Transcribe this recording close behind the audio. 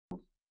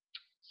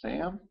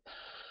Sam.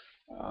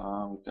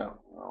 We've got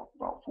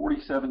about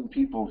 47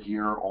 people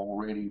here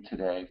already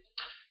today.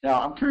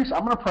 Now, I'm curious.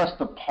 I'm going to press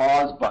the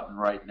pause button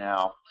right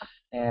now,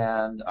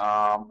 and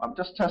I'm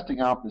just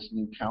testing out this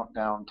new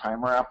countdown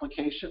timer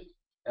application.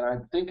 And I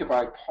think if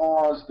I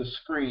pause the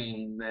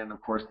screen, then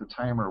of course the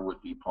timer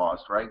would be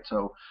paused, right?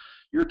 So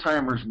your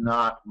timer's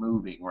not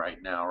moving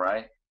right now,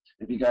 right?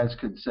 If you guys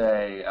could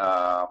say,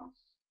 I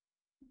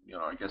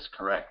guess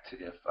correct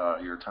if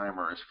your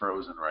timer is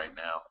frozen right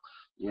now.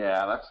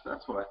 Yeah,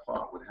 that's what I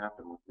thought would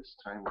happen with this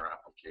timer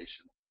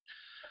application.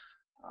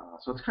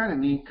 So it's kind of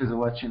neat because it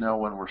lets you know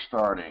when we're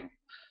starting.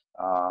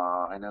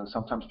 I know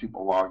sometimes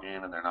people log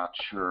in and they're not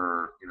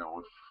sure,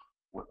 if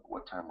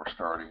what time we're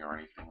starting or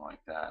anything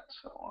like that.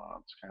 So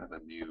it's kind of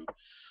a new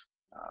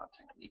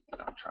technique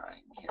that I'm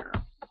trying here.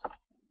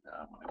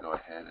 I'm going to go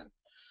ahead and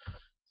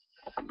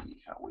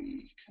see how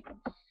we can.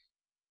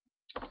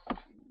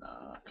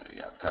 Okay,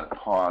 yeah, I've got it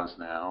paused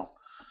now,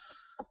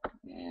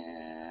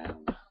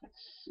 and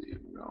let's see.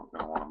 We're going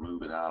to want to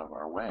move it out of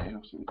our way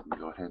so we can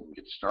go ahead and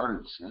get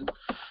started soon.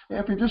 And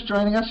if you're just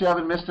joining us, you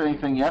haven't missed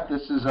anything yet.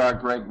 This is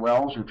Greg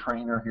Wells, your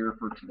trainer here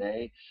for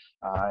today.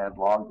 I had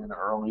logged in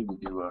early to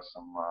do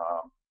some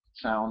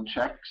sound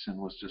checks and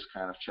was just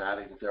kind of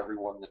chatting with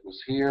everyone that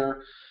was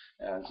here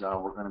as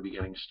we're going to be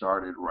getting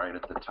started right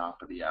at the top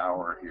of the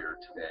hour here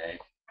today.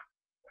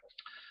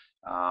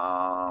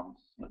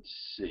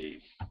 Let's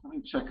see. Let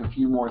me check a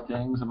few more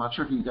things. I'm not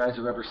sure if you guys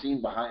have ever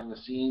seen behind the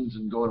scenes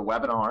and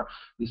GoToWebinar.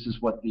 This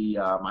is what the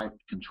my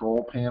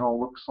control panel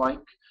looks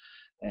like.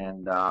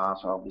 And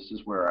so this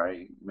is where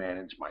I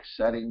manage my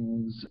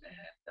settings.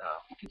 And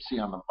you can see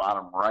on the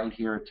bottom right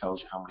here, it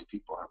tells you how many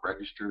people have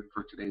registered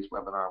for today's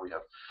webinar. We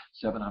have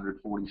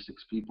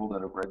 746 people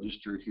that have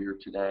registered here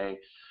today.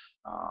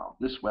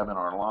 This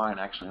webinar line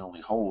actually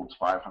only holds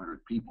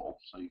 500 people,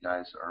 so you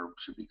guys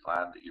should be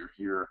glad that you're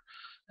here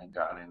and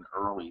got in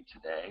early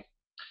today.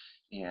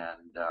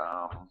 And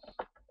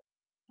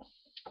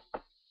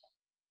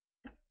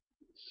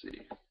let's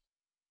see.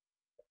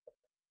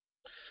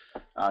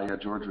 Yeah,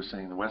 George was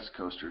saying the West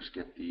Coasters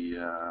get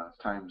the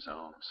time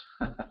zones.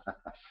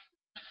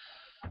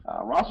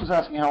 Ross was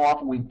asking how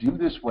often we do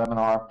this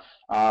webinar.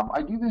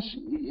 I do this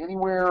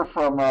anywhere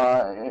from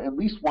at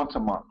least once a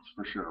month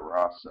for sure,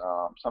 Ross.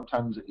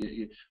 Sometimes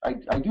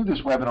I do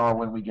this webinar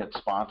when we get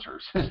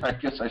sponsors. I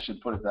guess I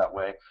should put it that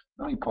way.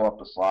 Let me pull up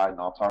a slide and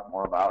I'll talk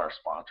more about our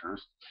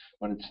sponsors.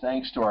 But it's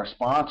thanks to our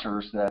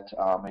sponsors that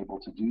I'm able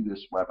to do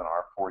this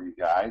webinar for you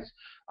guys.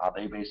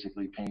 They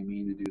basically pay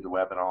me to do the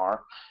webinar,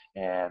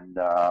 and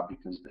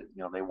because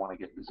they want to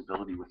get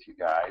visibility with you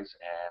guys.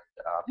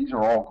 And these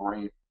are all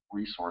great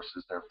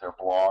resources. They're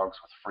blogs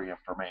with free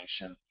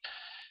information,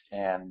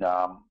 and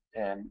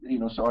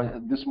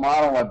so this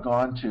model I've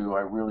gone to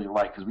I really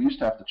like, because we used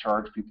to have to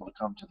charge people to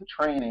come to the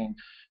training.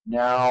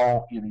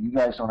 Now you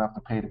guys don't have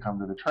to pay to come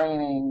to the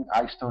training.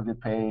 I still get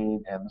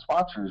paid, and the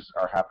sponsors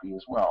are happy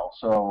as well.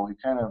 So it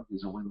kind of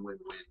is a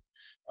win-win-win,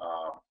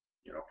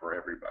 for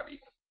everybody.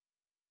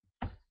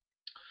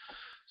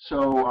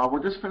 So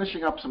we're just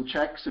finishing up some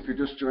checks. If you're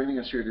just joining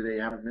us here today,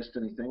 you haven't missed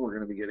anything. We're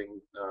going to be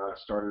getting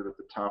started at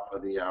the top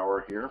of the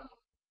hour here.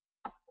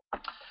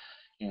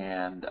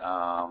 And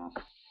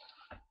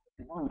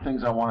one of the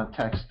things I want to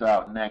test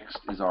out next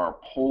is our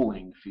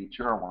polling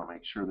feature. I want to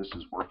make sure this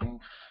is working.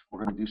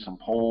 We're going to do some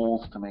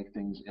polls to make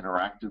things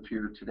interactive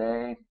here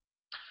today.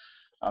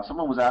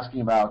 Someone was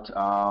asking about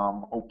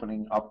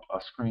opening up a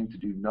screen to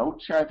do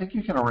notes. Yeah, I think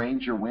you can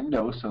arrange your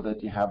window so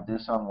that you have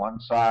this on one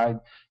side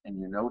and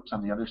your notes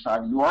on the other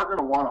side. You are going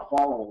to want to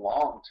follow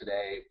along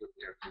today.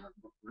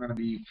 We're going to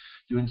be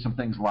doing some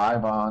things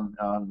live on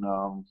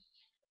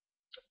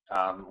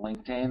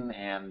LinkedIn,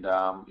 and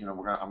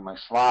we're going on my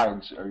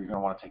slides, or you're going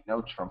to want to take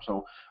notes from.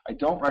 So I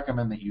don't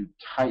recommend that you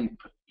type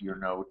your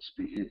notes,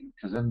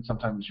 because then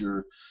sometimes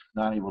you're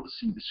not able to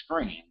see the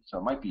screen. So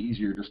it might be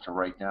easier just to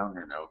write down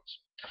your notes.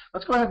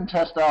 Let's go ahead and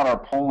test out our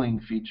polling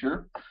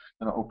feature.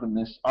 I'm going to open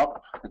this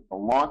up, hit the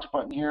launch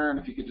button here, and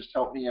if you could just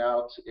help me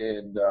out,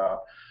 and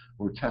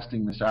we're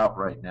testing this out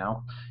right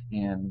now.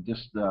 And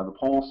just the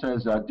poll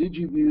says, did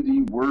you view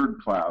the word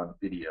cloud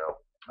video?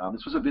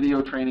 This was a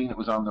video training that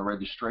was on the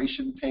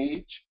registration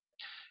page.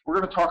 We're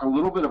going to talk a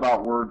little bit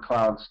about word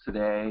clouds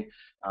today.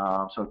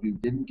 So if you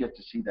didn't get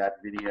to see that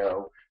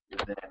video,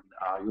 then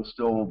you'll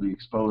still be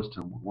exposed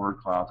to word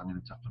clouds. I mean,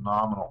 it's a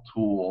phenomenal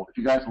tool. If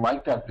you guys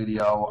like that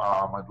video,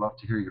 I'd love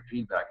to hear your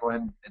feedback. Go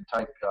ahead and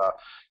type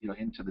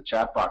into the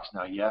chat box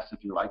now, yes,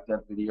 if you liked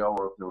that video,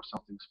 or if there was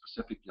something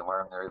specific you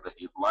learned there that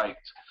you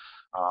liked.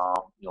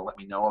 Let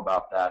me know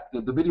about that.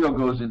 The video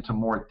goes into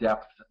more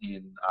depth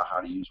in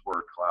how to use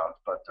word clouds,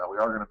 but we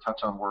are going to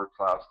touch on word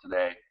clouds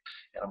today,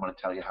 and I'm going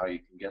to tell you how you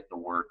can get the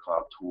word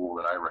cloud tool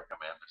that I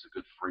recommend. There's a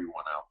good free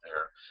one out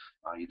there.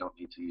 You don't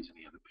need to use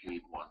any of the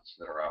paid ones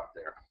that are out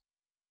there.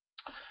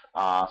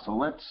 So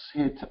let's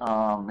hit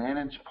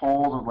manage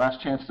polls.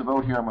 Last chance to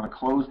vote here. I'm going to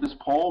close this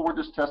poll. We're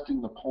just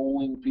testing the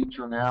polling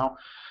feature now.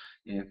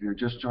 If you're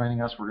just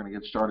joining us, we're going to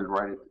get started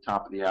right at the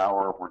top of the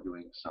hour. We're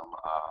doing some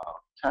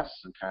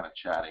tests and kind of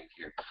chatting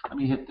here. Let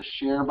me hit the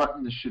share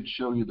button. This should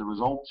show you the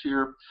results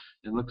here.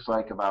 It looks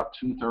like about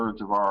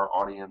 2/3 of our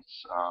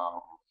audience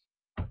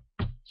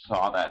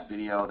saw that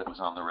video that was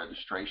on the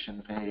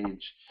registration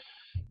page.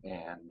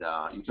 And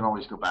you can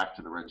always go back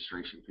to the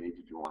registration page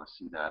if you want to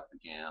see that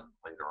again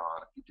later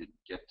on if you didn't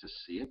get to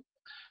see it.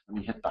 Let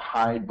me hit the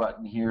hide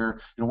button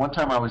here. You know, one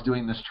time I was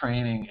doing this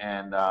training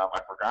and I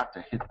forgot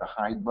to hit the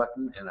hide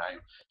button, and I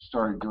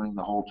started doing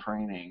the whole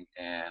training,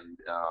 and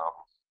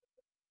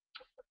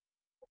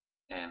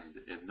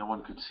no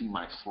one could see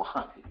my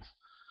slides.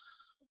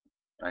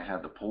 I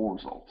had the poll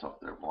results up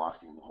there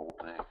blocking the whole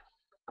thing.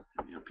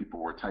 You know,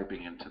 people were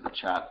typing into the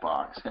chat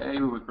box, "Hey,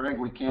 Greg,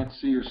 we can't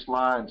see your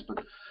slides,"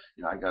 but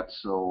you know, I got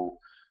so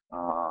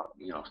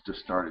you know, just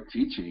started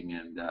teaching,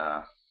 and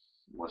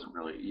wasn't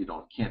really, you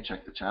can't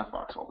check the chat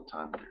box all the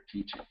time when you're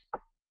teaching.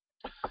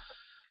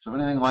 So if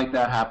anything like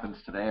that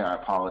happens today, I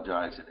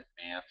apologize in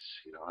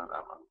advance. You know,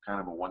 I'm kind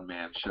of a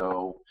one-man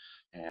show,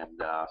 and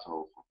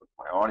so if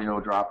my audio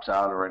drops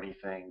out or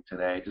anything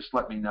today, just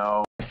let me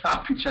know.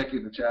 I'll be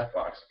checking the chat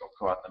box if I'm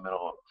caught in the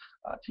middle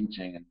of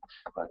teaching,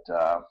 but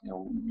you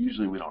know,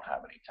 usually we don't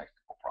have any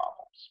technical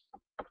problems.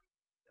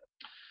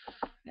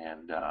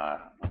 And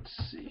let's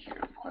see here,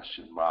 the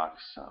question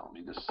box. Let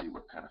me just see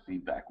what kind of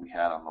feedback we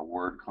had on the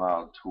word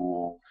cloud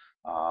tool.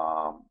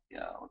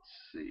 Yeah, let's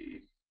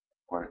see.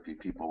 Quite a few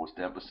people.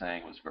 Deb was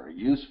saying it was very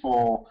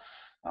useful.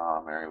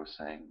 Mary was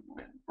saying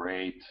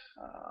great.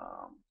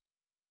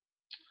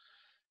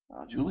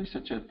 Julie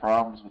said she had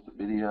problems with the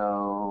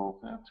video.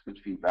 That's good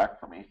feedback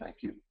for me.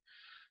 Thank you.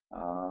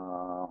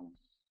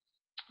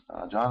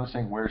 John is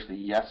saying, where's the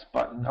yes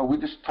button? Oh, we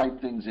just type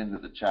things into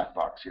the chat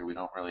box here. We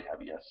don't really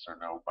have yes or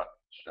no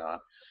buttons, John.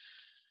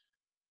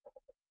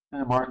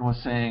 And Martin was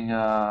saying,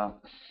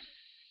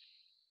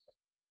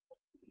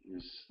 he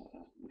was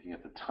looking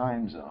at the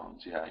time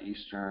zones. Yeah,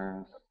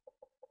 Eastern.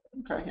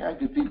 Okay, yeah,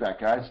 good feedback,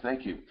 guys.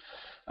 Thank you.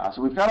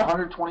 So we've got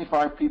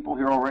 125 people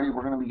here already.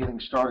 We're going to be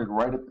getting started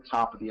right at the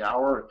top of the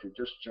hour. If you're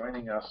just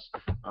joining us,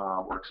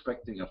 we're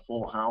expecting a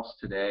full house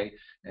today.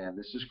 And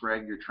this is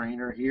Greg, your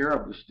trainer here.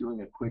 I'm just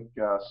doing a quick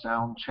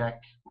sound check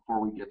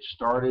before we get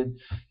started.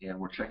 And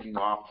we're checking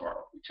off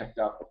we checked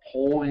out the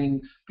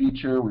polling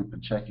feature. We've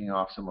been checking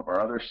off some of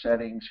our other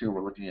settings here.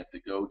 We're looking at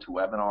the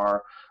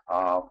GoToWebinar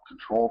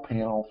control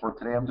panel for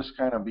today. I'm just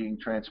kind of being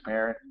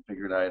transparent and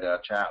figured I'd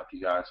chat with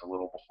you guys a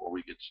little before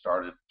we get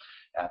started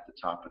at the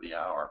top of the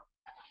hour.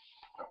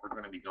 We're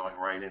going to be going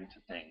right into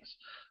things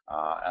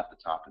at the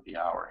top of the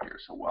hour here,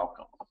 so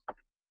welcome.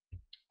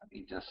 Let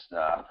me just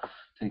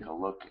take a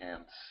look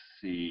and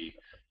see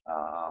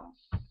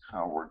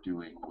how we're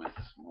doing with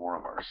more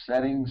of our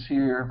settings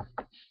here.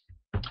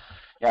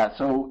 Yeah,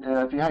 so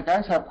if you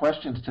guys have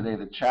questions today,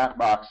 the chat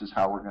box is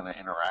how we're going to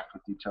interact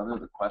with each other,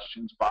 the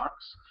questions box.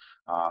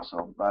 So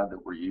I'm glad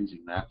that we're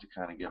using that to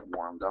kind of get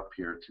warmed up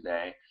here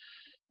today.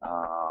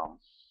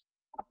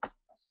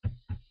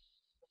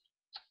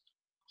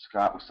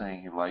 Scott was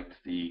saying he liked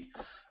the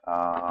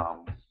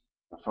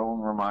phone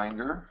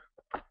reminder.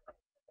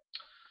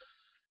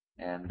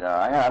 And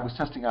I was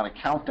testing out a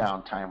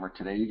countdown timer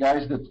today. You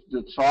guys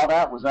that saw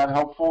that, was that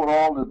helpful at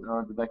all? Did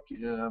that,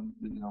 you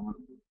know,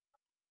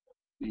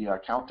 the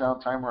countdown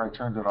timer? I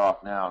turned it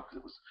off now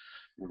because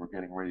we were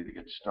getting ready to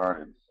get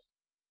started.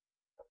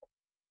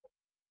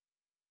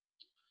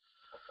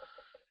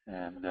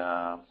 And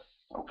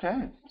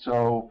okay,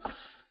 so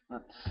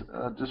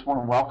let's just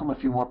want to welcome a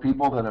few more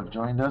people that have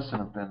joined us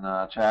and have been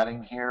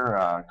chatting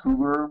here.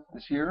 Cougar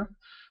is here.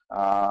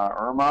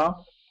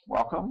 Irma,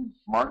 welcome.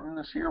 Martin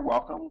is here.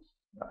 Welcome.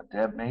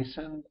 Deb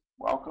Mason,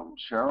 welcome.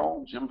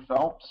 Cheryl, Jim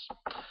Phelps,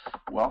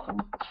 welcome.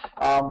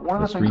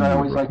 One of the things I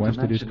always like to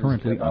mention is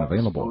currently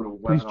unavailable.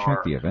 Please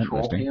check the event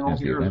listing, as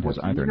the event has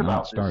either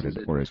not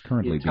started or is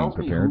currently being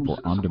prepared for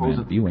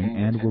on-demand viewing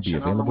and will be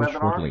available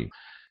shortly.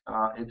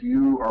 If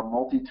you are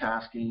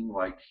multitasking,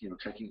 like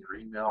checking your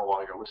email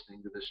while you're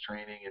listening to this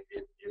training,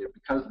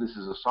 because this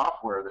is a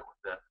software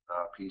that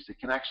piece, it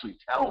can actually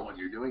tell when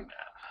you're doing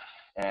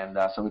that, and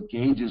so it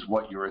gauges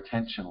what your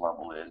attention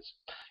level is,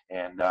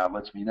 and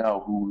lets me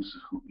know who's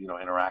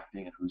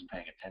interacting and who's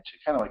paying attention,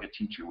 kind of like a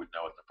teacher would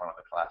know at the front of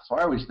the class. So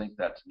I always think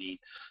that's neat.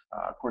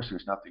 Of course,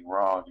 there's nothing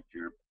wrong if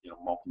you're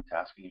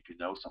multitasking, if you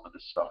know some of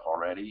this stuff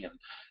already, and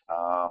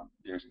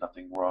there's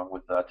nothing wrong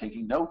with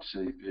taking notes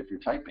if you're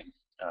typing.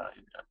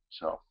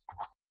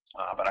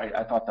 But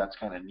I thought that's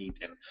kind of neat,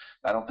 and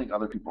I don't think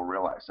other people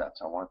realize that,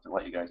 so I wanted to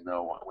let you guys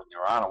know when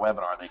you're on a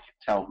webinar, they can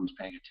tell who's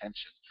paying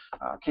attention,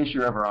 in case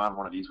you're ever on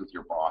one of these with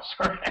your boss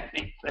or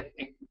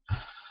anything.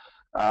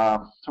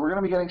 So we're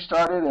going to be getting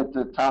started at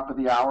the top of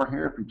the hour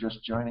here. If you're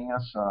just joining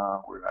us,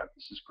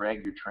 this is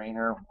Greg, your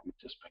trainer. We've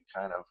just been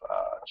kind of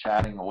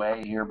chatting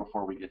away here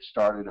before we get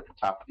started at the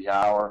top of the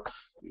hour.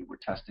 We were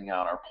testing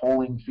out our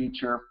polling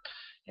feature.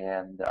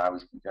 and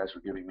you guys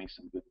were giving me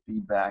some good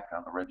feedback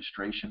on the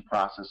registration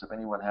process. If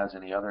anyone has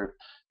any other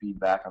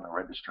feedback on the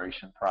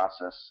registration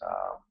process,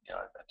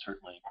 I'd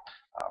certainly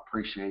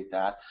appreciate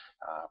that.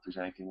 If there's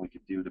anything we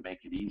could do to make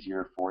it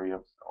easier for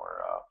you,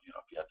 or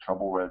if you had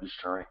trouble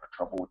registering or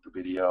trouble with the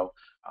video,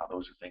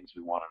 those are things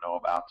we want to know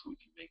about so we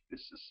can make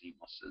this as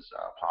seamless as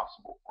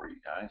possible for you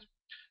guys.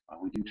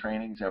 We do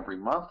trainings every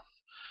month.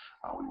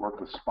 We work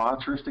with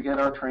sponsors to get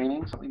our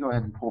trainings. Let me go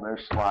ahead and pull their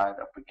slide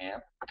up again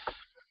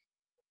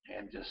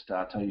and just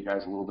tell you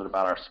guys a little bit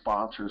about our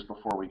sponsors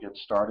before we get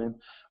started.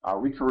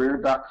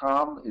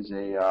 Recareer.com is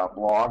a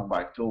blog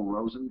by Phil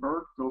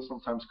Rosenberg. Phil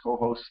sometimes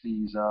co-hosts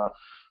these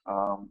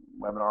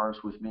webinars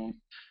with me.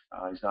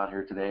 He's not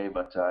here today,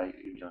 but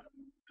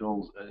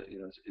Phil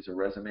is a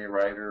resume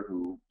writer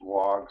who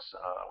blogs,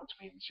 which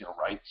means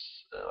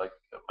writes like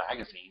a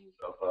magazine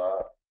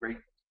of great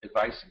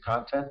advice and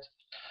content.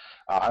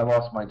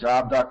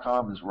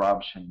 ILostMyJob.com is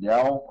Rob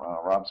Schindel.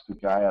 Rob's a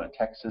good guy out of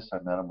Texas. I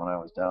met him when I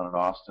was down in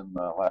Austin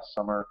last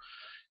summer,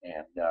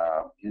 and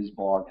his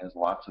blog has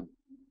lots of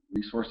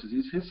resources.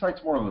 His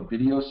site's more of a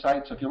video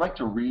site, so if you like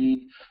to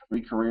read,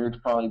 Recareer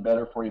is probably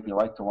better for you. If you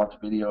like to watch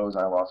videos,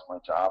 I Lost My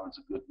Job is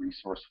a good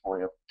resource for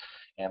you.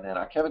 And then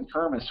Kevin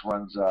Kermis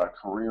runs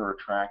Career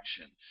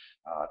Attraction.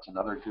 It's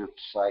another good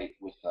site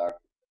with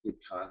good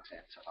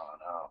content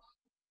on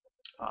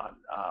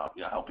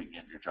helping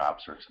in your job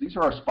search. So these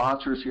are our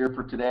sponsors here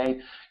for today.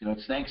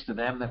 It's thanks to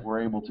them that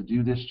we're able to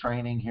do this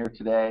training here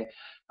today.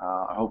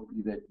 I hope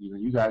that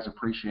you guys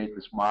appreciate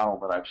this model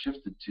that I've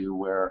shifted to,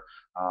 where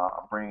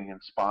I'm bringing in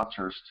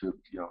sponsors to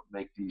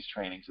make these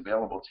trainings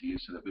available to you,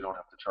 so that we don't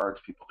have to charge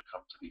people to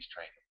come to these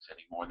trainings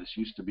anymore. This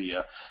used to be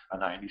a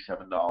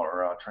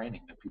 $97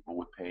 training that people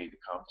would pay to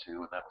come to,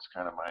 and that was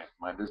kind of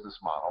my business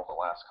model the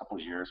last couple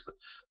of years. But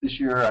this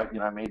year,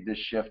 I made this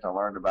shift. I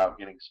learned about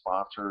getting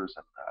sponsors,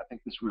 and I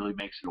think this really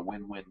makes it a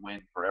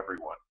win-win-win for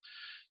everyone.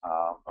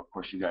 Of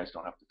course, you guys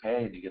don't have to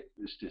pay, and you get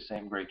the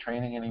same great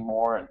training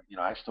anymore, and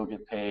I still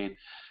get paid,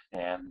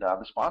 and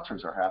the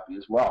sponsors are happy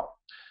as well.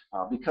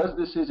 Because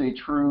this is a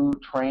true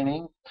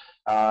training,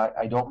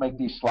 I don't make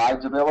these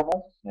slides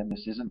available, and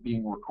this isn't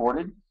being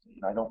recorded.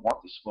 I don't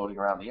want this floating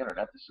around the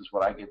internet. This is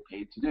what I get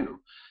paid to do,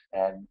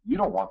 and you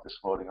don't want this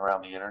floating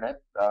around the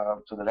internet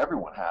so that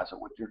everyone has it.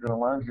 What you're going to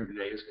learn here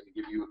today is going to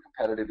give you a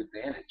competitive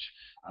advantage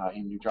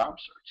in your job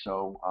search.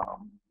 So,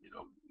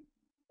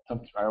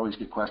 I always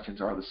get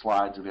questions, are the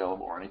slides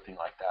available or anything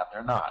like that?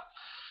 They're not.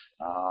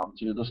 So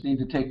you'll just need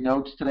to take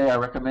notes today. I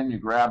recommend you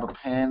grab a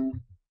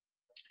pen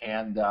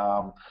and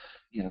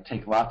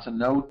take lots of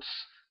notes.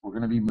 We're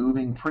going to be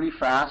moving pretty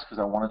fast because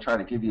I want to try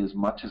to give you as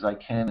much as I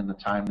can in the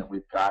time that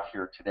we've got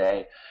here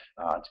today.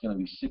 It's going to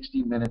be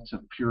 60 minutes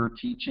of pure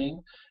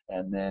teaching,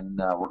 and then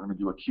we're going to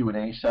do a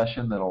Q&A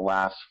session that will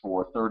last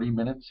for 30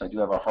 minutes. I do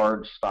have a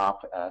hard stop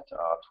at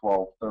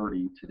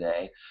 12:30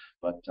 today,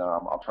 but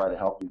I'll try to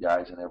help you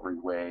guys in every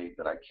way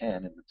that I can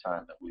in the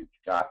time that we've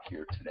got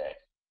here today.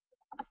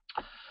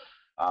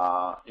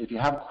 If you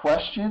have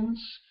questions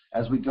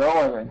as we go,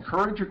 I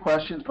encourage your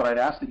questions, but I'd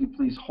ask that you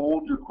please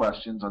hold your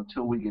questions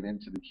until we get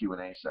into the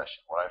Q&A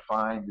session. What I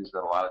find is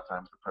that a lot of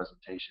times the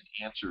presentation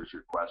answers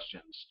your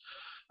questions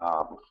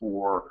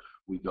before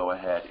we go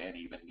ahead and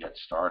even get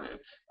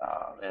started,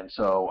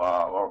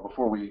 or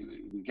before we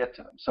get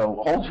to them.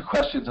 So hold your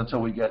questions until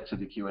we get to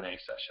the Q&A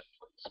session,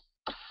 please.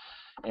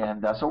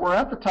 And so we're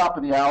at the top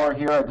of the hour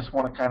here. I just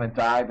want to kind of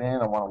dive in.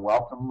 I want to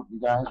welcome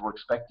you guys. We're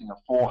expecting a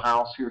full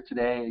house here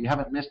today. You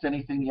haven't missed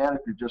anything yet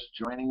if you're just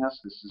joining us.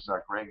 This is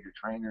Greg, your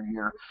trainer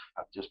here.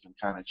 I've just been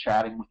kind of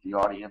chatting with the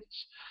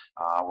audience.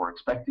 We're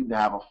expecting to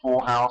have a full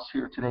house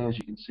here today. As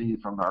you can see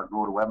from our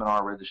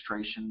GoToWebinar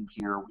registration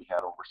here, we had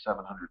over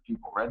 700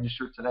 people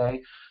registered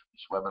today.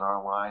 This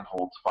webinar line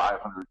holds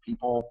 500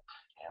 people,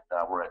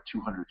 and we're at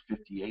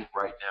 258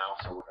 right now,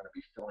 so we're going to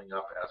be filling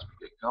up as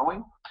we get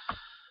going.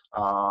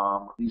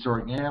 These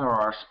are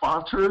our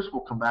sponsors.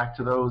 We'll come back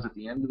to those at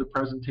the end of the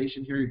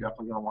presentation here. You're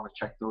definitely going to want to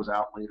check those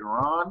out later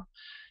on.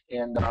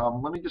 And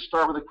let me just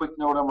start with a quick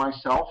note on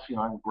myself.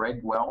 I'm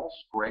Greg Wells,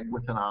 Greg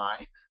with an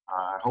I.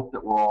 I hope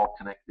that we're all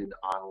connected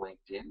on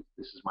LinkedIn.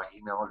 This is my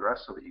email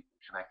address so that you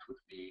can connect with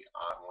me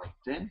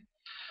on LinkedIn.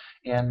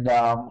 And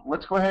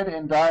let's go ahead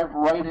and dive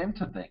right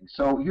into things.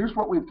 So here's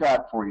what we've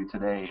got for you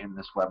today in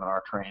this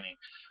webinar training.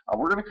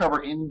 We're going to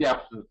cover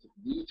in-depth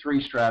the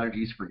 3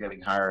 strategies for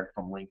getting hired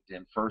from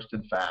LinkedIn fast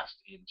and fast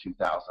in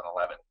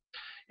 2011.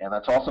 And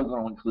that's also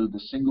going to include the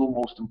single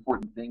most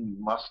important thing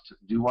you must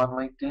do on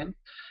LinkedIn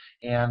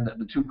and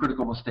the 2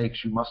 critical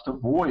mistakes you must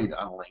avoid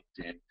on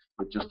LinkedIn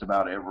that just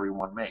about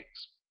everyone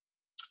makes.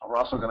 We're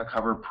also going to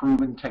cover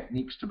proven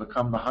techniques to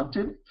become the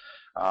hunted.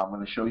 I'm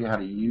going to show you how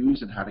to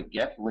use and how to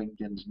get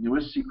LinkedIn's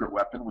newest secret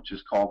weapon, which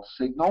is called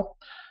Signal.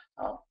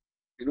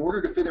 in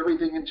order to fit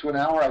everything into an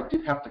hour, I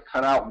did have to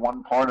cut out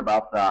one part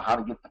about how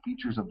to get the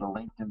features of the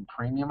LinkedIn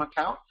Premium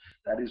account.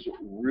 That is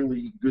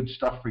really good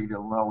stuff for you to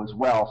know as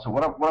well. So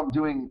what I'm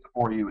doing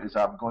for you is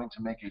I'm going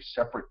to make a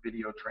separate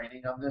video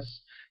training on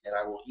this, and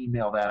I will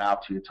email that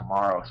out to you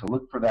tomorrow. So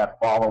look for that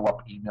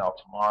follow-up email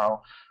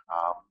tomorrow.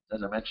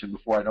 As I mentioned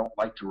before, I don't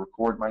like to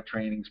record my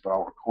trainings, but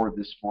I'll record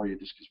this for you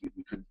just because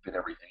we couldn't fit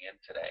everything in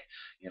today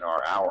in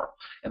our hour.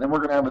 And then we're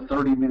going to have a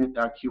 30-minute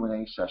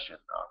Q&A session.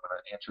 I'm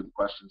going to answer the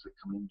questions that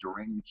come in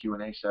during the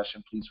Q&A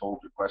session. Please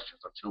hold your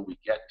questions until we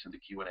get to the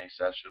Q&A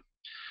session.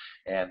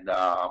 And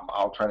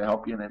I'll try to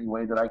help you in any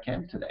way that I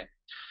can today.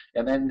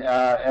 And then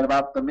at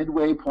about the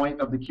midway point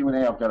of the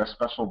Q&A, I've got a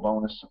special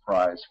bonus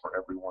surprise for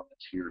everyone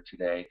that's here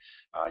today.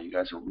 You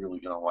guys are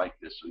really going to like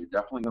this, so you're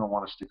definitely going to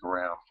want to stick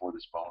around for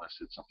this bonus.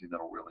 It's something that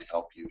will really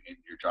help you in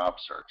your job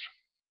search.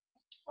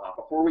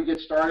 Before we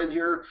get started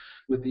here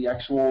with the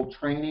actual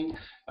training,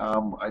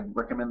 I'd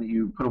recommend that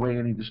you put away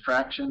any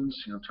distractions.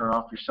 Turn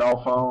off your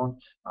cell phone,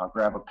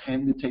 grab a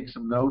pen to take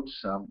some notes.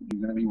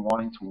 You're going to be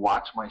wanting to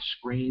watch my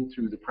screen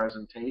through the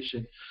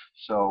presentation,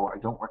 so I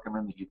don't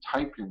recommend that you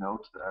type your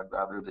notes. I'd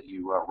rather that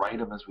you write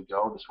them as we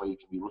go. This way you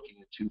can be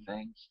looking at two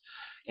things.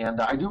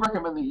 And I do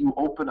recommend that you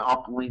open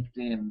up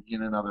LinkedIn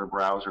in another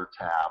browser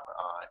tab.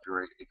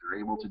 If you're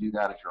able to do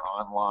that, if you're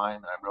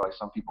online. I realize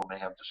some people may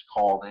have just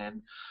called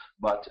in,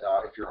 but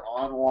if you're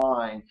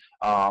online,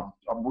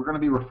 we're going to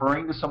be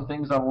referring to some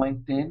things on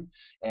LinkedIn,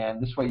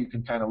 and this way you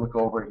can kind of look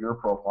over at your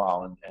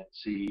profile and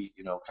see,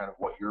 kind of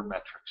what your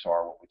metrics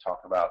are when we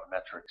talk about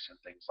metrics and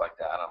things like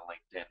that on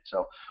LinkedIn.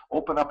 So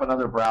open up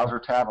another browser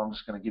tab. I'm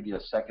just going to give you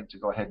a second to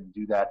go ahead and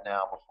do that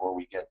now before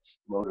we get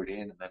loaded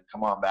in, and then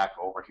come on back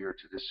over here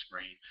to this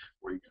screen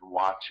where you can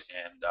watch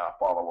and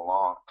follow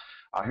along.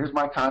 Here's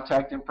my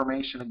contact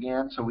information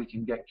again, so we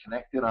can get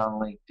connected on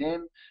LinkedIn.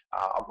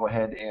 I'll go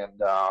ahead and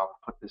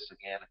put this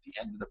again at the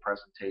end of the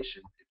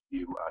presentation if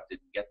you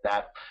didn't get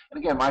that.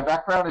 And again, my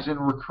background is in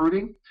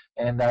recruiting,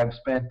 and I've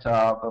spent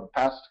the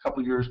past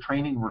couple of years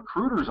training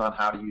recruiters on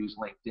how to use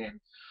LinkedIn.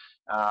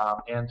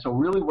 And so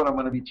really what I'm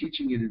going to be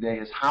teaching you today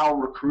is how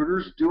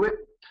recruiters do it.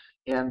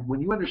 And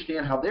when you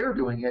understand how they're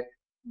doing it,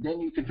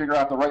 then you can figure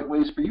out the right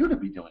ways for you to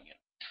be doing it.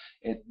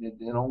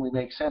 It only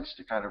makes sense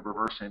to kind of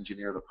reverse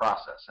engineer the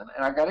process. And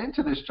I got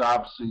into this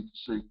job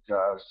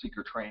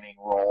seeker training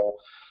role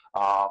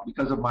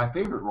because of my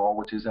favorite role,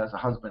 which is as a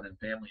husband and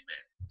family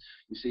man.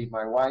 You see,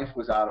 my wife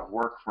was out of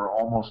work for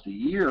almost a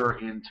year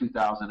in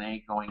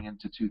 2008 going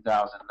into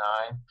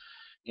 2009.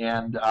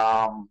 And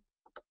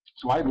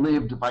so I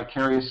lived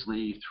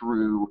vicariously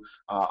through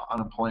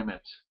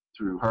unemployment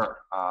through her.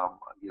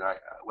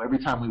 Every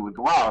time we would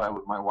go out,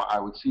 I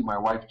would see my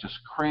wife just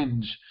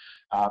cringe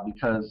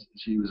because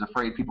she was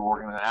afraid people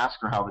were going to ask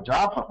her how the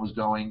job hunt was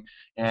going,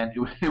 and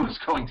it was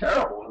going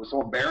terrible. It was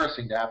so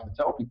embarrassing to have to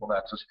tell people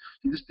that. So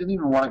she just didn't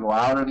even want to go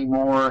out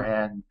anymore.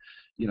 And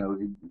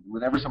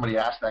whenever somebody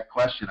asked that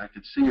question, I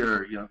could see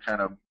her,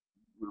 kind of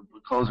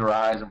close her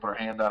eyes and put her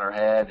hand on her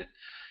head.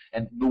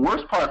 And the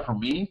worst part for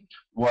me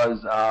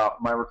was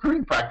my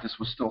recruiting practice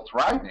was still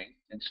thriving,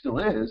 and still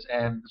is.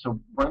 And so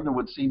Brenda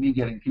would see me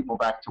getting people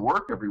back to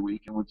work every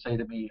week and would say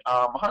to me,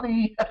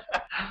 honey,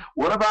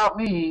 what about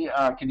me?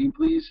 Can you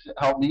please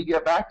help me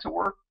get back to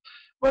work?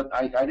 But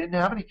I didn't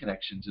have any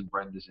connections in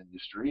Brenda's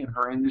industry, and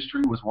her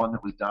industry was one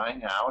that was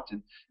dying out.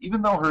 And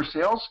even though her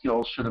sales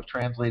skills should have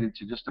translated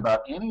to just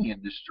about any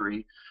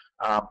industry,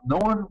 no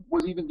one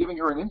was even giving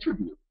her an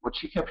interview. What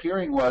she kept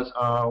hearing was,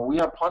 we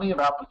have plenty of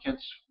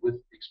applicants with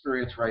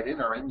experience right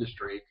in our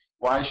industry.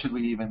 Why should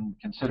we even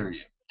consider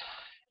you?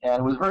 And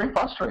it was very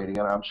frustrating,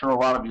 and I'm sure a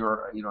lot of you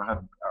are,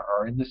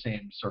 are in the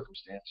same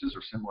circumstances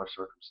or similar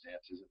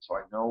circumstances, and so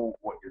I know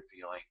what you're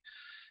feeling.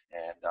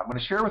 And I'm going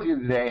to share with you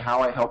today how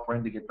I helped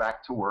Brenda get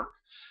back to work.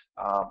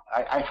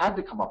 I had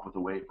to come up with a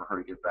way for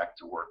her to get back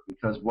to work,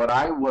 because what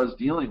I was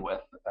dealing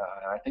with,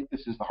 and I think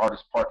this is the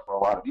hardest part for a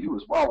lot of you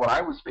as well, what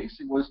I was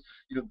facing was,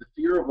 the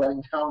fear of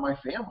letting down my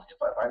family.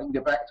 If I didn't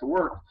get back to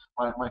work,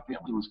 my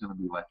family was going to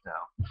be let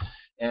down.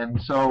 And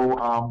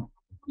so,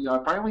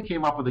 I finally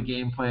came up with a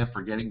game plan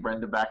for getting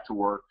Brenda back to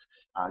work.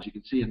 As you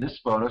can see in this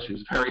photo, she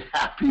was very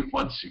happy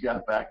once she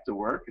got back to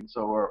work, and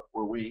so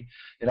were we.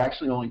 It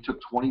actually only took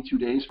 22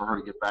 days for her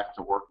to get back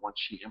to work once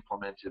she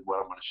implemented what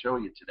I'm going to show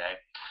you today.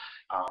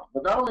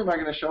 But not only am I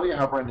going to show you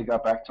how Brenda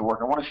got back to work,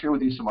 I want to share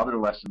with you some other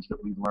lessons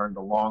that we've learned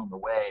along the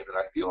way that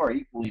I feel are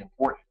equally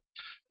important.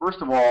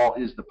 First of all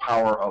is the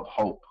power of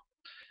hope.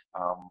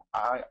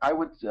 I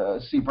would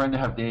see Brenda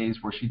have days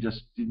where she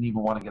just didn't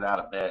even want to get out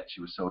of bed. She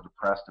was so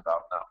depressed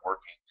about not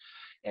working.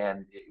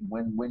 And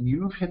when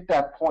you've hit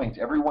that point,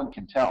 everyone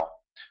can tell.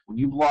 When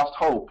you've lost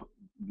hope,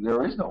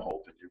 there is no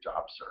hope in your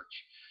job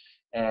search.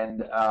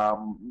 And,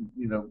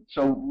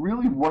 so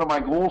really one of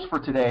my goals for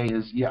today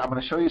is, I'm going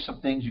to show you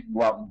some things you can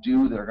go out and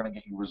do that are going to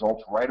get you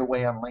results right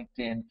away on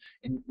LinkedIn.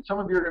 And some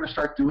of you are going to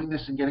start doing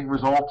this and getting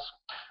results.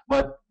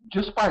 But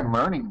just by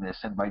learning this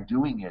and by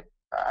doing it,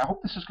 I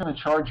hope this is going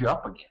to charge you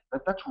up again.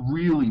 That's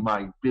really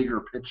my bigger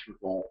picture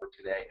goal for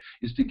today,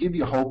 is to give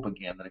you hope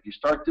again, that if you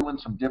start doing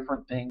some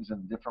different things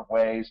in different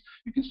ways,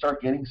 you can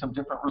start getting some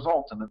different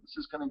results, and that this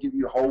is going to give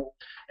you hope.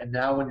 And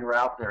now when you're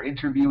out there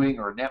interviewing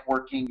or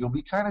networking, you'll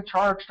be kind of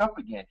charged up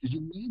again, because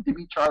you need to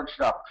be charged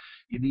up.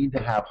 You need to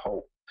have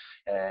hope.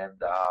 And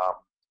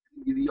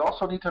you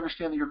also need to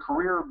understand that your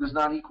career does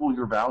not equal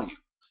your value.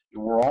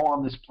 We're all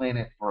on this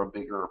planet for a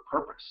bigger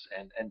purpose.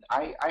 And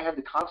I had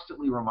to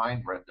constantly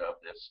remind Brenda of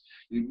this.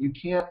 You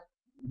can't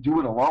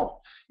do it alone.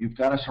 You've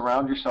got to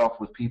surround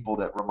yourself with people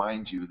that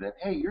remind you that,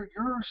 hey, you're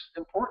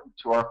important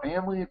to our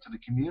family and to the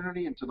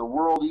community and to the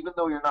world, even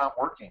though you're not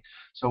working.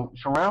 So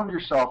surround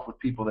yourself with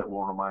people that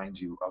will remind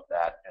you of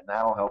that, and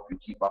that'll help you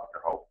keep up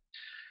your hope.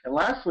 And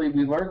lastly,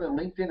 we learned that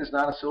LinkedIn is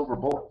not a silver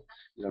bullet.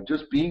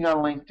 Just being on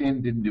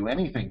LinkedIn didn't do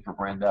anything for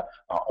Brenda.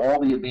 All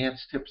the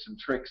advanced tips and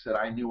tricks that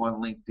I knew on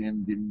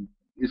LinkedIn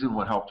isn't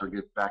what helped her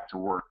get back to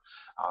work.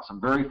 Some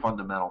very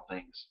fundamental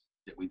things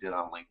that we did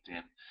on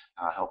LinkedIn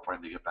helped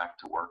Brenda get back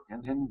to work.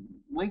 And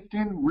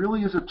LinkedIn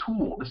really is a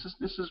tool.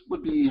 This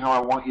would be how I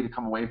want you to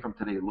come away from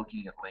today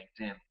looking at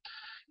LinkedIn.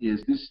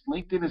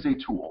 LinkedIn is a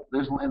tool.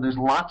 There's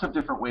lots of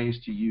different ways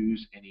to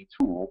use any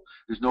tool.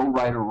 There's no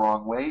right or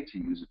wrong way to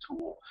use a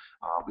tool,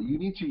 but you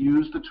need to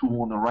use the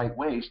tool in the right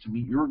ways to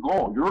meet your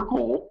goal. Your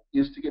goal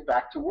is to get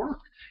back to work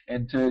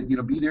and to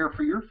be there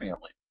for your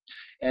family.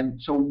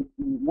 And so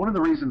one of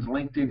the reasons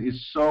LinkedIn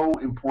is so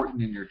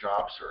important in your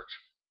job search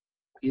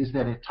is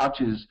that it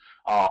touches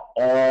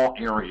all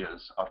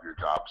areas of your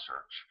job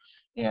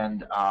search.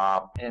 And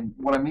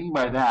what I mean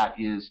by that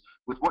is,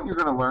 with what you're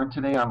going to learn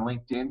today on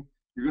LinkedIn,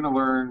 you're going to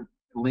learn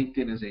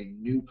LinkedIn is a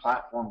new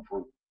platform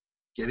for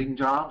getting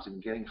jobs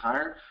and getting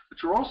hired, but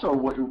you're also,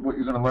 what you're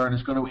going to learn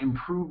is going to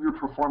improve your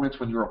performance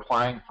when you're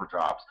applying for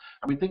jobs.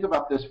 I mean, think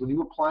about this. When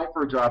you apply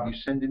for a job, you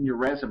send in your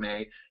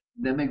resume,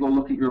 then they go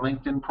look at your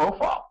LinkedIn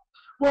profile.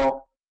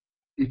 Well,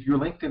 if your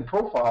LinkedIn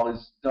profile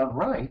is done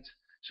right,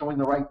 showing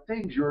the right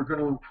things, you're going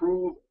to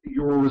improve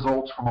your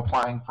results from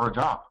applying for a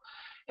job.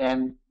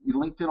 And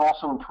LinkedIn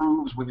also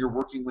improves when you're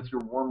working with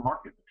your warm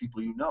market, the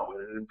people you know.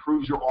 And it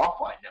improves your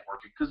offline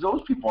networking, because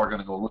those people are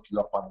going to go look you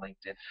up on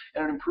LinkedIn.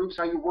 And it improves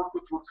how you work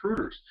with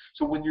recruiters.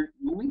 So when your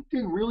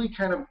LinkedIn really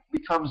kind of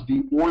becomes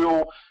the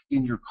oil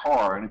in your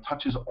car, and it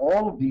touches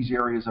all of these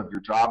areas of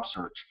your job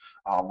search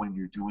when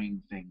you're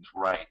doing things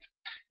right.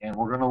 And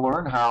we're going to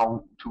learn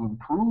how to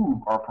improve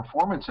our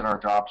performance in our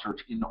job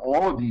search in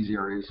all of these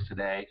areas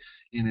today,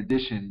 in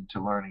addition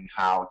to learning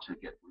how to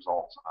get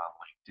results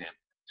on LinkedIn.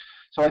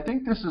 So I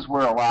think this is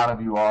where a lot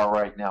of you are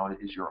right now,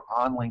 is you're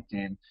on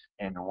LinkedIn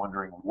and you're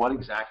wondering, what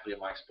exactly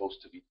am I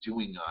supposed to be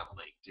doing on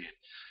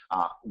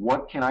LinkedIn?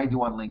 What can I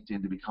do on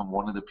LinkedIn to become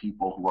one of the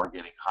people who are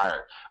getting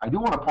hired? I do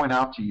want to point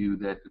out to you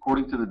that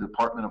according to the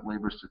Department of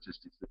Labor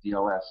Statistics, the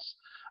DLS,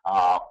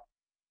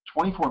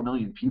 24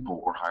 million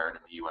people were hired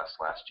in the U.S.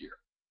 last year.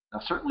 Now,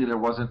 certainly there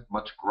wasn't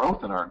much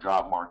growth in our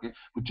job market,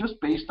 but just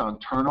based on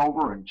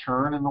turnover and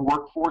churn in the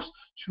workforce,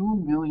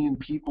 2 million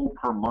people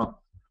per month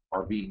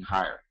are being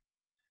hired.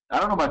 I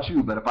don't know about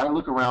you, but if I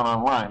look around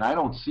online, I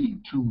don't see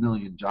 2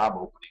 million job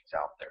openings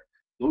out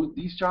there.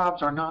 These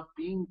jobs are not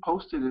being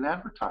posted and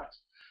advertised.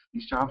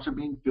 These jobs are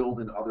being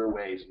filled in other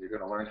ways, and you're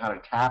going to learn how to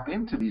tap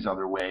into these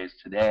other ways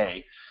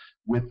today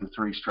with the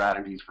 3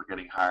 strategies for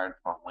getting hired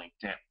from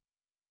LinkedIn.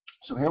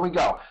 So here we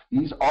go.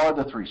 These are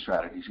the 3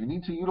 strategies. You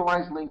need to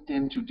utilize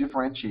LinkedIn to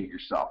differentiate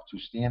yourself, to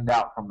stand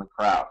out from the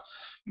crowd.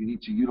 You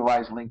need to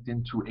utilize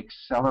LinkedIn to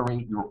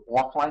accelerate your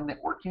offline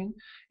networking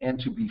and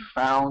to be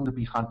found, to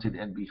be hunted,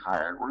 and be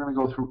hired. We're going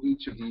to go through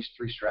each of these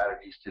 3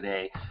 strategies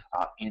today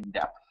in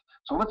depth.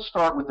 So let's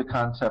start with the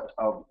concept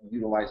of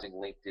utilizing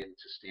LinkedIn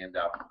to stand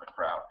out from the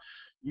crowd.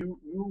 You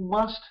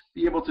must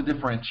be able to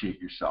differentiate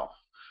yourself.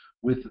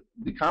 With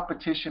the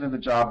competition in the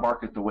job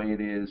market the way it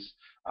is,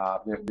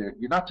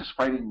 you're not just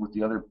fighting with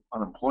the other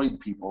unemployed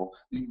people.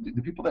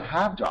 The people that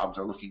have jobs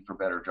are looking for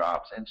better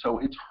jobs. And so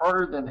it's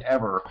harder than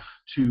ever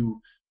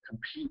to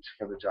compete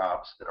for the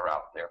jobs that are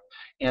out there.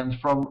 And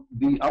from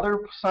the other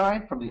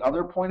side, from the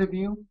other point of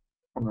view,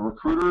 from the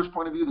recruiter's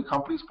point of view, the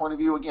company's point of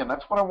view, again,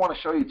 that's what I want to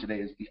show you today,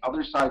 is the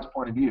other side's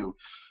point of view.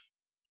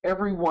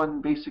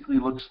 Everyone basically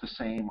looks the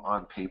same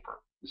on paper.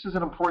 This is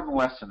an important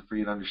lesson for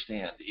you to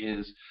understand,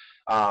 is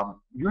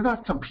you're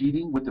not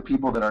competing with the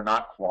people that are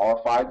not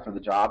qualified for the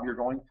job you're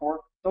going for.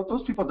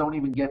 Those people don't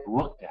even get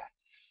looked at.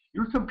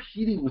 You're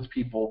competing with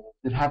people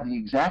that have the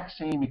exact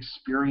same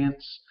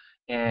experience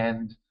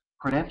and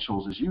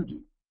credentials as you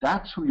do.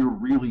 That's who you're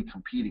really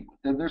competing with.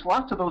 And there's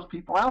lots of those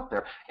people out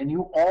there, and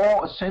you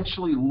all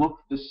essentially look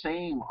the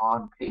same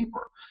on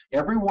paper.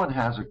 Everyone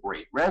has a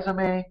great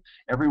resume.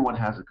 Everyone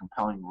has a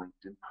compelling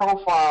LinkedIn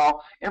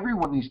profile.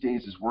 Everyone these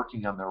days is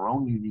working on their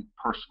own unique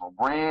personal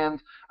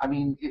brand. I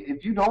mean,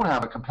 if you don't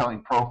have a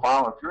compelling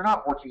profile, if you're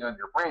not working on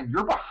your brand,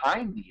 you're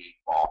behind the 8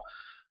 ball.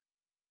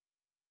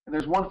 And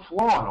there's one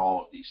flaw in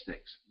all of these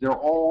things. They're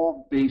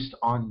all based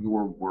on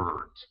your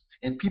words.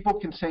 And people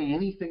can say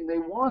anything they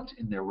want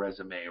in their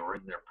resume or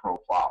in their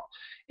profile.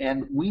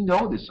 And we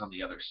know this on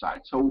the other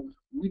side. So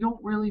we don't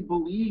really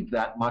believe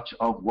that much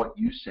of what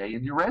you say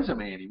in your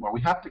resume anymore.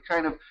 We have to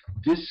kind of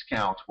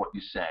discount what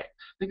you say.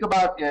 Think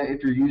about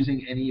if you're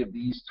using any of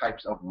these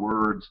types of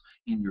words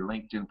in your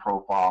LinkedIn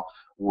profile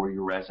or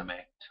your resume.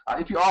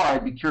 If you are,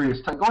 I'd be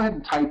curious. Go ahead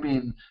and type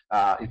in,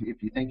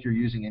 if you think you're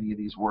using any of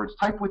these words,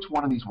 type which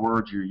one of these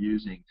words you're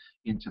using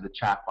into the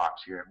chat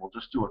box here, and we'll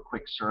just do a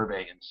quick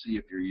survey and see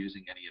if you're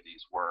using any of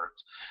these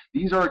words.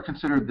 These are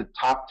considered the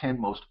top 10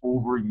 most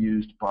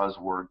overused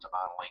buzzwords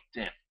on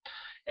LinkedIn.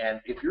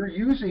 And if you're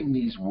using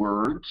these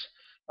words,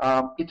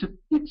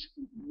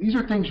 these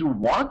are things you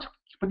want,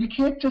 but you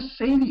can't just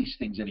say these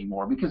things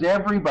anymore because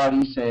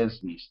everybody says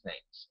these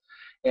things.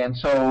 And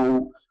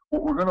so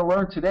what we're going to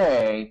learn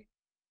today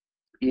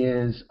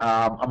is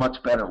a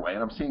much better way.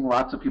 And I'm seeing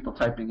lots of people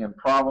typing in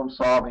problem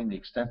solving, the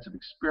extensive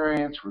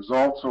experience,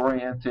 results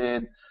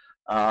oriented.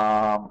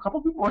 A couple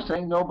of people are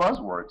saying no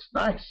buzzwords.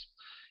 Nice.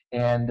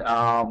 And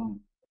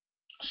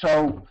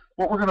so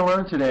what we're going to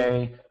learn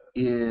today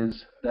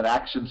is that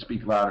actions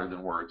speak louder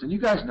than words. And you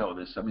guys know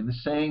this. I mean, the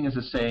saying is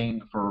a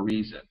saying for a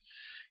reason.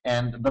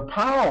 And the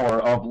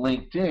power of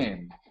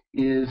LinkedIn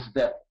is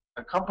that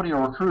a company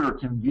or recruiter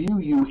can view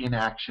you in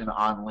action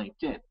on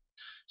LinkedIn.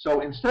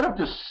 So instead of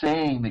just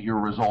saying that you're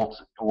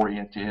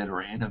results-oriented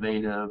or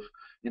innovative,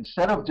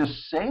 instead of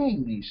just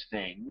saying these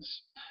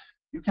things,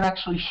 you can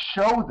actually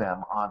show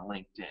them on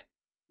LinkedIn.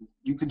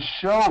 You can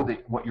show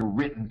that what your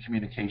written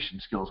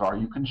communication skills are.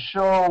 You can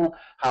show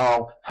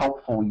how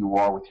helpful you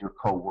are with your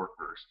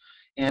coworkers.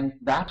 And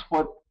that's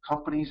what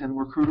companies and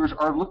recruiters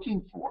are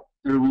looking for.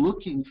 They're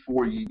looking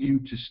for you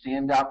to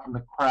stand out from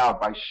the crowd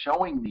by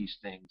showing these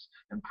things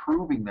and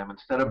proving them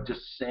instead of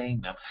just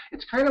saying them.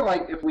 It's kind of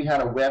like if we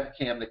had a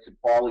webcam that could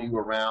follow you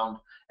around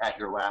at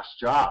your last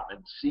job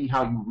and see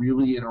how you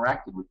really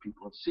interacted with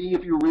people and see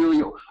if you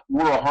really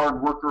were a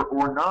hard worker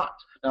or not.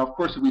 Now, of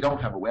course, we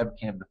don't have a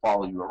webcam to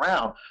follow you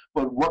around,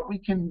 but what we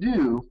can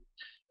do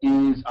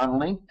is on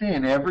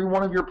LinkedIn, every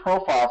one of your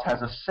profiles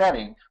has a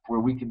setting where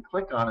we can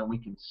click on and we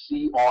can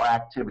see all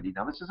activity.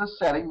 Now, this is a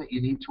setting that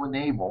you need to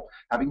enable.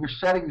 Having your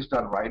settings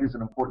done right is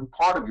an important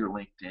part of your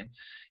LinkedIn.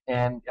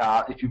 And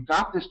if you've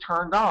got this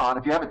turned on,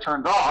 if you have it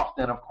turned off,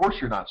 then of course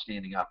you're not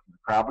standing out from the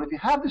crowd. But if you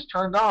have this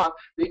turned on,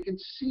 they can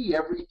see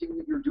everything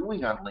that you're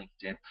doing on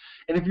LinkedIn.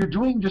 And if you're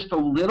doing just a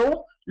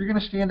little, you're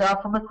going to stand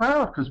out from the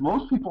crowd because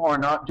most people are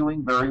not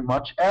doing very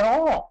much at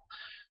all.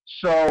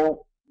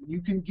 So you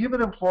can give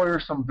an employer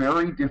some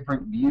very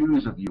different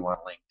views of you on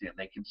LinkedIn.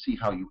 They can see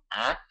how you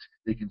act.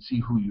 They can see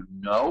who you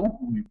know,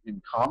 who you've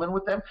in common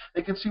with them.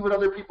 They can see what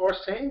other people are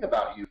saying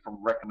about you from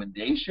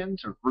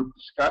recommendations or group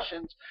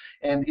discussions.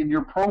 And in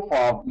your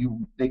profile,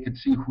 they can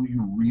see who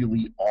you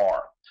really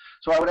are.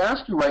 So I would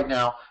ask you right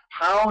now,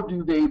 how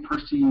do they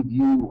perceive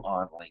you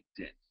on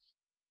LinkedIn?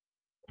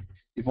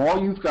 If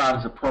all you've got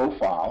is a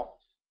profile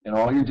and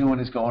all you're doing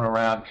is going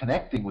around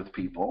connecting with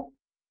people,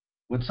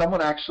 when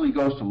someone actually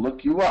goes to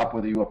look you up,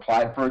 whether you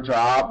applied for a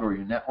job or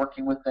you're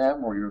networking with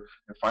them or you're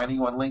finding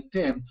you on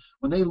LinkedIn,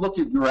 when they look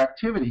at your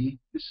activity,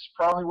 this is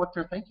probably what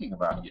they're thinking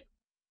about you.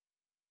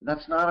 And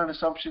that's not an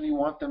assumption you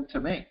want them to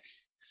make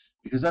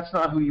because that's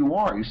not who you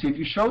are. You see, if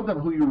you showed them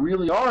who you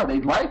really are,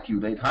 they'd like you,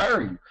 they'd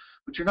hire you,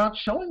 but you're not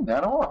showing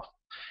that off.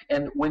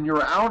 And when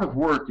you're out of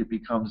work, it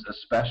becomes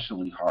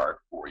especially hard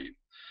for you.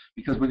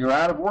 Because when you're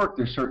out of work,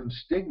 there's certain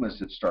stigmas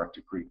that start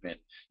to creep in.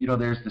 You know,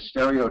 there's the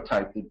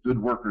stereotype that good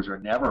workers are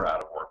never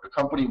out of work. A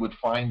company would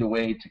find a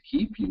way to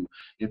keep you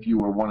if you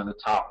were one of the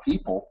top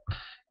people,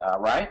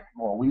 right?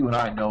 Well, you and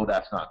I know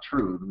that's not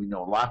true. We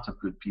know lots of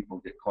good people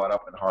get caught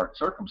up in hard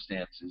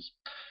circumstances.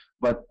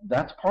 But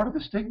that's part of the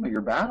stigma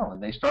you're battling.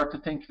 They start to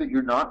think that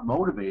you're not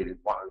motivated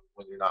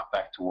when you're not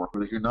back to work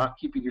or that you're not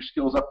keeping your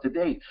skills up to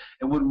date.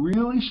 And what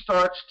really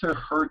starts to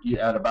hurt you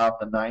at about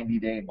the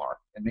 90-day mark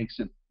and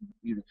makes it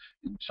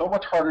so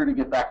much harder to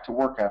get back to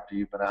work after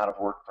you've been out of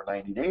work for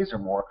 90 days or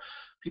more,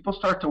 people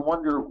start to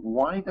wonder,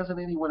 why doesn't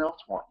anyone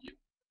else want you?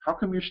 How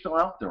come you're still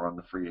out there on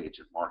the free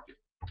agent market?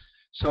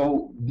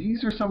 So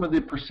these are some of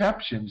the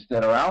perceptions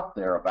that are out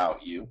there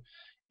about you.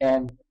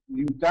 And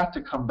you've got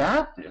to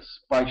combat this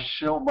by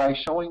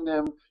showing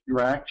them your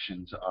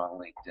actions on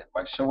LinkedIn,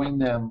 by showing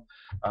them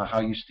how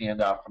you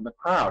stand out from the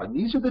crowd. And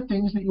these are the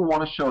things that you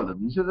want to show them.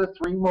 These are the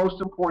three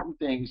most important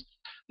things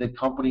that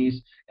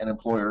companies and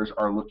employers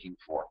are looking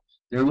for.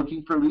 They're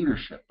looking for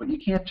leadership, but you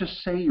can't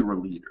just say you're a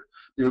leader.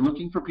 They're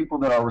looking for people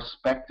that are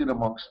respected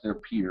amongst their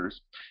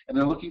peers, and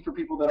they're looking for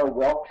people that are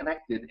well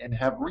connected and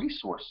have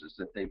resources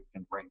that they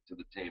can bring to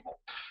the table.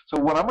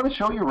 So what I'm going to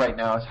show you right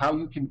now is how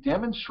you can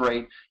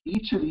demonstrate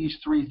each of these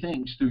three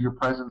things through your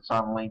presence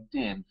on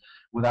LinkedIn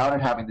without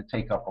it having to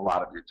take up a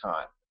lot of your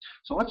time.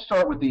 So let's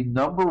start with the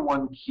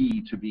 #1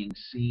 key to being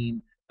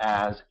seen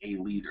as a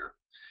leader.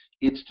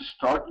 It's to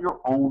start your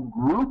own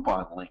group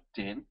on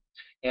LinkedIn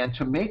and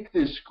to make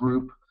this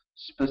group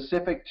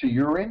specific to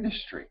your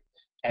industry.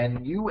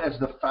 And you, as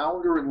the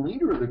founder and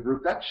leader of the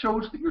group, that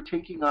shows that you're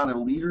taking on a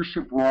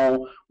leadership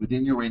role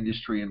within your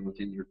industry and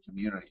within your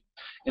community.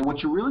 And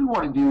what you really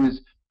want to do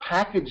is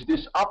package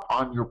this up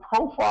on your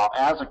profile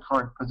as a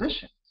current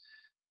position.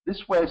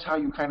 This way is how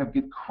you kind of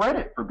get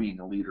credit for being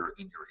a leader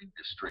in your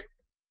industry.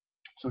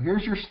 So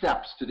here's your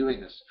steps to doing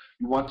this.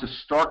 You want to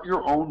start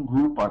your own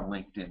group on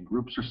LinkedIn.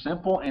 Groups are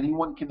simple.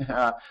 Anyone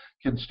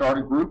can start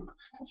a group.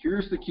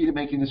 Here's the key to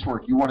making this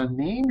work. You want to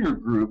name your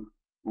group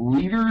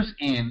Leaders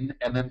In,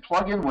 and then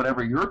plug in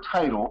whatever your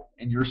title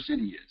and your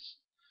city is.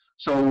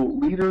 So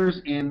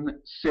Leaders in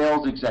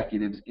Sales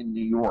Executives in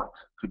New York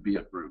could be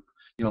a group.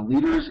 You know,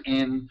 Leaders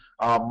in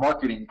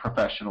Marketing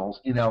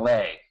Professionals in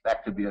LA,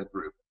 that could be a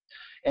group.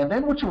 And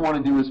then what you want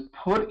to do is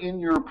put in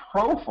your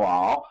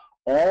profile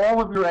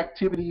all of your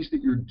activities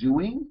that you're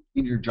doing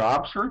in your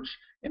job search,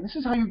 and this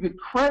is how you get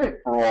credit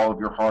for all of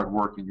your hard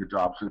work in your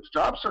job search.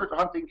 Job search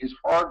hunting is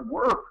hard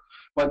work,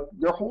 but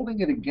they're holding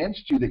it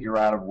against you that you're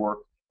out of work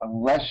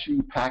unless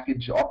you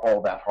package up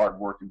all that hard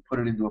work and put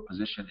it into a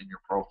position in your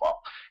profile.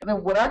 And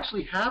then what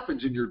actually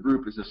happens in your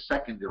group is a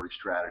secondary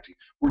strategy.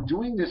 We're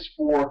doing this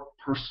for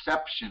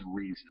perception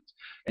reasons,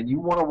 and you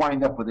want to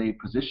wind up with a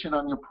position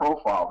on your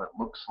profile that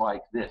looks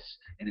like this,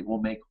 and it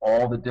will make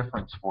all the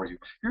difference for you.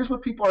 Here's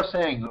what people are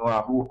saying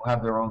who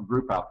have their own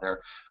group out there.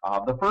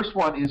 The first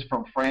one is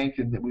from Frank,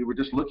 and we were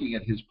just looking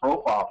at his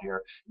profile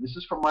here. This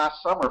is from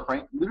last summer.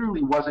 Frank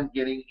literally wasn't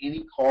getting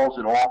any calls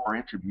at all for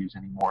interviews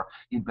anymore.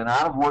 He'd been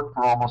out of work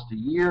for almost a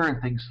year,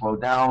 and things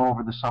slowed down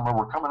over the summer.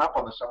 We're coming up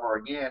on the summer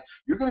again.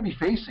 You're going to be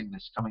facing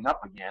this coming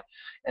up again.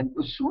 And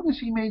as soon as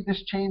he made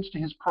this change to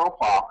his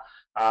profile,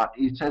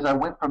 it says, I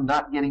went from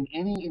not getting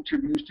any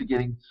interviews to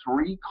getting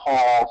 3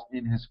 calls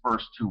in his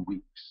first 2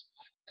 weeks.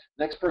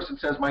 Next person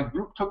says, my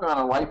group took on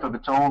a life of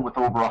its own with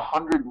over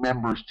 100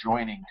 members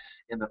joining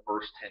in the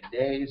first 10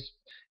 days.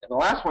 And the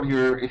last one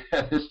here,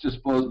 this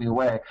just blows me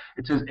away.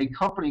 It says, a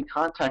company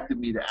contacted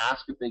me to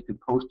ask if they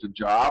could post a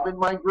job in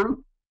my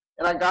group,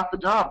 and I got the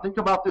job. Think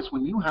about this.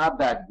 When you have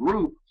that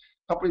group,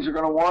 companies are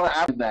going to want to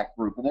add in that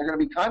group, and they're going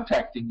to be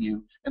contacting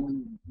you,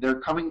 and they're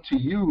coming to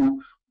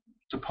you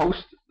to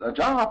post a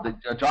job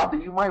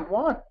that you might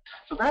want.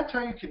 So that's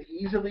how you can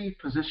easily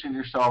position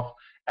yourself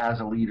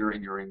as a leader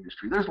in your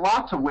industry. There's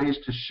lots of ways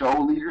to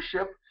show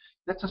leadership.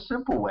 That's a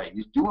simple way.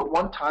 You do it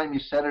one time, you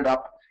set it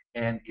up,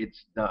 and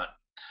it's done.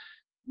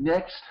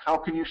 Next, how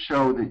can you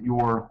show that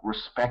you're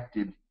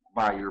respected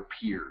by your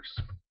peers?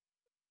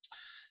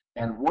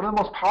 And one of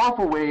the most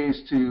powerful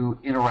ways to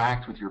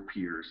interact with your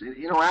peers,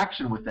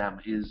 interaction with them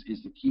is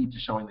the key to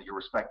showing that you're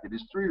respected,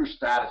 is through your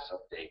status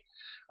update.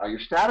 Your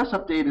status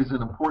update is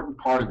an important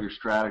part of your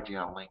strategy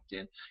on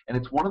LinkedIn, and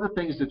it's one of the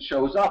things that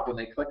shows up when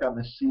they click on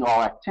the See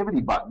All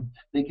Activity button.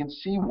 They can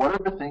see what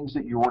are the things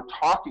that you're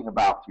talking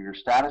about through your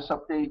status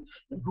update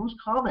and who's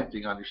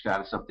commenting on your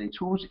status updates,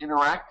 who's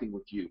interacting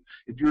with you.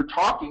 If you're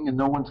talking and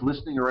no one's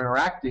listening or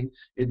interacting,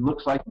 it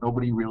looks like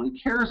nobody really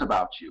cares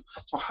about you.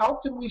 So how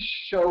can we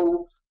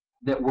show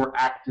that we're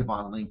active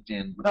on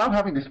LinkedIn without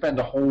having to spend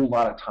a whole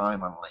lot of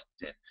time on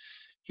LinkedIn?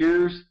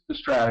 Here's the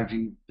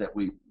strategy that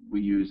we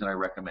use and I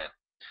recommend.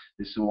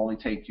 This will only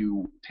take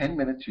you 10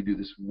 minutes. You do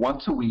this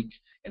once a week,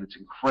 and it's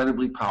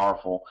incredibly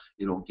powerful.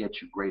 It'll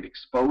get you great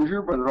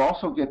exposure, but it'll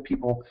also get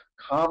people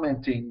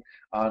commenting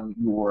on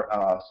your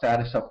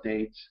status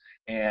updates,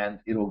 and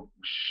it'll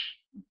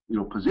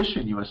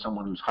position you as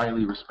someone who's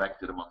highly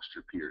respected amongst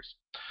your peers.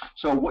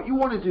 So what you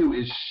want to do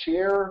is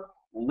share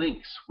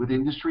links with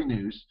industry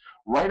news,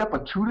 write up a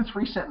 2 to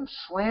 3 sentence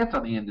slant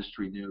on the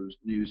industry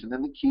news, and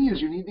then the key is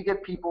you need to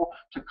get people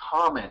to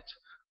comment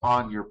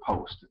on your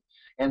post.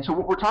 And so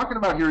what we're talking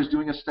about here is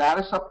doing a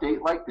status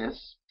update like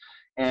this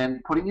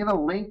and putting in a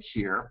link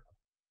here.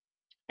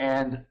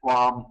 And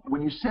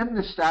when you send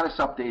this status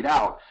update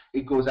out,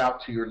 it goes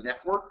out to your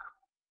network.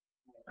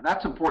 And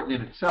that's important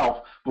in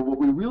itself. But what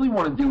we really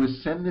want to do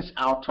is send this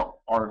out to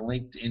our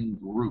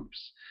LinkedIn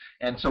groups.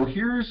 And so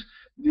here's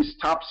this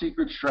top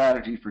secret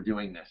strategy for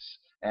doing this.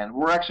 And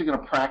we're actually going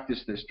to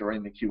practice this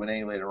during the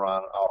Q&A later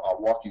on. I'll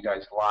walk you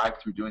guys live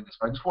through doing this,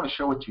 but I just want to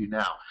show it to you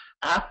now.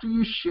 After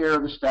you share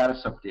the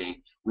status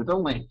update with a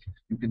link,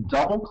 you can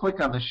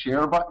double-click on the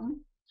share button,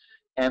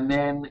 and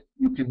then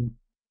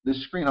the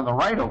screen on the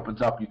right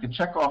opens up. You can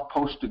check off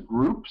Post to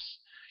Groups,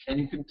 and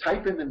you can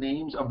type in the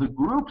names of the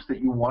groups that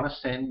you want to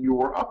send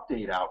your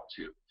update out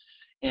to.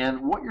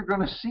 And what you're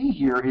going to see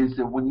here is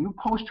that when you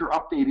post your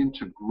update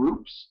into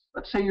groups,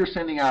 let's say you're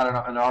sending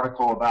out an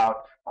article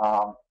about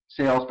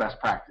sales best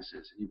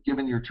practices. You've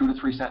given your 2 to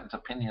 3 sentence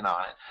opinion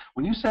on it.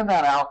 When you send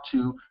that out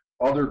to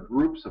other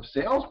groups of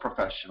sales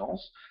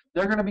professionals,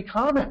 they're going to be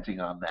commenting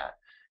on that.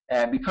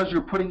 And because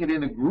you're putting it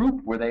in a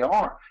group where they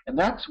are. And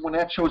that's when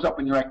that shows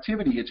up in your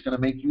activity, it's going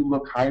to make you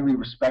look highly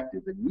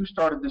respected. And you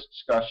started this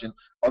discussion,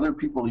 other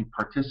people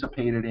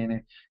participated in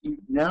it.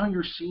 Now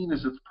you're seen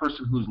as a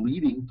person who's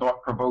leading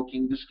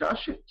thought-provoking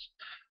discussions.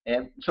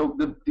 And so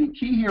the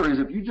key here is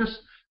if you just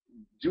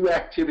do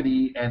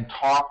activity and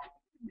talk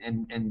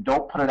and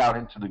don't put it out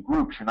into the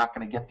groups, you're not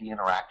going to get the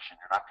interaction.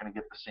 You're not going to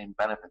get the same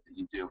benefit that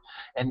you do.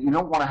 And you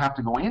don't want to have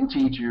to go into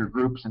each of your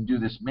groups and do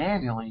this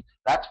manually.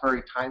 That's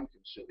very time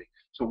consuming.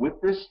 So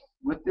with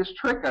this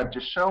trick I've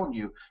just shown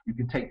you, you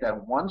can take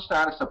that one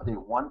status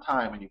update one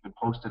time and you can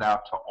post it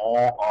out to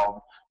all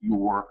of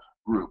your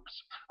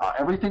groups.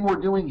 Everything we're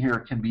doing here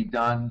can be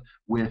done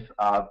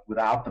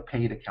without the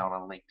paid account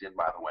on LinkedIn,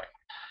 by the way.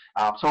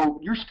 So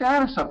your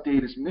status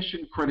update is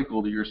mission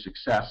critical to your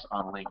success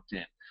on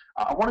LinkedIn.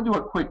 I want to do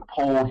a quick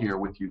poll here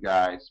with you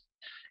guys.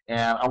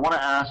 And I want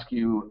to ask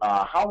you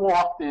how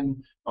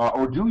often,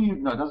 or do you,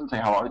 no, it doesn't say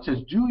how often, it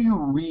says, do you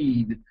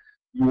read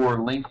your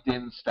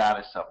LinkedIn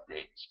status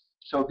updates?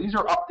 So these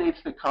are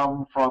updates that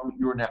come from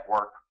your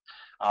network.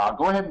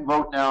 Go ahead and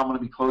vote now. I'm going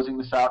to be closing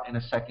this out in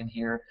a second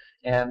here.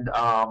 And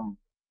I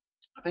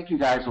think you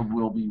guys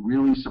will be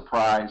really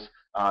surprised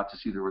to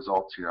see the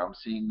results here. I'm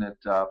seeing that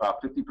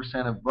about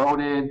 50% have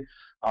voted.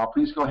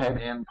 Please go ahead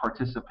and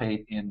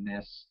participate in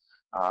this.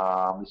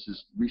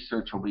 This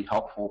research will be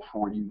helpful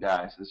for you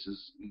guys. This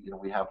is,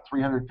 we have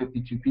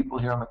 352 people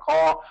here on the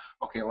call.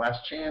 Okay,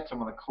 last chance. I'm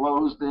going to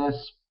close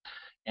this.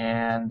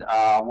 And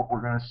what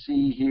we're going to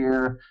see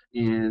here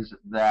is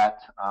that,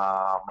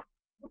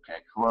 okay,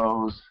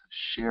 close,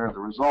 share the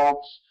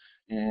results.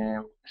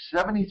 And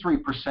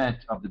 73%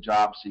 of the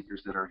job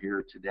seekers that are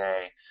here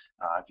today,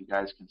 if you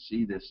guys can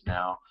see this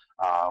now,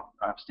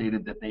 I've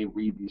stated that they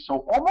read these.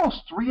 So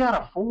almost 3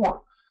 out of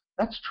 4.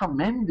 That's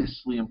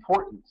tremendously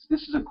important.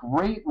 This is a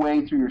great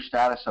way through your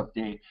status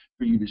update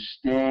for you to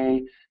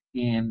stay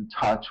in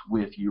touch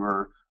with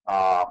your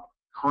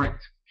current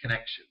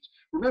connections.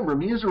 Remember,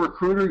 me as a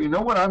recruiter, you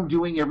know what I'm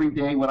doing every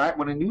day?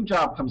 When a new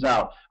job comes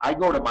out, I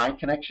go to my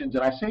connections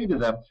and I say to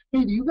them,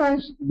 hey, do you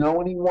guys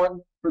know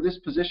anyone for this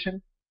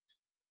position?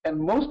 And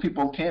most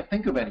people can't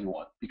think of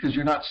anyone because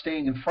you're not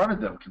staying in front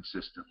of them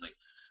consistently.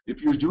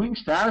 If you're doing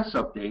status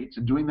updates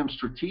and doing them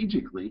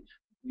strategically,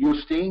 you're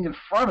staying in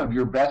front of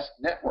your best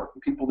network,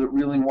 people that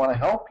really want to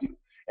help you.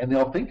 And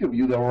they'll think of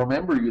you, they'll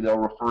remember you, they'll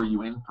refer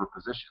you in for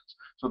positions.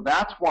 So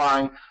that's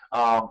why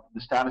the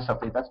status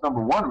update, that's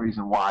number one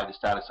reason why the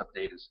status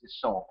update is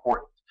so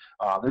important.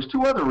 There's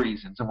 2 other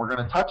reasons, and we're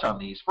going to touch on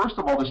these. First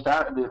of all,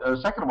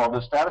 second of all,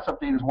 the status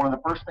update is one of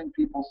the first things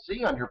people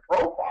see on your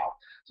profile.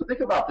 So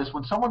think about this.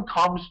 When someone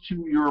comes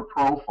to your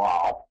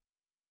profile,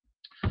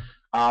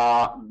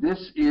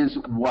 this is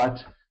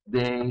what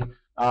they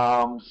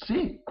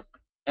see.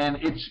 And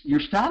it's your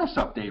status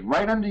update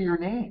right under your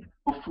name.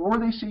 Before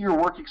they see your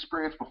work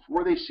experience,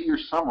 before they see your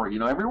summary,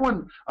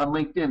 everyone on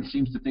LinkedIn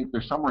seems to think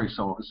their summary is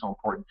so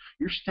important.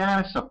 Your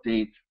status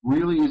update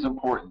really is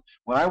important.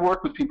 When I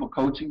work with people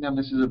coaching them,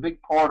 this is a big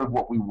part of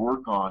what we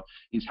work on,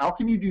 is how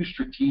can you do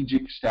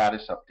strategic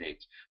status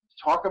updates?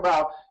 Talk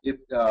about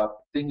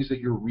things that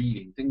you're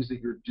reading, things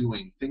that you're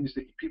doing, things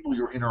that people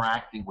you're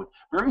interacting with.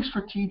 Very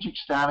strategic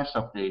status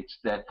updates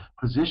that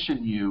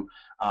position you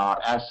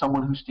as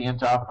someone who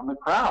stands out from the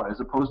crowd,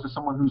 as opposed to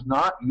someone who's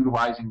not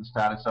utilizing the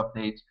status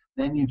updates.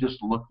 Then you just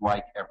look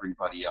like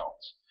everybody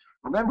else.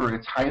 Remember,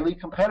 it's highly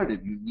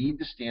competitive. You need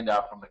to stand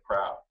out from the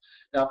crowd.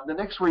 Now, the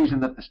next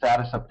reason that the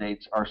status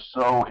updates are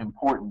so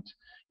important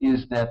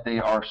is that they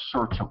are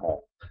searchable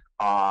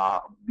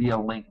via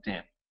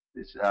LinkedIn.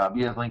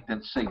 Via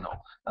LinkedIn Signal.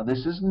 Now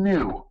this is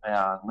new,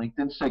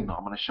 LinkedIn Signal.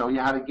 I'm going to show you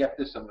how to get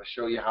this. I'm going to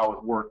show you how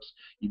it works.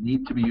 You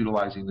need to be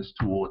utilizing this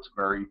tool. It's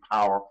very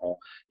powerful.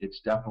 It's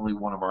definitely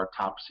one of our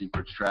top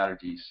secret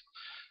strategies.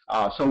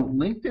 So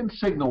LinkedIn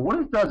Signal, what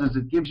it does is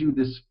it gives you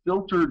this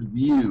filtered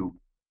view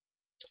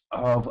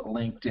of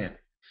LinkedIn.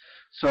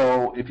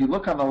 So if you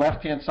look on the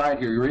left-hand side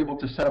here, you're able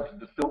to set up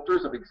the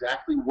filters of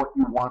exactly what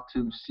you want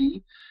to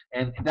see.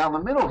 And down the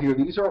middle here,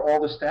 these are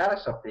all the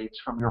status updates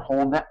from your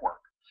whole network.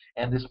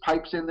 And this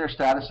pipes in their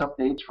status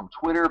updates from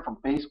Twitter, from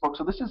Facebook.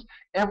 So this is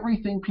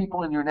everything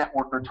people in your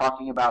network are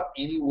talking about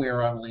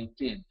anywhere on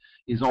LinkedIn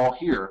is all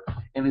here.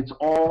 And it's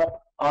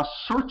all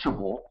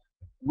searchable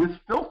with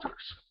filters.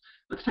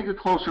 Let's take a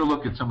closer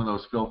look at some of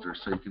those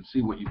filters so you can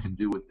see what you can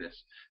do with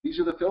this. These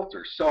are the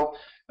filters. So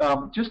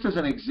just as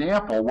an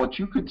example, what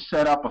you could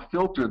set up a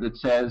filter that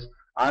says,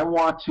 I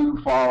want to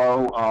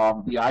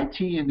follow the IT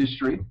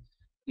industry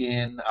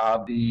in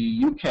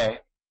the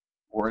UK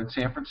or in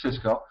San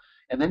Francisco.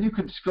 And then you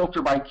could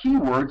filter by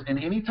keywords, and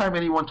anytime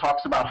anyone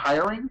talks about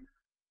hiring,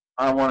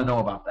 I want to know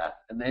about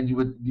that. And then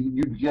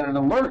you'd get an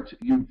alert.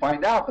 You'd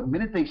find out the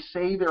minute they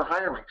say they're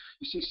hiring.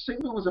 You see,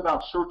 Signal is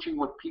about searching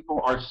what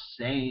people are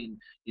saying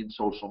in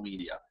social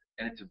media,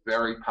 and it's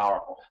very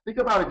powerful. Think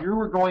about if you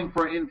were going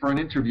for an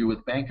interview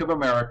with Bank of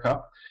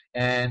America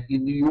and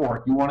in New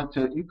York,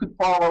 you could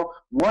follow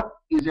what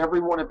is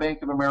everyone at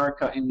Bank of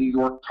America in New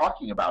York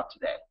talking about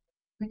today.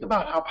 Think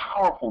about how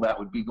powerful that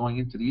would be going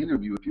into the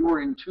interview if you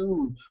were in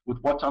tune with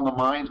what's on the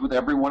minds with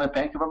everyone at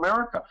Bank of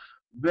America.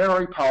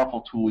 Very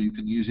powerful tool. You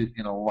can use it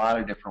in a lot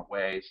of different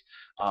ways.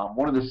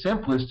 One of the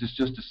simplest is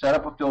just to set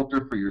up a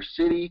filter for your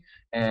city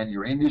and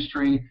your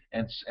industry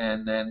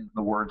and then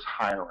the words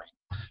hiring.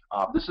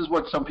 This is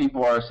what some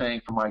people are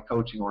saying from my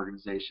coaching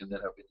organization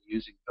that have been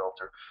using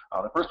filter.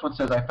 The first one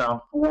says, I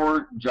found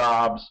 4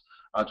 jobs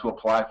to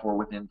apply for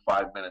within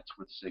 5 minutes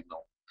with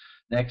Signal.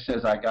 Next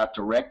says, I got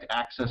direct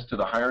access to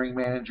the hiring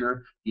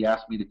manager. He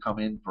asked me to come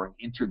in for an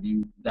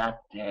interview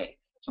that day.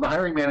 So the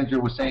hiring manager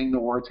was saying the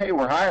words, hey,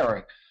 we're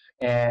hiring.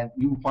 And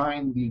you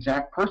find the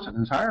exact person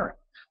who's hiring.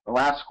 The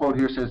last quote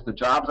here says, the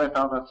jobs I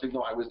found on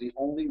Signal, I was the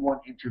only one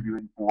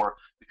interviewing for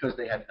because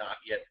they had not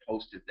yet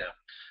posted them.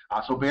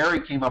 So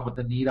Barry came up with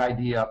the neat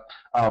idea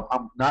of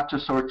not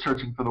just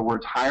searching for the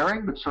words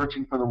hiring, but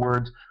searching for the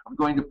words, I'm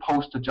going to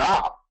post a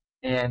job.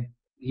 And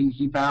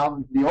he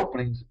found the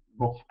openings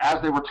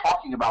as they were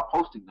talking about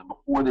posting them,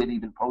 before they'd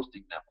even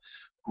posting them.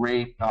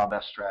 Great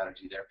best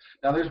strategy there.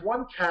 Now there's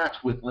one catch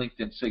with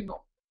LinkedIn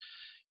Signal.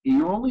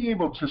 You're only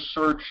able to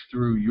search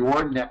through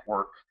your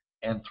network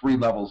and 3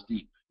 levels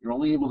deep. You're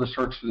only able to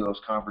search through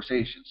those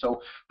conversations.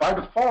 So by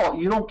default,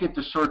 you don't get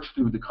to search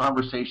through the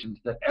conversations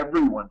that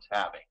everyone's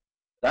having.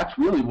 That's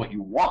really what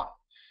you want.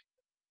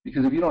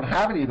 Because if you don't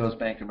have any of those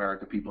Bank of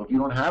America people, if you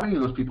don't have any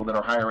of those people that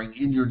are hiring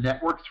in your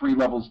network 3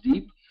 levels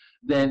deep,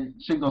 then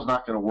Signal's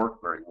not going to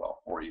work very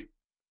well for you.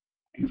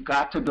 You've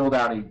got to build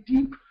out a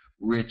deep,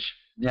 rich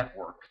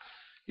network.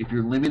 If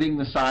you're limiting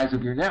the size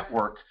of your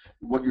network,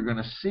 what you're going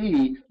to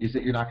see is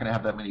that you're not going to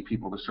have that many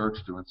people to search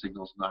through, and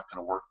Signal's not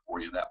going to work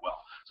for you that well.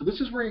 So this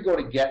is where you go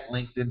to get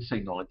LinkedIn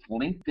Signal. It's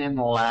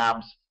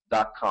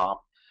linkedinlabs.com.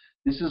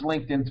 This is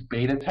LinkedIn's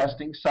beta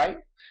testing site,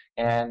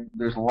 and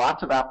there's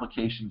lots of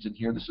applications in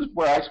here. This is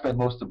where I spend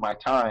most of my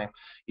time,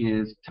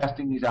 is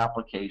testing these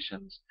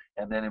applications.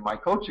 And then in my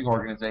coaching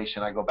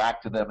organization, I go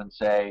back to them and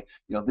say,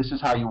 this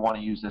is how you want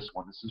to use this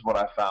one. This is what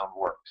I found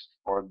works.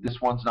 Or this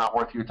one's not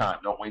worth your time.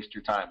 Don't waste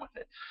your time with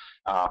it.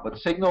 But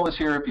Signal is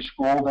here. If you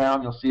scroll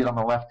down, you'll see it on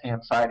the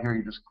left-hand side here.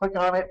 You just click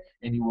on it,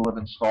 and you will have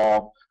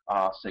installed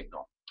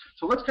Signal.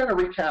 So let's kind of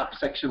recap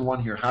section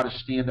 1 here, how to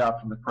stand out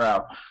from the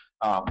crowd.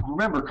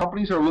 Remember,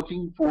 companies are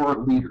looking for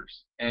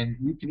leaders, and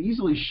you can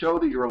easily show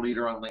that you're a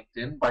leader on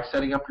LinkedIn by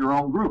setting up your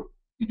own group.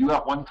 You do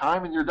that one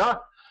time, and you're done.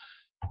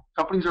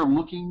 Companies are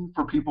looking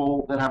for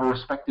people that have a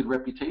respected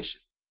reputation.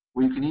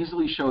 Well, you can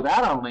easily show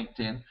that on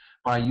LinkedIn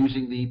by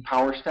using the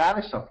Power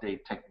Status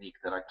Update technique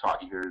that I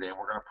taught you here today. And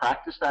we're going to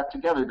practice that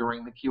together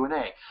during the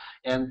Q&A.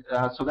 And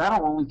so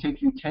that'll only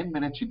take you 10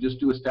 minutes. You just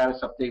do a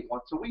status update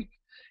once a week.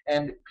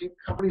 And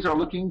companies are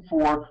looking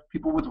for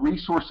people with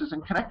resources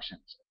and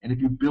connections. And if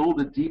you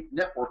build a deep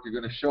network, you're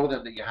going to show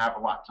them that you have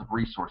lots of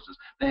resources.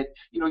 That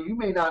you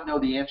may not know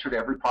the answer to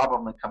every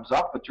problem that comes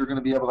up, but you're going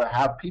to be able to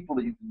have people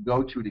that you can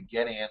go to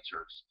get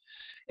answers.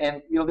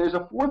 And there's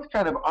a fourth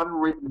kind of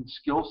unwritten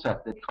skill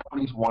set that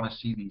companies want to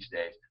see these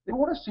days. They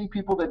want to see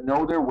people that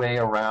know their way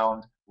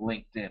around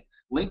LinkedIn.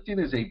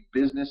 LinkedIn is a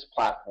business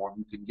platform.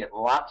 You can get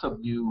lots of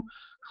new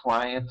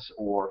clients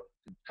or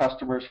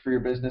customers for your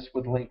business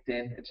with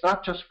LinkedIn. It's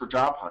not just for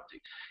job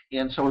hunting.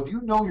 And so if you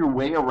know your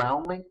way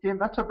around LinkedIn,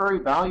 that's a very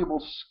valuable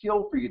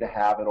skill for you to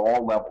have at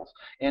all levels.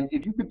 And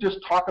if you could just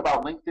talk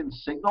about LinkedIn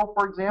Signal,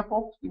 for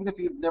example, even if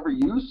you've never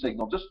used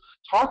Signal, just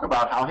talk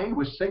about how, hey,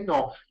 with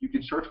Signal, you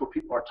can search what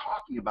people are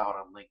talking about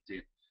on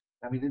LinkedIn.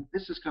 I mean,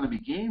 this is going to be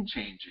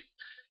game-changing.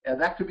 And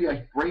that could be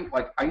a great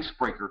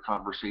icebreaker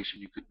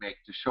conversation you could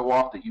make to show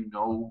off that you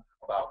know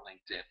about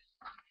LinkedIn.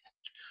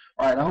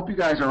 All right, I hope you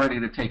guys are ready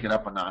to take it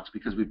up a notch,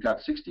 because we've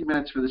got 60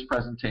 minutes for this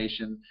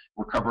presentation.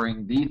 We're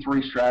covering the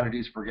 3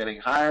 strategies for getting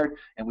hired,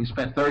 and we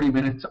spent 30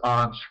 minutes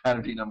on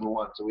strategy number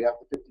 1. So we have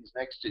to fit these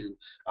next 2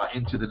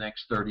 into the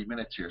next 30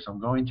 minutes here. So I'm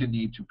going to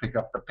need to pick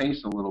up the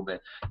pace a little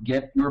bit.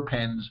 Get your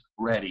pens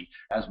ready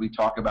as we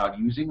talk about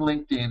using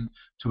LinkedIn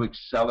to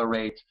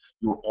accelerate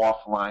your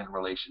offline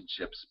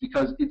relationships,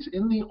 because it's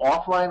in the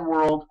offline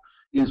world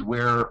is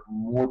where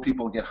more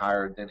people get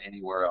hired than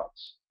anywhere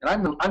else. And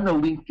I'm the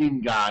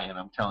LinkedIn guy, and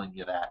I'm telling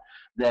you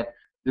that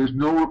there's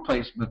no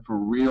replacement for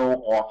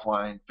real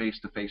offline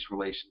face-to-face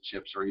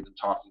relationships or even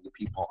talking to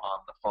people on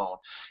the phone.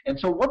 And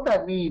so what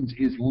that means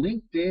is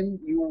LinkedIn,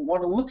 you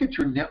want to look at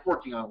your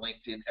networking on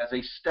LinkedIn as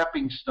a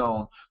stepping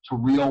stone to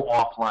real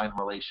offline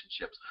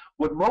relationships.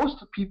 What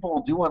most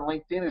people do on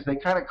LinkedIn is they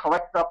kind of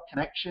collect up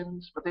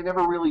connections, but they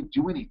never really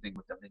do anything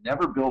with them. They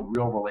never build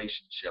real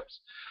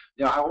relationships.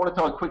 I want to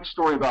tell a quick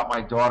story about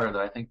my daughter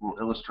that I think will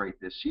illustrate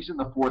this. She's in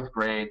the 4th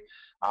grade.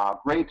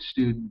 Great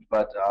student,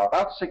 but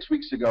about 6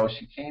 weeks ago,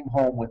 she came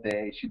home with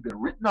she'd been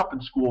written up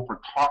in school for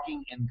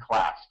talking in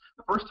class.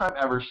 The first time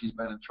ever she's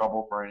been in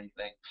trouble for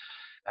anything.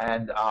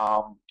 And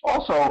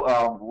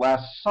also,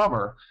 last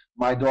summer,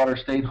 my daughter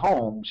stayed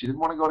home. She didn't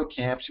want to go to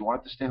camp. She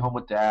wanted to stay home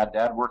with Dad.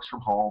 Dad works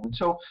from home. And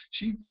so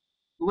she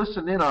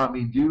listened in on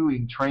me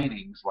doing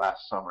trainings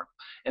last summer.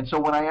 And so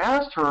when I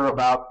asked her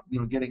about,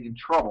 getting in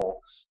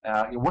trouble,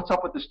 what's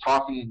up with this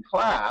talking in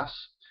class,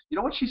 you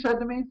know what she said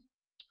to me?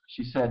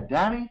 She said,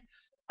 Daddy,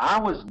 I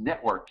was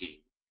networking.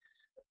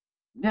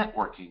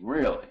 Networking,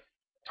 really?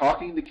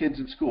 Talking to kids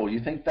in school. You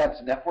think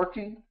that's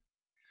networking?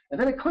 And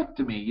then it clicked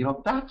to me,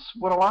 that's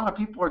what a lot of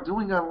people are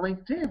doing on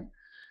LinkedIn.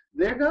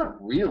 They're not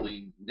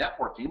really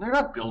networking. They're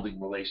not building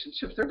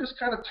relationships. They're just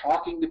kind of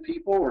talking to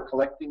people or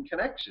collecting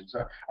connections.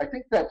 I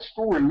think that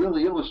story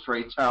really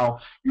illustrates how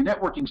your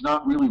networking's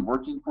not really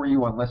working for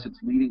you unless it's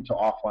leading to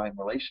offline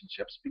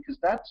relationships, because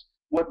that's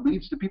what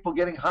leads to people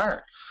getting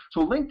hired.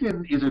 So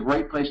LinkedIn is a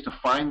great place to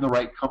find the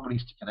right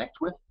companies to connect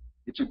with.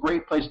 It's a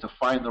great place to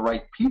find the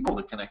right people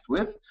to connect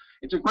with.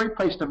 It's a great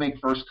place to make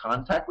first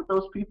contact with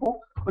those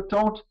people, but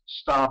don't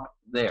stop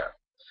there.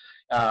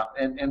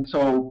 And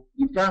so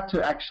you've got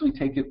to actually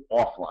take it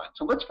offline.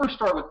 So let's first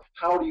start with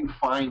how do you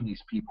find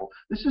these people.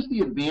 This is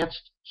the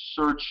advanced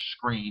search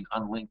screen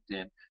on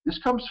LinkedIn. This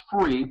comes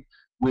free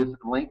with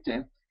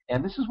LinkedIn,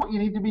 and this is what you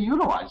need to be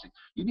utilizing.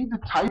 You need to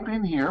type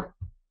in here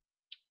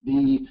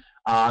the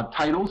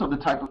titles of the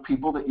type of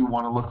people that you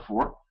want to look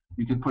for.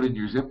 You can put in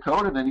your zip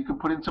code, and then you can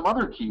put in some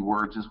other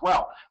keywords as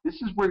well.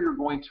 This is where you're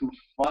going to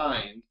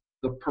find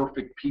the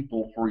perfect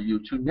people for you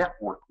to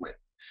network with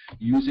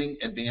using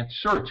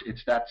advanced search.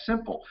 It's that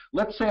simple.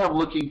 Let's say I'm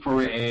looking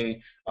for a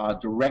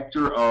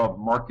director of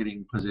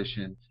marketing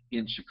position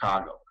in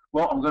Chicago.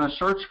 Well, I'm going to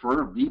search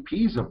for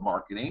VPs of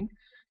marketing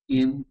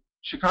in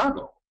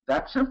Chicago.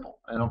 That's simple.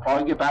 And I'll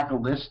probably get back a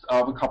list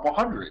of a couple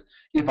hundred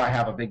if I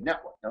have a big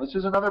network. Now, this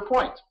is another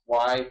point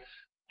why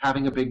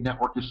having a big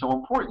network is so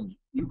important.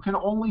 You can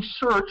only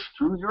search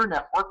through your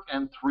network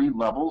and 3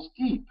 levels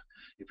deep.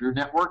 If your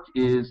network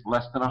is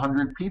less than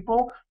 100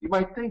 people, you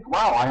might think,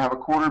 wow, I have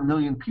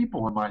 250,000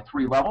 people in my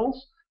 3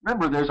 levels.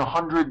 Remember, there's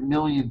 100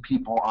 million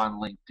people on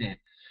LinkedIn.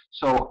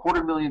 So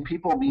 250,000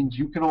 people means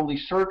you can only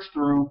search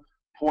through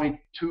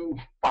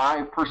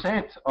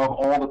 0.25% of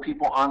all the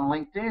people on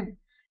LinkedIn.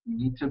 You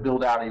need to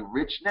build out a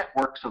rich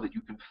network so that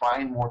you can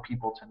find more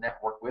people to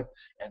network with,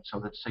 and so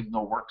that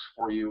Signal works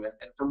for you,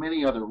 and for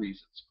many other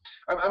reasons.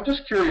 I'm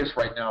just curious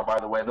right now, by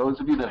the way, those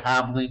of you that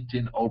have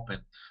LinkedIn open,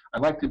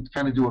 I'd like to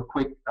kind of do a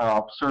quick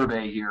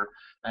survey here,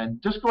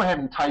 and just go ahead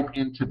and type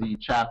into the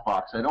chat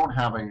box. I don't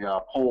have a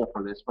poll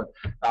for this, but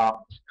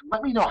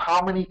let me know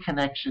how many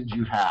connections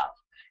you have.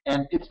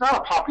 And it's not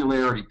a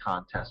popularity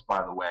contest,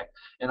 by the way.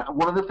 And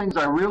one of the things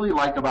I really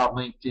like about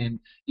LinkedIn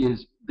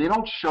is they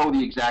don't show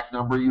the exact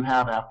number you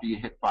have after you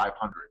hit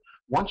 500.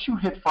 Once you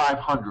hit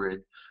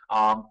 500,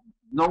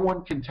 no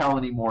one can tell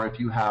anymore if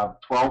you have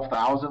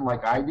 12,000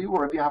 like I do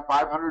or if you have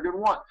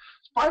 501.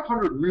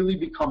 500 really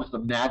becomes the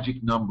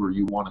magic number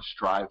you want to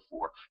strive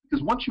for,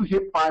 because once you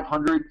hit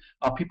 500,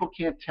 people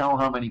can't tell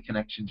how many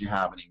connections you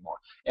have anymore.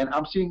 And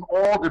I'm seeing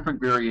all different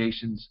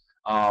variations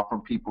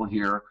from people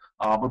here,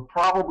 but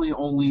probably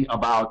only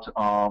about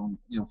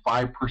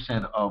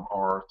 5% of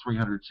our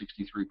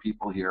 363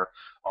 people here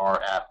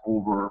are at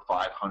over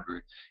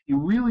 500. You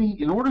really,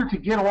 in order to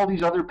get all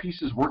these other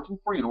pieces working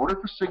for you, in order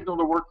for Signal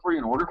to work for you,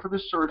 in order for the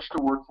search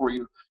to work for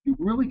you, you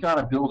really got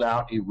to build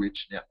out a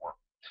rich network.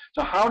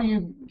 So how do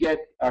you get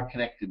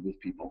connected with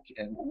people?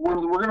 And we're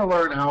going to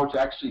learn how to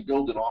actually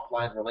build an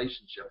offline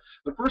relationship.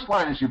 The first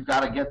step is you've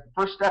got to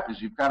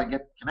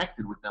get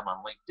connected with them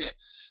on LinkedIn.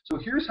 So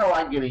here's how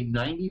I get a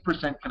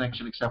 90%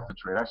 connection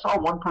acceptance rate. I saw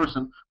one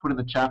person put in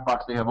the chat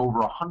box they have over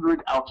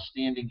 100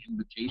 outstanding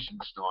invitations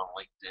still on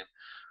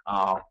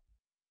LinkedIn.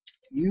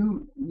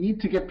 You need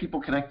to get people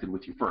connected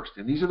with you first,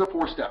 and these are the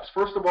 4 steps.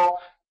 First of all,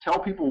 tell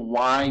people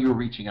why you're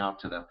reaching out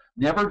to them.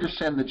 Never just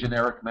send the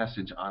generic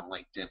message on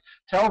LinkedIn.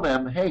 Tell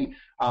them, hey,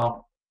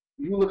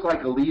 you look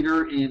like a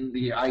leader in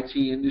the IT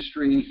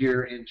industry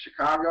here in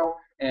Chicago,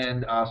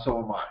 and so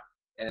am I.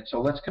 And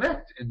so let's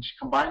connect and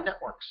combine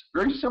networks.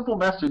 Very simple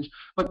message,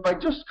 but by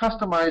just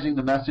customizing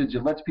the message,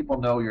 it lets people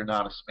know you're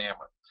not a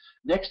spammer.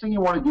 Next thing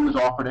you want to do is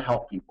offer to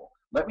help people.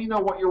 Let me know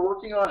what you're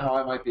working on, how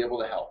I might be able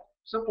to help.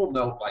 Simple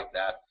note like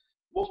that.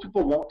 Most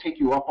people won't take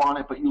you up on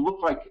it, but you look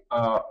like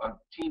a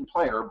team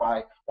player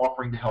by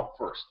offering to help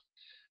first.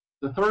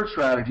 The third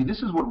strategy,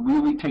 this is what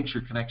really takes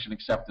your connection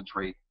acceptance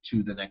rate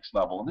to the next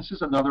level. And this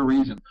is another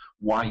reason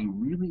why you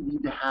really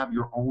need to have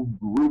your own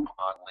group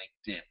on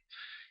LinkedIn,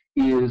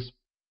 is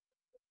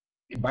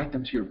invite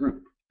them to your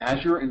group.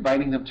 As you're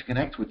inviting them to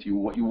connect with you,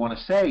 what you want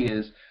to say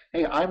is,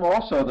 hey, I'm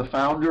also the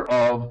founder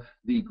of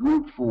the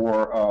group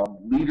for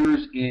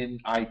leaders in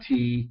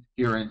IT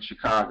here in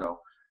Chicago,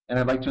 and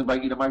I'd like to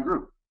invite you to my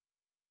group.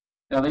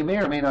 Now, they may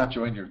or may not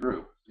join your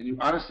group, and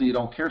honestly, you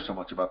don't care so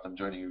much about them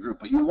joining your group,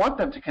 but you want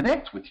them to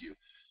connect with you.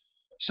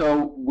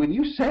 So when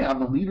you say I'm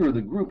the leader of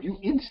the group, you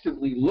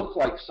instantly look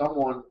like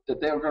someone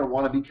that they're going to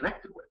want to be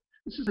connected with.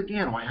 This is,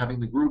 again, why having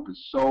the group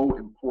is so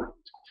important.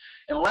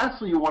 And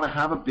lastly, you want to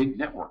have a big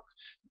network,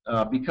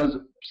 because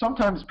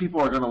sometimes people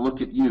are going to look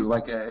at you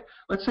like,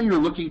 let's say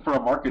you're looking for a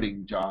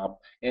marketing job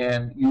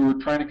and you're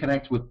trying to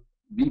connect with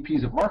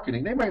VPs of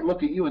marketing. They might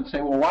look at you and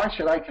say, well, why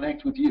should I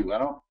connect with you? I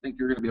don't think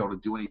you're going to be able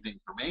to do anything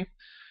for me.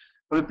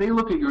 But if they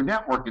look at your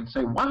network and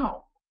say,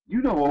 wow,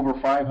 you know over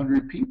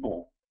 500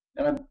 people,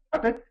 and I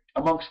bet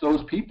amongst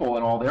those people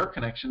and all their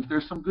connections,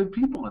 there's some good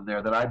people in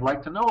there that I'd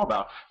like to know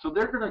about. So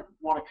they're going to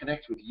want to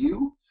connect with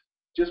you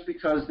just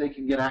because they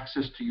can get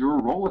access to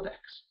your Rolodex.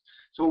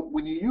 So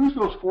when you use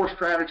those 4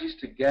 strategies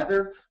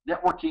together,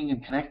 networking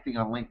and connecting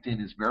on LinkedIn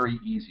is very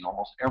easy.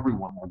 Almost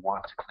everyone will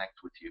want to connect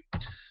with you.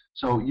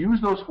 So use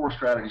those 4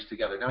 strategies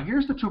together. Now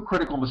here's the 2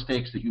 critical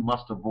mistakes that you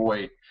must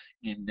avoid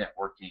in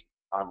networking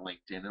on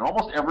LinkedIn, and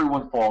almost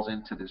everyone falls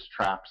into this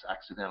traps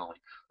accidentally.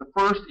 The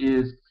first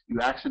is you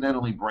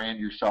accidentally brand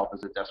yourself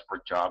as a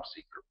desperate job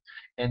seeker.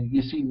 And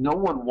you see, no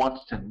one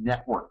wants to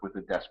network with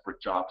a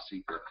desperate job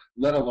seeker,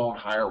 let alone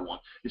hire one.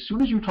 As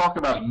soon as you talk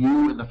about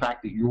you and the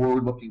fact that you're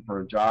looking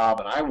for a job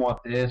and I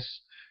want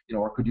this,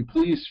 or could you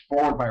please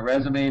forward my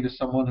resume to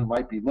someone who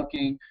might be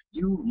looking,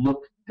 you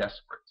look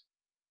desperate.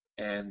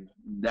 And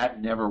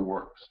that never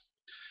works.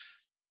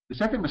 The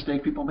second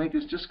mistake people make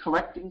is just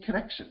collecting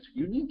connections.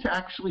 You need to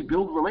actually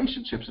build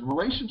relationships, and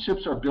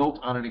relationships are built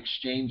on an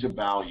exchange of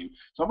value.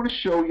 So I'm going to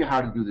show you how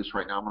to do this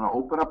right now. I'm going to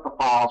open up the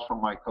files from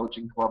my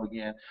coaching club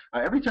again.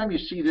 Every time you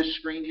see this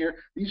screen here,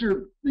 these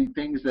are the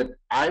things that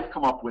I've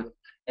come up with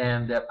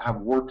and that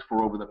have worked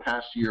for over the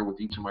past year with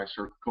each of my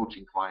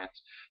coaching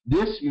clients.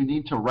 This you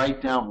need to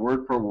write down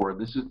word for word.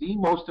 This is the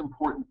most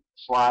important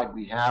slide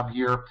we have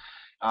here,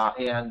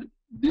 and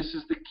this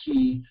is the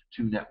key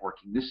to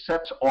networking. This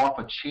sets off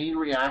a chain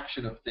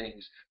reaction of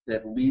things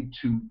that lead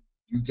to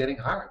you getting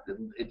hired.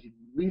 It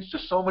leads to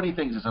so many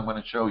things, as I'm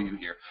going to show you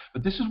here.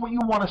 But this is what you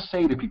want to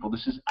say to people.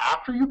 This is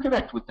after you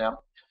connect with them.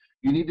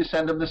 You need to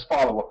send them this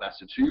follow-up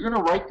message. So you're going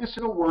to write this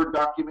in a Word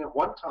document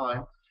one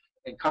time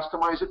and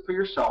customize it for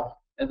yourself.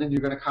 And then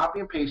you're going to copy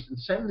and paste and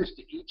send this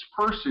to each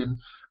person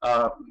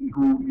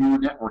who you're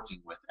networking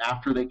with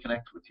after they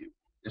connect with you,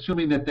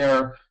 assuming that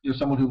they're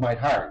someone who might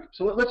hire you.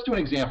 So let's do an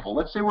example.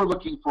 Let's say we're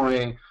looking for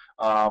a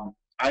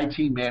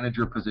IT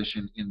manager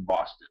position in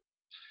Boston.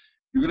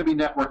 You're going to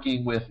be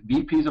networking with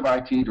VPs of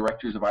IT,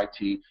 directors of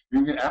IT.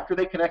 After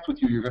they connect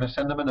with you, you're going to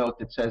send them a note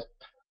that says,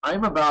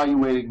 I'm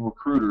evaluating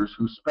recruiters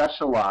who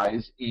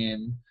specialize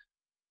in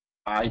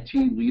IT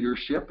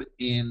leadership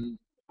in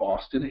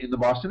Boston, in the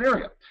Boston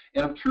area.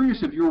 And I'm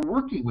curious if you're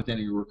working with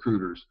any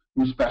recruiters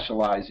who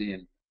specialize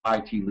in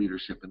IT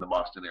leadership in the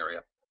Boston area.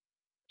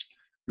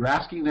 You're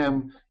asking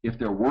them if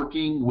they're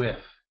working with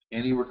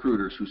any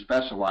recruiters who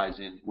specialize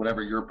in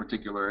whatever your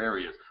particular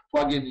area is.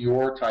 Plug in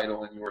your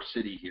title and your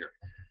city here.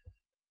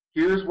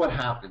 Here's what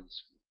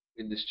happens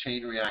in this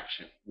chain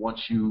reaction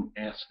once you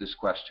ask this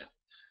question.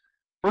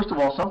 First of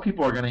all, some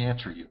people are going to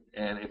answer you.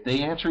 And if they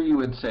answer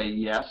you and say,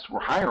 yes,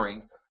 we're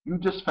hiring, you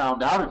just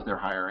found out if they're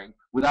hiring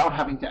without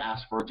having to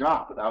ask for a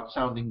job, without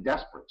sounding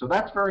desperate. So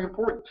that's very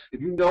important.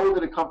 If you know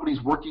that a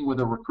company's working with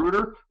a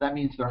recruiter, that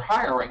means they're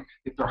hiring.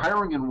 If they're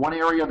hiring in one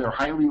area, they're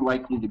highly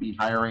likely to be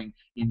hiring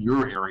in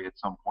your area at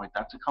some point.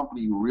 That's a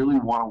company you really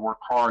want to work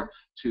hard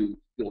to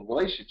build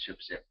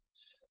relationships in.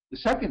 The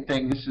second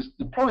thing, this is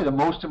probably the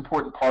most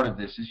important part of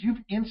this, is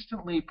you've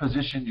instantly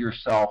positioned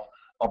yourself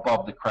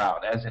above the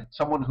crowd, as in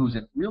someone who's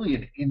really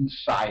an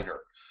insider.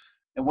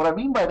 And what I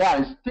mean by that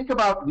is, think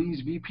about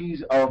these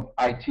VPs of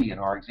IT in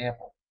our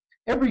example.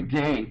 Every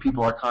day,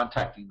 people are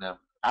contacting them,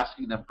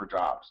 asking them for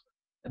jobs.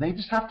 And they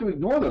just have to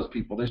ignore those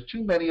people. There's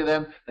too many of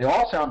them. They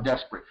all sound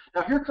desperate.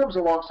 Now, here comes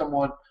along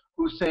someone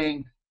who's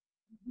saying,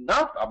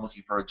 not I'm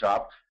looking for a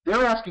job.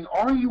 They're asking,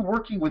 are you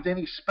working with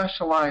any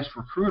specialized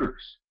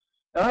recruiters?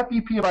 Now, that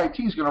VP of IT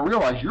is going to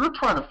realize you're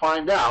trying to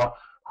find out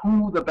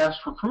who the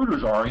best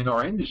recruiters are in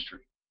our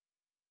industry.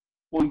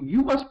 Well,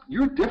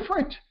 you're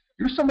different.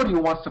 You're somebody who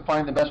wants to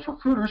find the best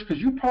recruiters because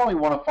you probably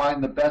want to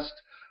find the best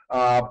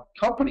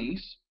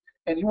companies,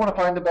 and you want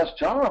to find the best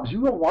jobs.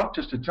 You don't want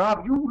just a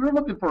job. You're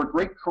looking for a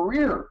great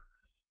career.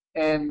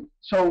 And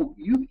so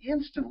you've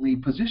instantly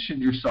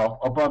positioned yourself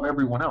above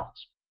everyone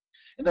else.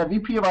 And that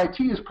VP of IT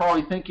is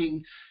probably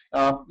thinking,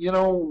 we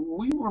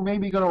were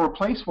maybe going to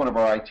replace one of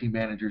our IT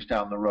managers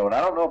down the road.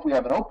 I don't know if we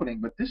have an opening,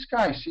 but this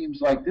guy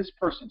seems like this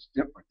person's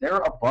different. They're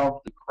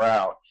above the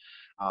crowd.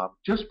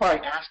 Just by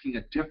asking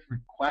a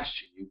different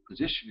question, you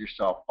position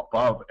yourself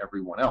above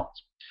everyone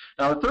else.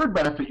 Now, the third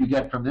benefit you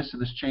get from this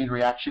and this chain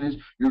reaction is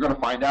you're going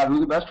to find out who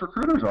the best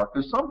recruiters are,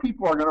 because some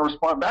people are going to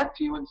respond back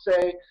to you and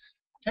say,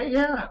 hey,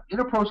 yeah,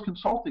 Interpros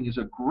Consulting is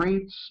a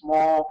great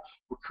small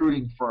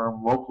recruiting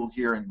firm local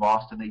here in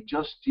Boston. They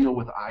just deal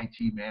with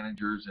IT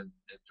managers and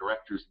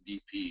directors and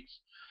VPs.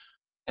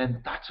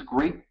 And that's a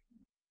great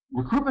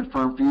recruitment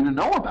firm for you to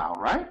know about,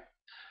 right?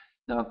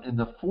 Now, and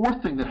the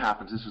fourth thing that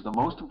happens, this is the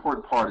most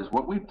important part, is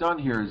what we've done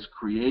here is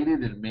created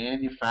and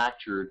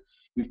manufactured.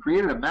 We've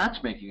created a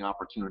matchmaking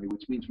opportunity,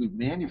 which means we've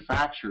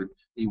manufactured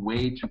a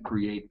way to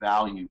create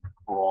value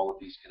for all of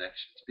these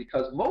connections.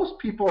 Because most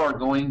people are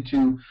going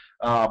to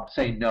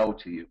say no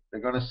to you.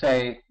 They're going to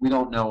say, we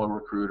don't know a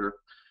recruiter.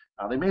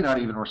 They may not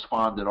even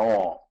respond at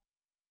all.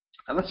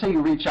 And let's say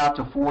you reach out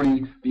to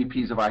 40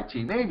 VPs of IT.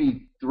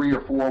 Maybe 3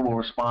 or 4 will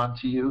respond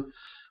to you.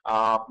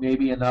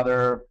 Maybe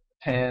another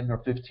 10 or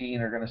 15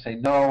 are going to say,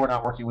 no, we're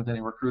not working with any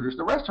recruiters.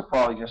 The rest are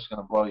probably just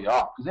going to blow you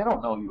off because they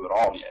don't know you at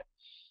all yet.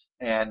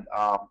 And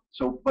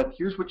but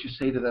here's what you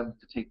say to them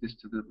to take this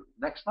to the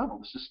next level.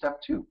 This is step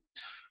 2.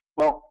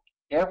 Well,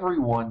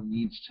 everyone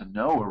needs to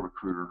know a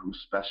recruiter who's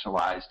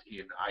specialized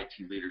in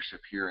IT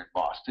leadership here in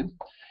Boston.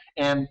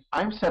 And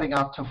I'm setting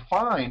out to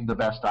find the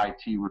best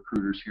IT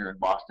recruiters here in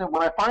Boston.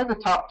 When I find the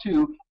top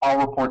 2, I'll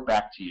report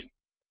back to you.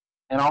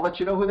 And I'll let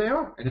you know who they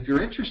are. And if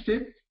you're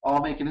interested,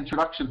 I'll make an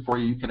introduction for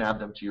you. You can add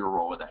them to your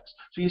Rolodex.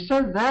 So you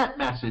send that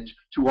message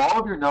to all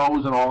of your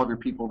no's and all of your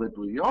people that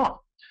blew you off.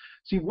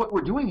 See, what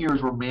we're doing here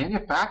is we're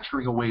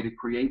manufacturing a way to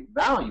create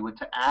value and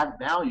to add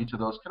value to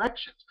those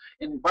connections.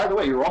 And by the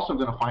way, you're also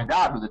going to find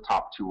out who the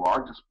top 2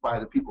 are just by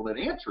the people that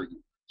answer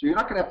you. So you're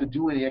not going to have to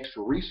do any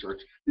extra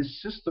research.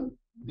 This system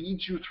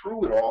leads you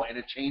through it all in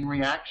a chain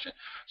reaction.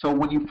 So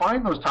when you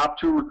find those top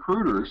 2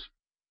 recruiters,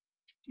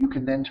 you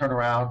can then turn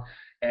around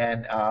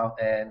and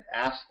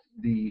ask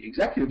the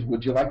executives,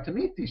 would you like to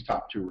meet these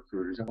top 2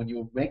 recruiters? And when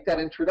you make that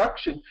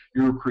introduction,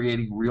 you're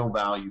creating real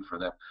value for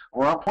them.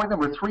 We're on point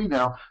number 3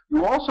 now.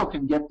 You also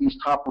can get these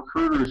top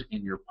recruiters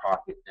in your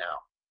pocket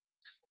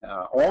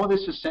now. All of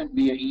this is sent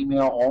via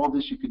email. All of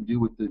this you can do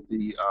with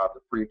the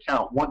free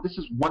account. This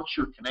is once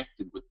you're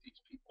connected with these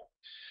people.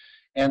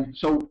 And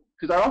so,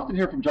 because I often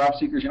hear from job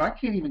seekers, I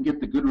can't even get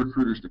the good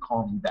recruiters to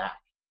call me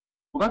back.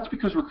 Well, that's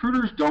because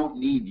recruiters don't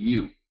need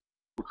you.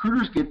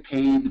 Recruiters get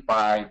paid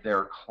by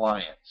their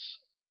clients.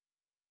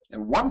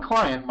 And one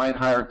client might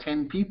hire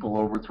 10 people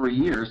over 3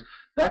 years.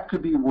 That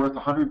could be worth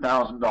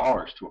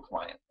 $100,000 to a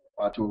client,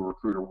 to a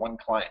recruiter, one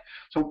client.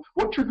 So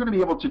what you're going to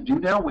be able to do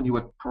now when you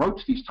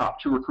approach these top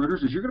 2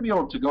 recruiters is you're going to be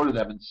able to go to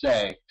them and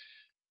say,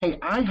 hey,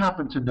 I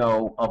happen to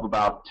know of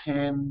about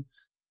 10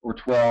 or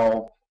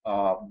 12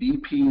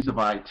 VPs of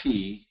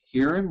IT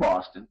here in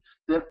Boston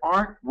that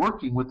aren't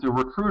working with the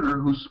recruiter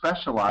who's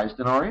specialized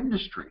in our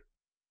industry.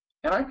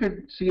 And I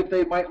could see if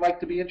they might like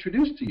to be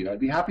introduced to you. I'd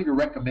be happy to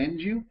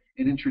recommend you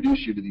and introduce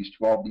you to these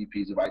 12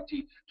 VPs of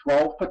IT,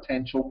 12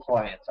 potential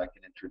clients I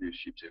can introduce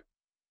you to.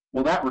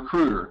 Well, that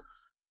recruiter,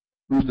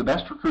 who's the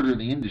best recruiter in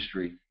the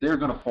industry, they're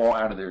going to fall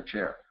out of their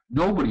chair.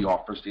 Nobody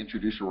offers to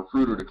introduce a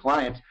recruiter to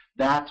clients.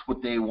 That's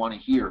what they want to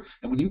hear.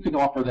 And when you can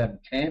offer them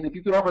 10, if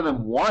you could offer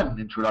them 1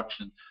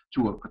 introduction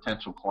to a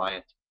potential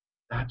client,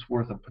 that's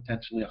worth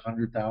potentially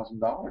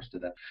 $100,000 to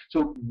them.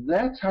 So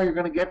that's how you're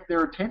going to get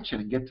their attention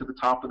and get to the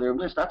top of their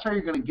list. That's how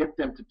you're going to get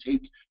them to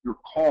take your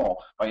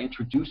call, by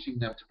introducing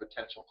them to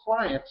potential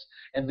clients.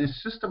 And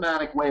this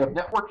systematic way of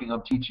networking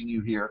I'm teaching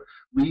you here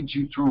leads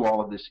you through all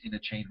of this in a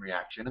chain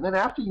reaction. And then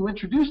after you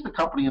introduce the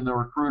company and the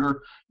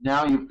recruiter,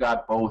 now you've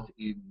got both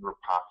in your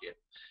pocket.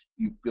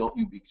 You've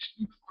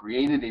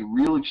created a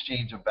real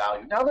exchange of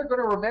value. Now they're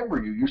going to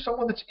remember you. You're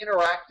someone that's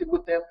interacted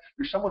with them.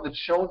 You're someone that's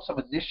shown some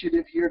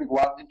initiative here to go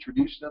out and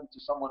introduce them to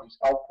someone who's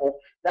helpful.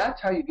 That's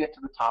how you get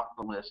to the top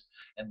of the list,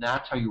 and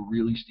that's how you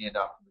really stand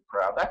out from the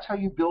crowd. That's how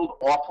you build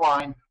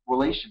offline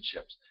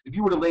relationships. If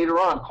you were to later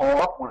on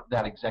call up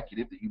that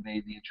executive that you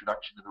made the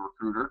introduction to the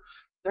recruiter,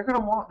 they're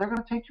going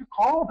to take your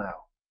call now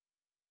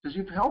because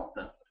you've helped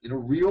them in a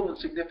real and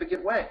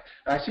significant way.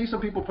 And I see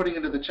some people putting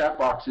into the chat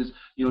boxes,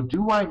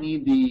 do I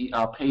need the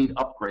paid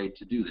upgrade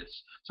to do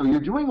this? So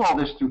you're doing all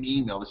this through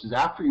email. This is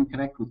after you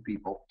connect with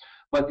people.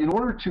 But in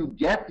order to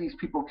get these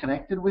people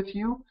connected with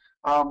you,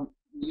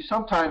 you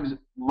sometimes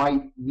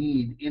might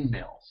need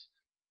InMails.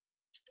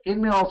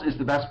 InMails is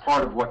the best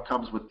part of what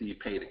comes with the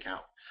paid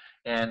account.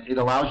 And it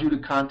allows you to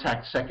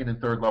contact 2nd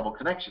and 3rd level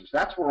connections.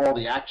 That's where all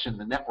the action,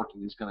 the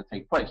networking is going to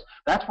take place.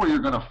 That's where you're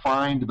going to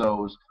find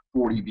those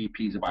 40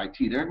 VPs of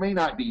IT. There may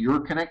not be your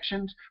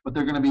connections, but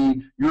they're going to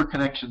be your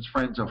connections,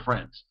 friends of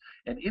friends.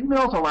 And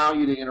InMails allow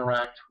you to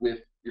interact with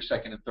your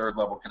 2nd and 3rd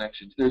level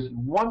connections. There's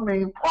one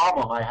main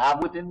problem I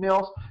have with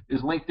InMails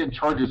is LinkedIn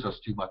charges us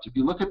too much. If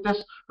you look at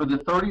this, for the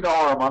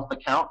 $30 a month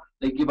account,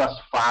 they give us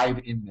 5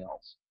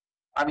 InMails.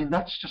 I mean,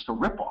 that's just a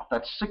ripoff.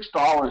 That's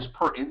 $6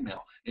 per InMail.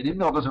 And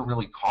InMail doesn't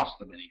really cost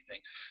them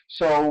anything.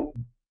 So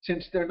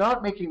since they're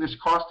not making this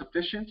cost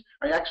efficient,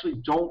 I actually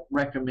don't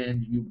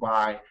recommend you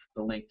buy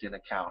the LinkedIn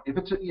account. If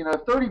it's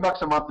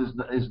 $30 a month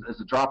is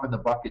a drop in the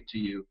bucket to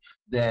you,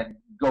 then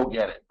go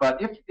get it.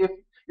 But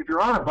if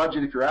you're on a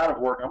budget, if you're out of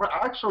work,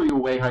 I'll show you a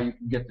way how you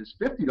can get this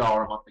 $50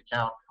 a month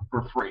account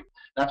for free.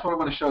 That's what I'm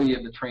going to show you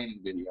in the training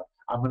video.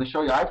 I'm going to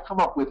show you, I've come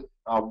up with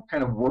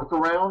kind of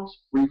workarounds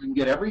where you can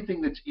get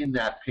everything that's in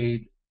that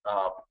paid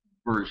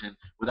version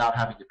without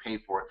having to pay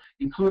for it,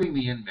 including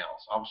the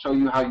InMails. I'll show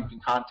you how you can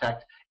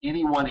contact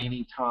anyone,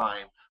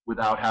 anytime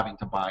without having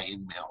to buy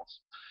InMails.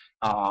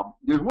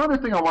 There's one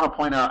other thing I want to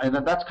point out, and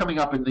that's coming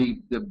up in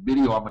the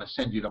video I'm going to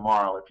send you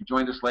tomorrow. If you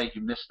joined us late,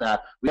 you missed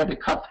that. We had to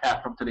cut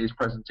that from today's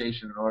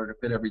presentation in order to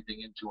fit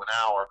everything into an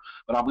hour.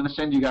 But I'm going to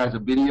send you guys a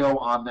video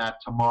on that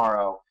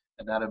tomorrow,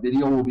 and that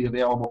video will be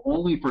available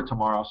only for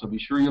tomorrow. So be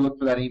sure you look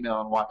for that email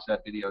and watch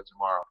that video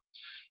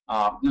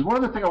tomorrow. There's one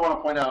other thing I want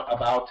to point out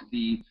about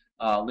the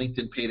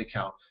LinkedIn paid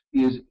account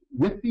is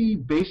with the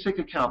basic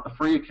account, the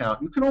free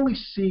account, you can only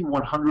see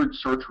 100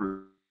 search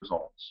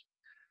results.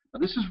 Now,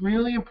 this is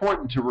really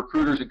important to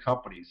recruiters and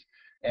companies,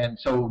 and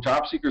so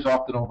job seekers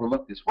often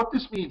overlook this. What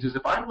this means is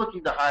if I'm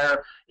looking to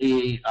hire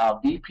a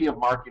VP of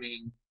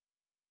marketing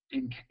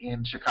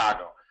in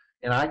Chicago,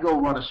 and I go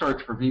run a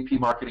search for VP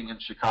marketing in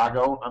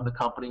Chicago, I'm the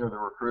company or the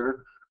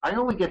recruiter, I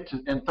only get to,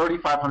 and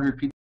 3,500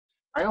 people,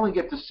 I only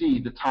get to see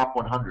the top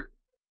 100.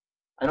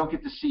 I don't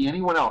get to see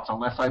anyone else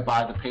unless I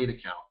buy the paid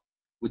account.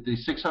 With the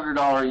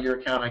 $600 a year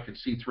account, I can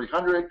see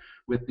 300.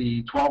 With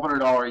the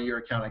 $1,200 a year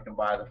account, I can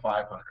buy the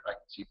 500. I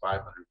can see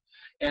 500.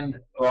 And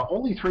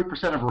only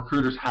 3% of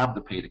recruiters have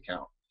the paid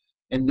account.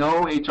 And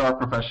no HR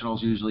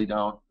professionals usually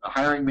don't.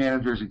 Hiring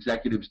managers,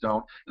 executives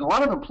don't. And a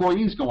lot of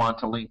employees go on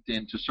to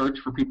LinkedIn to search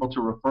for people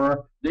to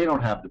refer. They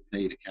don't have the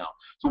paid account.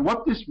 So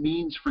what this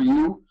means for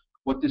you,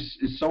 what this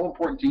is so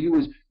important to you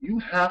is you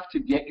have to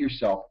get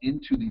yourself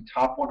into the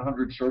top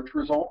 100 search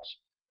results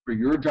for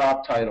your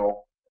job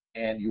title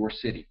and your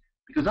city.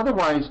 Because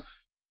otherwise,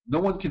 no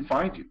one can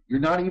find you. You're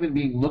not even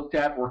being looked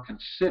at or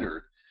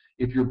considered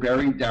if you're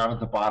buried down at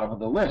the bottom of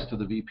the list of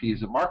the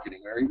VPs of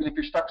marketing, or even if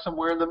you're stuck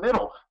somewhere in the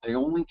middle, they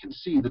only can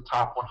see the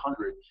top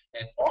 100.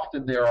 And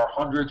often there are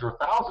hundreds or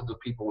thousands of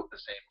people with the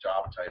same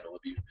job title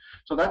of you.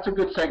 So that's a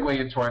good segue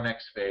into our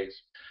next phase.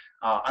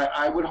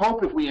 I would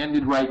hope if we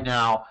ended right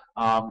now,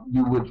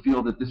 you would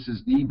feel that this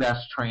is the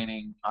best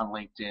training on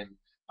LinkedIn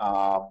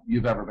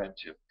you've ever been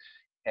to.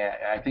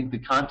 I think the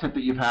content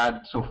that you've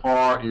had so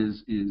far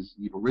is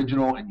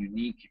original and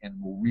unique and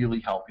will really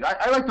help you.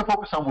 I like to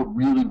focus on what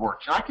really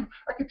works. I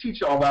could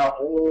teach you all about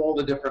all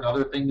the different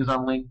other things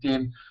on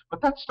LinkedIn,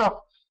 but that stuff,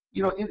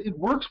 it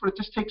works, but it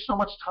just takes so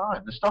much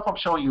time. The stuff I'm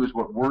showing you is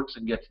what works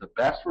and gets the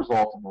best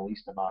results in the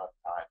least amount of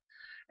time.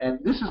 And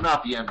this is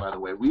not the end, by the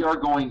way. We are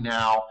going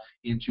now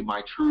into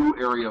my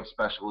true area of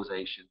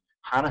specialization,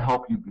 how to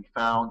help you be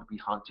found, be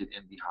hunted,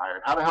 and be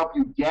hired, how to help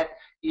you get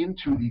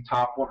into the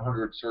top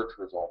 100 search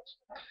results.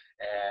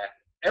 And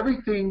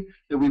everything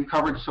that we've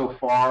covered so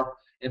far,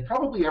 and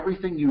probably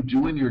everything you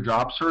do in your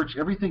job search,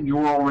 everything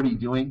you're already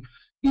doing,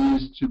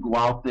 is to go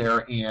out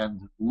there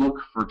and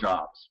look for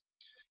jobs.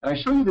 And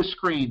I show you this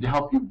screen to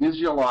help you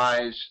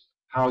visualize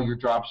how your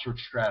job search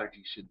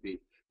strategy should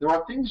be. There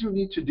are things you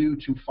need to do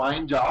to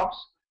find jobs,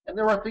 and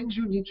there are things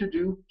you need to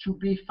do to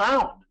be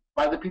found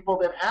by the people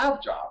that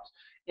have jobs.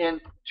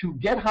 And to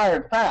get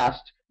hired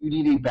fast, you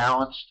need a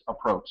balanced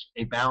approach,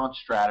 a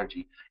balanced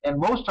strategy. And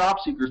most job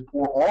seekers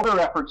pour all their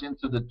efforts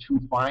into the to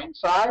find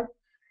side,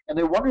 and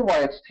they wonder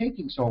why it's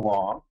taking so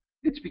long.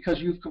 It's because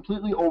you've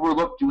completely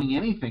overlooked doing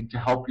anything to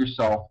help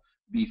yourself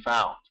be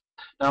found.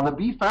 Now, the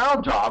be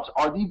found jobs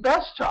are the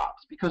best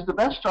jobs because the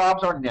best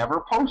jobs are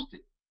never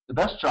posted. The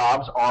best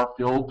jobs are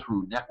filled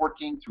through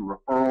networking, through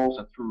referrals,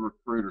 and through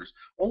recruiters.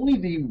 Only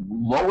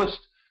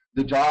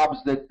the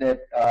jobs that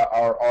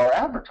are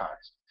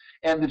advertised.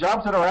 And the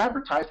jobs that are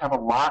advertised have a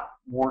lot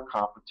more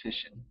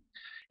competition.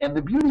 And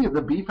the beauty of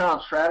the Be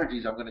Found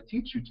strategies I'm going to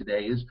teach you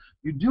today is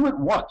you do it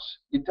once.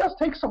 It does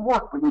take some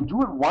work, but you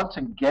do it once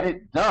and get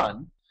it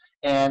done,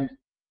 and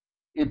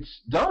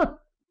it's done.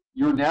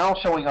 You're now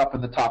showing up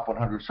in the top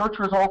 100 search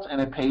results, and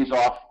it pays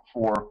off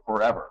for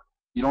forever.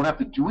 You don't have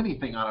to do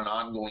anything on an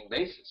ongoing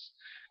basis.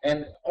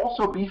 And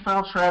also, Be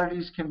Found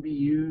strategies can be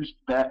used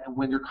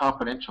when you're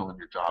confidential in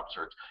your job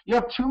search. You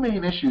have two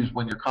main issues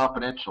when you're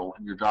confidential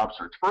in your job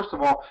search. First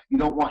of all, you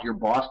don't want your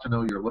boss to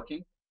know you're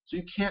looking, so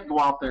you can't go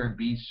out there and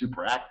be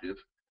super active.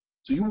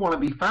 So you want to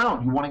be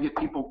found. You want to get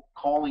people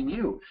calling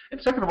you. And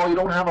second of all, you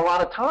don't have a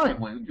lot of time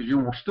because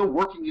you're still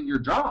working in your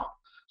job.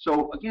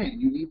 So again,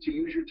 you need to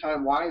use your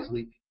time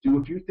wisely, do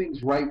a few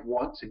things right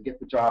once, and get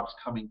the jobs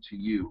coming to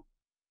you.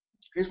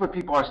 Here's what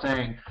people are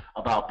saying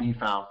about Be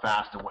Found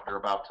Fast and what you're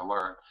about to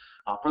learn.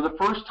 For the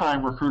first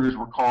time, recruiters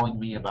were calling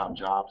me about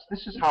jobs.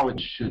 This is how it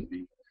should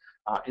be.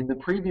 In the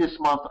previous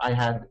month, I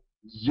had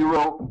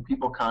 0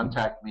 people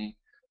contact me.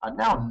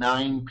 Now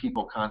 9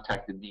 people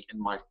contacted me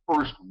in my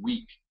first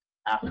week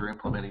after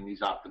implementing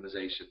these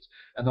optimizations.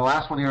 And the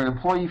last one here, an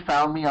employee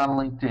found me on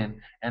LinkedIn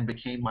and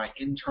became my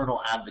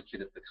internal advocate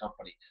at the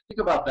company.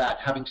 Think about that,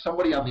 having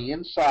somebody on the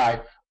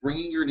inside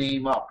bringing your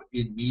name up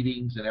in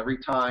meetings, and every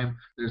time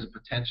there's a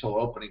potential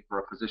opening for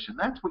a position.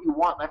 That's what you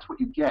want. That's what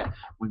you get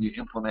when you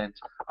implement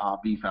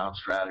Be Found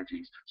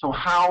strategies. So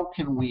how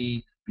can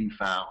we be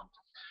found?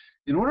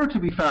 In order to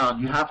be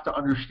found, you have to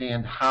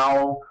understand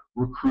how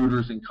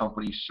recruiters and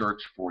companies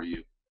search for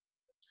you.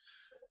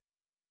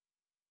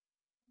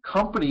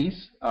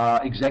 Companies,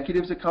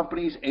 executives at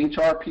companies,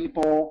 HR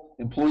people,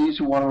 employees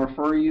who want to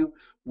refer you,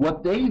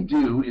 what they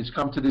do is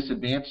come to this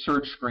advanced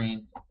search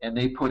screen and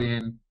they put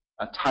in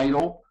a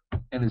title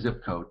and a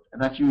zip code,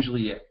 and that's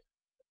usually it.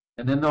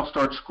 And then they'll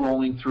start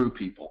scrolling through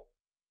people.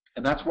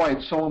 And that's why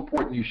it's so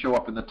important you show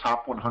up in the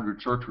top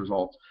 100 search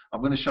results.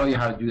 I'm going to show you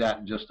how to do that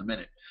in just a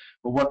minute.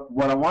 But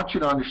what I want you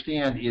to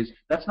understand is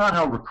that's not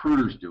how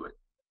recruiters do it.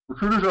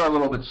 Recruiters are a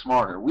little bit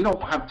smarter. We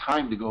don't have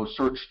time to go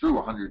search through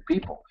 100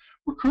 people.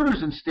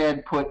 Recruiters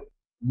instead put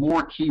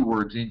more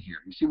keywords in here.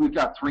 You see we've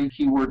got 3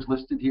 keywords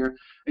listed here.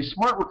 A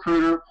smart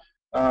recruiter,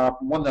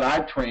 one that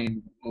I've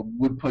trained,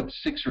 would put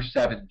 6 or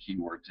 7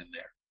 keywords in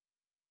there.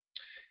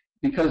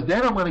 Because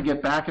then I'm going to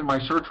get back in my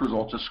search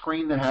results a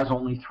screen that has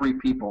only 3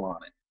 people on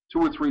it, 2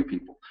 or 3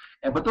 people.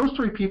 But those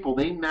 3 people,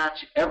 they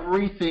match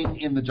everything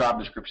in the job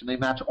description. They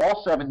match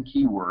all 7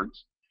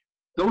 keywords.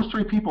 Those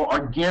 3 people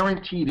are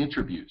guaranteed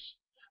interviews.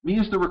 Me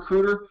as the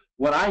recruiter,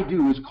 what I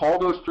do is call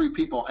those 3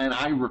 people and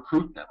I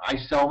recruit them. I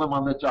sell them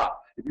on the job.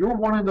 If you're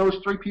one of those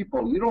 3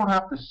 people, you don't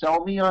have to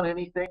sell me on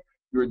anything.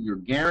 You're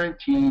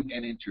guaranteed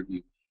an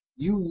interview.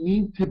 You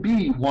need to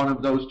be one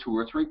of those 2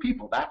 or 3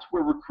 people. That's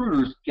where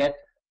recruiters get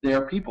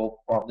their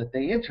people from that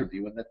they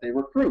interview and that they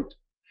recruit.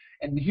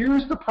 And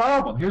here's the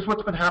problem. Here's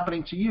what's been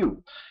happening to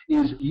you,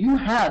 is you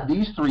had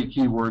these 3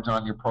 keywords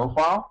on your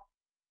profile,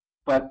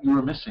 but you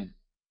were missing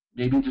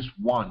maybe just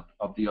one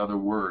of the other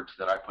words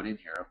that I put in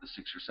here, of the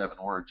 6 or 7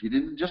 words.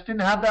 You just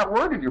didn't have that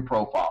word in your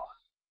profile.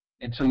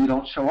 And so you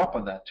don't show up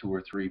on that 2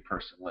 or 3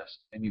 person list,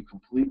 and you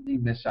completely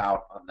miss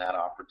out on that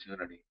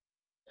opportunity.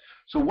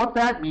 So what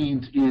that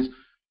means is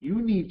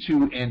you need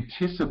to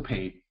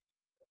anticipate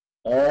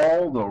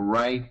all the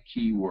right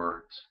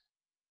keywords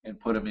and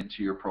put them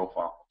into your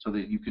profile so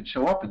that you can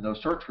show up in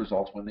those search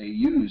results when they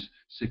use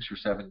 6 or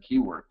 7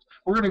 keywords.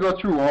 We're going to go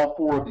through all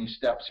 4 of these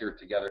steps here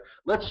together.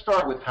 Let's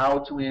start with how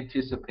to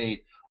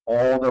anticipate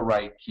all the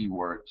right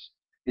keywords.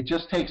 It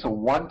just takes a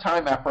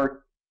one-time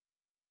effort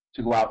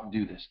to go out and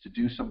do this, to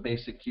do some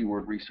basic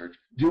keyword research.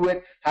 Do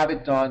it, have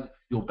it done,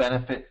 you'll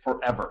benefit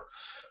forever.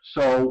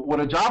 So what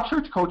a job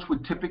search coach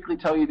would typically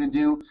tell you to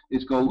do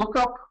is go look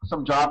up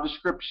some job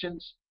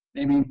descriptions,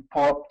 maybe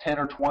pull up 10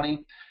 or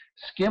 20,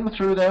 skim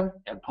through them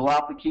and pull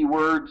out the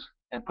keywords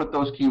and put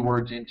those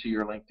keywords into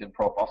your LinkedIn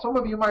profile. Some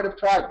of you might have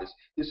tried this.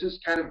 This is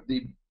kind of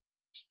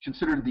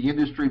considered the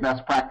industry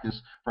best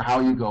practice for how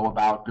you go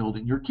about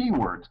building your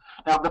keywords.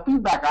 Now, the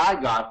feedback I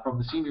got from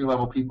the senior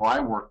level people I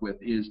work with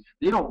is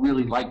they don't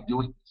really like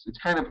doing this. It's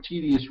kind of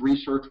tedious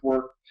research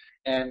work,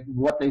 and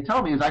what they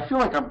tell me is, I feel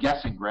like I'm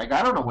guessing, Greg.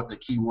 I don't know what the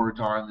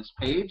keywords are on this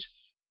page.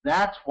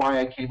 That's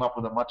why I came up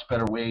with a much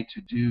better way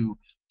to do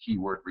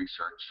keyword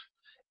research.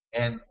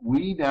 And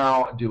we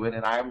now do it,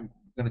 and I'm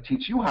going to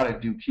teach you how to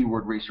do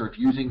keyword research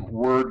using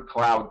word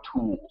cloud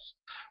tools.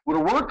 What a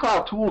word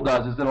cloud tool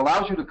does is it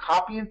allows you to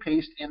copy and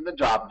paste in the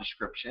job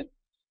description,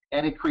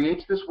 and it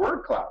creates this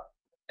word cloud.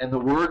 And the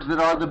words that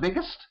are the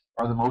biggest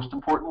are the most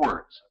important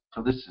words.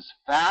 So this is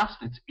fast,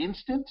 it's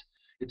instant,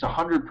 it's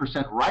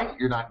 100% right,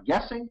 you're not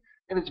guessing,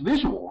 and it's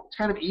visual. It's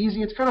kind of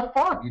easy, it's kind of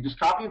fun. You just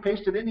copy and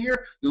paste it in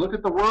here, you look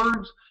at the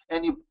words,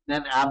 and you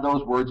then add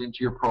those words into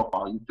your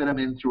profile. You fit them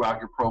in throughout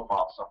your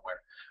profile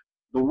somewhere.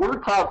 The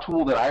word cloud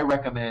tool that I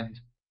recommend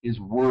is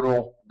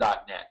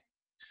Wordle.net.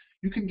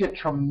 You can get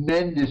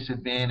tremendous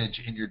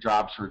advantage in your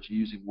job search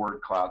using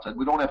word clouds. And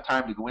we don't have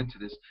time to go into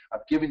this.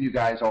 I've given you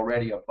guys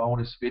already a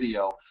bonus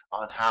video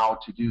on how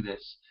to do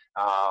this.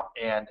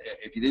 And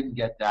if you didn't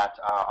get that,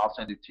 I'll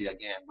send it to you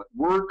again. But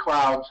word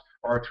clouds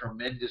are a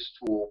tremendous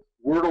tool.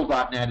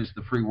 Wordle.net is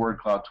the free word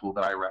cloud tool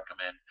that I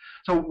recommend.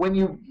 So when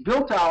you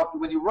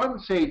run,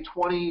 say,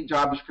 20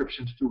 job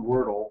descriptions through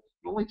Wordle,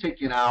 it'll only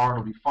take you an hour.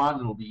 It'll be fun.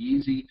 It'll be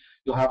easy.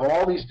 You'll have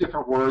all these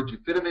different words. You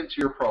fit them into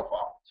your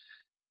profile.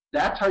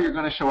 That's how you're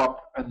going to show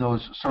up in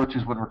those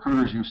searches when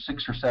recruiters use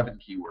 6 or 7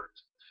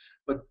 keywords.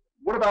 But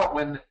what about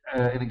when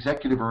an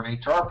executive or an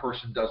HR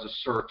person does a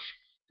search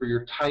for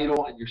your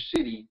title and your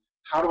city?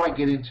 How do I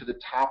get into the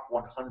top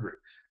 100?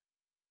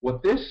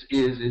 What this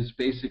is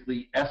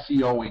basically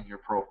SEO in your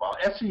profile.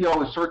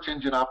 SEO is search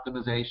engine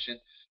optimization.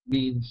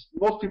 Means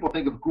most people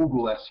think of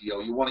Google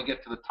SEO. You want to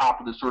get to the top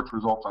of the search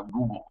results on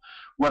Google.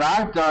 What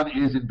I've done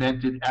is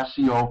invented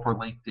SEO for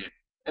LinkedIn.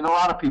 And a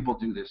lot of people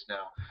do this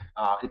now.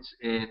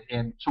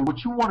 And so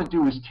what you want to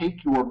do is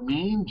take your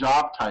main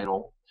job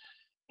title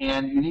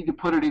and you need to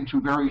put it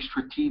into very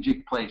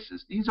strategic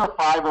places. These are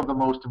 5 of the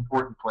most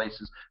important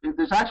places.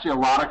 There's actually a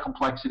lot of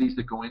complexities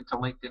that go into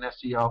LinkedIn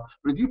SEO,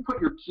 but if you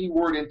put your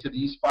keyword into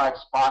these 5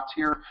 spots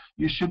here,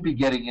 you should be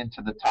getting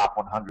into the top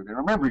 100. And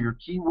remember, your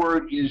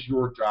keyword is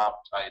your job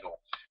title.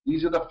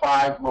 These are the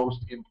 5 most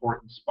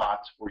important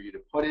spots for you to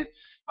put it.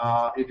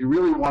 If you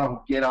really want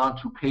to get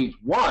onto page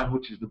 1,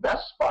 which is the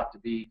best spot to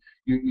be,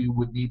 you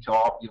would need to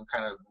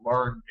kind of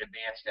learn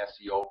advanced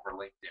SEO for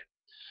LinkedIn.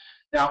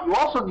 Now, you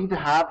also need to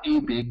have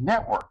a big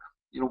network.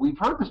 We've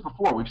heard this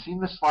before. We've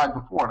seen this slide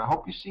before, and I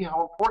hope you see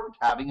how important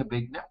having a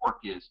big network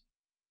is.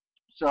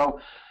 So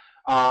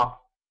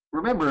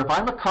remember, if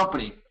I'm a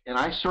company and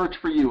I search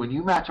for you and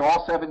you match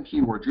all 7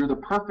 keywords, you're the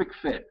perfect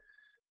fit,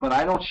 but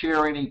I don't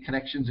share any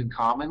connections in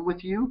common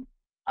with you,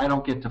 I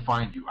don't get to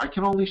find you. I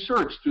can only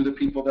search through the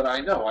people that I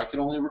know. I can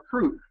only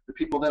recruit the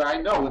people that I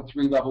know in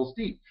 3 levels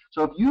deep.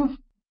 So if you've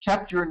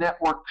kept your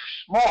network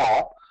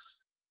small,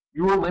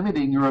 you're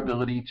limiting your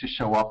ability to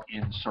show up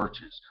in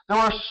searches. There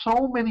are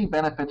so many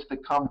benefits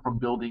that come from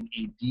building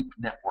a deep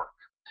network.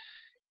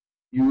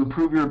 You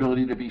improve your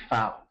ability to be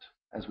found,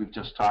 as we've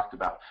just talked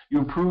about. You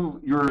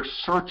improve your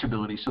search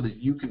ability so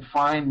that you can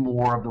find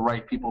more of the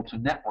right people to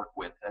network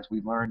with, as we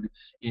learned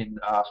in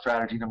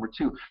strategy number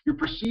 2. You're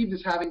perceived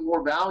as having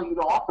more value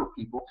to offer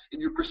people,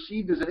 and you're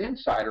perceived as an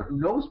insider who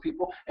knows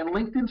people, and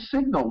LinkedIn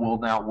Signal will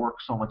now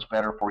work so much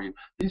better for you.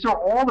 These are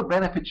all the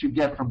benefits you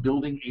get from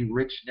building a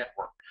rich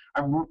network.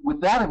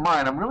 With that in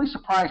mind, I'm really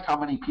surprised how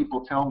many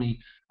people tell me,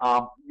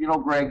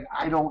 Greg,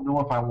 I don't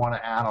know if I want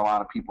to add a lot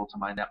of people to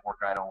my network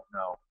I don't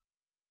know.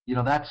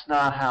 That's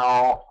not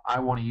how I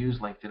want to use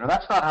LinkedIn, or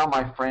that's not how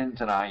my friends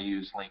and I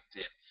use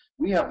LinkedIn.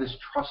 We have this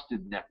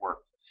trusted network.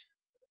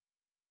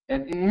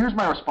 And here's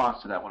my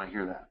response to that when I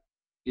hear that,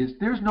 is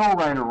there's no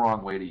right or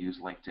wrong way to use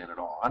LinkedIn at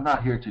all. I'm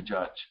not here to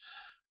judge.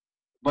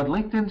 But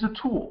LinkedIn's a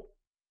tool,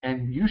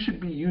 and you should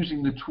be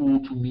using the tool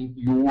to meet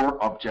your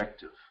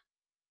objective.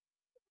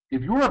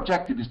 If your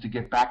objective is to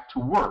get back to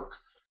work,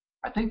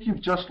 I think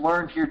you've just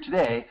learned here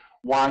today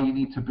why you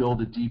need to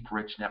build a deep,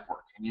 rich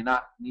network. And you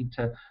need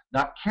to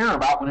not care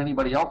about what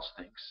anybody else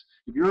thinks.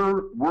 If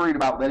you're worried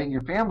about letting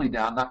your family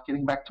down, not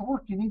getting back to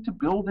work, you need to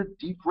build a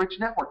deep, rich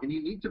network, and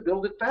you need to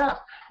build it fast.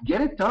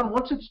 Get it done.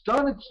 Once it's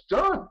done, it's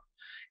done.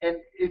 And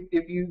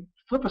if you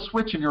flip a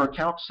switch in your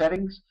account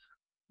settings,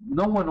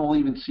 no one will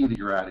even see that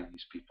you're adding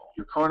these people.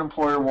 Your current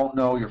employer won't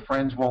know. Your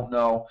friends won't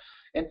know.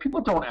 And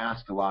people don't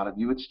ask a lot of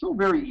you. It's still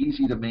very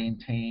easy to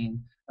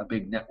maintain a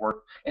big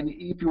network. And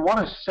if you want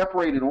to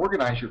separate and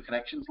organize your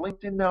connections,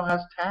 LinkedIn now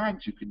has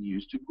tags you can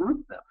use to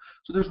group them.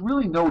 So there's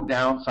really no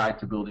downside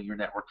to building your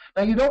network.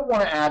 Now, you don't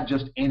want to add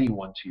just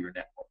anyone to your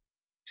network.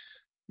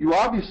 You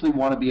obviously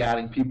want to be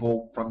adding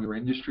people from your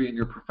industry and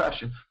your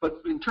profession,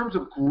 but in terms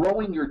of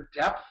growing your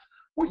depth,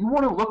 what you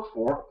want to look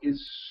for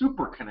is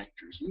super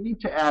connectors. You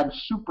need to add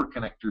super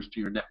connectors to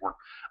your network.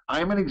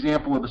 I'm an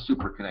example of a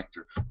super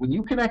connector. When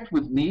you connect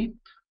with me,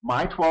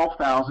 my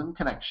 12,000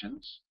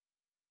 connections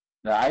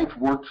that I've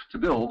worked to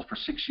build for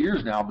 6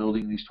 years now,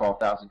 building these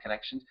 12,000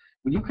 connections,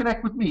 when you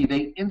connect with me,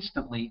 they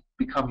instantly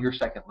become your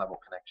second level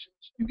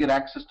connections. You get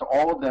access to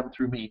all of them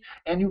through me,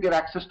 and you get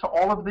access to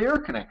all of their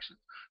connections.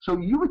 So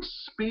you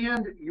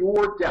expand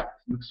your depth,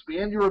 you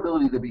expand your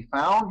ability to be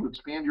found, you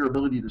expand your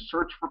ability to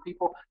search for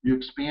people, you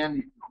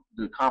expand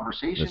the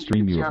conversations. The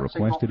stream you have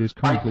requested is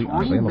currently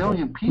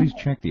unavailable. Please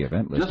check the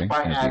event listing,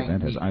 as the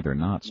event has either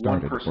not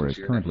started or is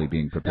currently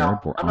being prepared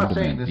for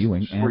on-demand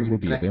viewing and will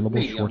be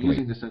available shortly. I'm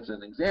using this as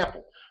an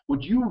example.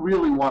 What you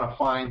really want to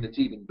find that's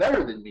even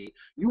better than me,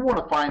 you want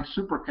to find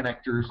super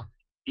connectors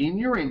in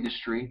your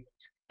industry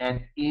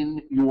and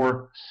in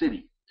your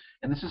city.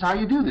 And this is how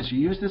you do this. You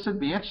use this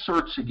advanced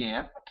search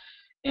again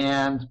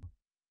and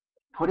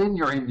put in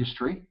your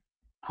industry,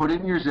 put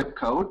in your zip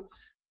code,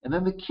 and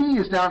then the key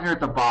is down here at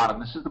the bottom.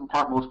 This is the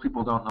part most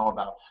people don't know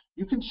about.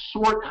 You can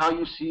sort how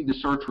you see the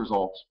search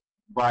results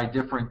by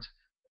different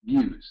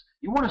views.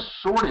 You want to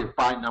sort it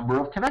by number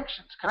of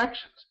connections.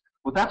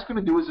 What that's going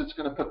to do is it's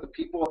going to put the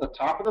people at the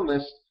top of the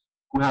list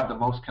who have the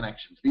most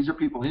connections. These are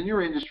people in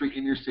your industry,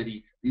 in your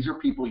city. These are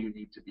people you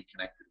need to be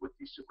connected with,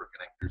 these super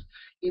connectors.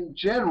 In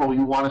general,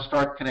 you want to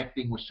start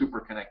connecting with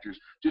super connectors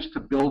just to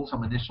build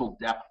some initial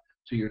depth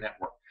to your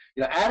network.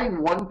 You know,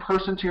 adding one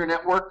person to your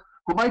network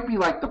who might be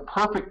like the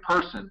perfect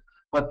person,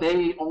 but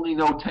they only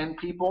know 10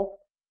 people,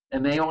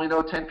 and they only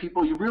know 10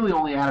 people, you really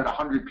only added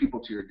 100 people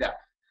to your depth.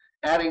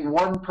 Adding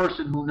one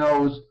person who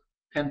knows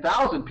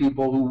 10,000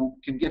 people who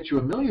can get you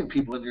 1 million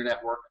people in your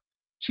network,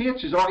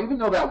 chances are, even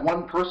though that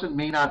one person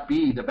may not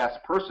be the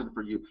best person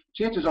for you,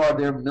 chances are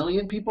there are 1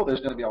 million people, there's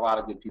going to be a lot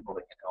of good people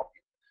that can help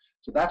you.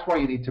 So that's why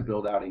you need to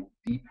build out a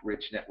deep,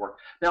 rich network.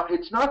 Now,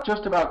 it's not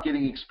just about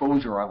getting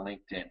exposure on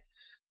LinkedIn.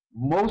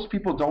 Most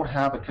people don't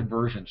have a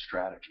conversion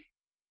strategy.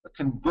 A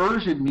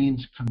conversion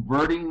means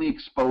converting the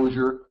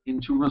exposure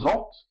into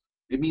results.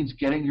 It means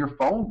getting your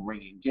phone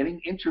ringing,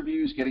 getting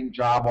interviews, getting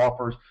job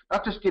offers,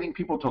 not just getting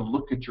people to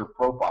look at your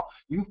profile.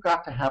 You've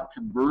got to have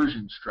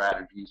conversion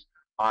strategies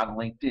on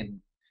LinkedIn.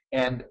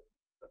 And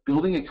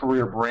building a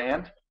career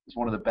brand is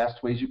one of the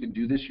best ways you can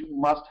do this. You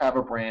must have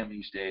a brand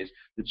these days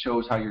that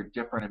shows how you're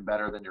different and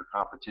better than your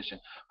competition.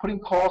 Putting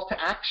calls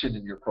to action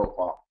in your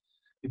profile.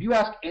 If you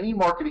ask any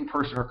marketing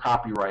person or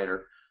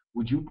copywriter,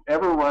 would you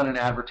ever run an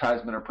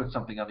advertisement or put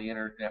something on the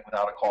internet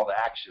without a call to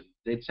action?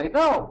 They'd say,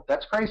 no,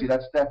 that's crazy.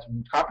 That's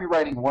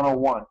copywriting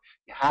 101.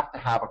 You have to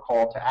have a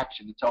call to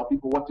action to tell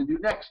people what to do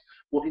next.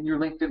 Well, in your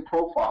LinkedIn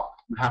profile,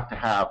 you have to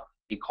have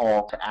a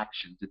call to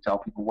action to tell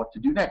people what to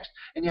do next.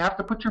 And you have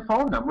to put your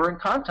phone number and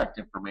contact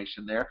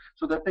information there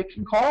so that they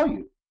can call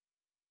you.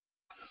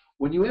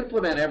 When you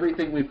implement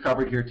everything we've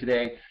covered here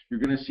today, you're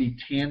going to see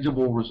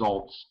tangible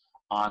results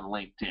on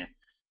LinkedIn.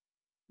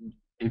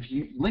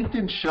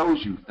 LinkedIn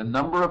shows you the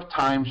number of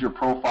times your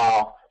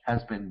profile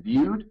has been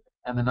viewed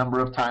and the number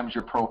of times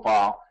your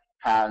profile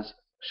has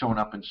shown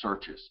up in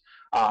searches.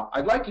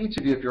 I'd like each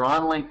of you, if you're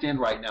on LinkedIn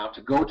right now,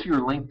 to go to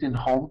your LinkedIn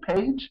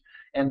homepage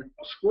and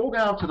scroll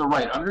down to the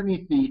right.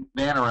 Underneath the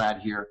banner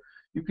ad here,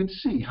 you can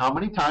see how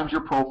many times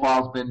your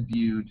profile's been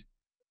viewed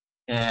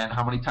and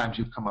how many times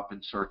you've come up in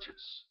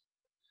searches.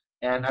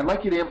 And I'd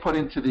like you to input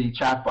into the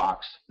chat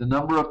box the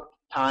number of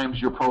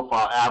times your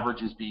profile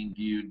average is being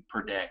viewed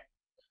per day.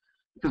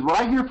 Because what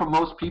I hear from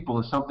most people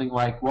is something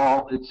like,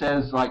 well, it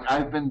says like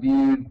I've been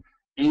viewed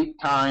 8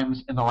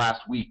 times in the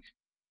last week.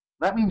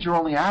 That means you're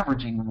only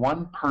averaging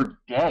 1 per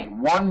day,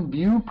 1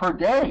 view per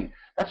day.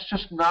 That's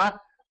just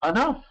not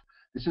enough.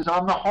 This is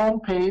on the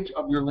home page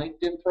of your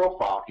LinkedIn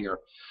profile here.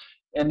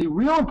 And the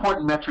real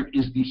important metric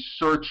is the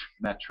search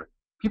metric.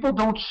 People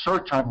don't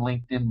search on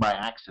LinkedIn by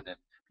accident.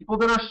 People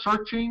that are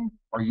searching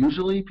are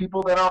usually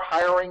people that are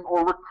hiring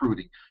or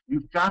recruiting.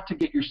 You've got to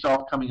get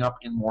yourself coming up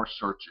in more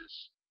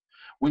searches.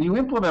 When you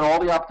implement all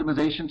the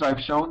optimizations I've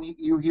shown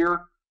you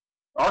here,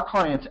 our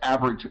clients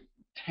average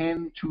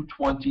 10 to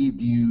 20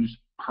 views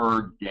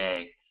per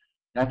day.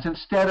 That's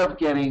instead of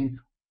getting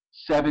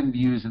 7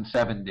 views in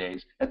 7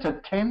 days. That's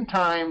a 10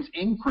 times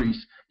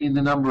increase in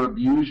the number of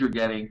views you're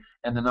getting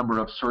and the number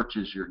of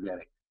searches you're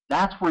getting.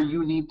 That's where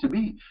you need to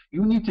be.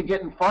 You need to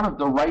get in front of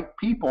the right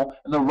people,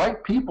 and the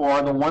right people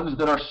are the ones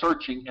that are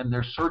searching, and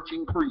they're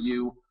searching for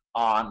you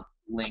on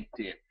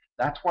LinkedIn.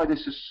 That's why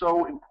this is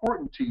so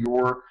important to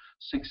your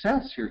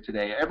success here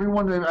today.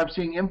 Everyone that I'm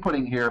seeing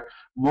inputting here,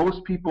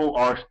 most people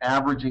are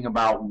averaging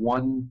about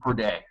 1 per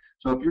day.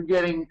 So if you're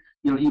getting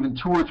even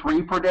 2 or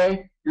 3 per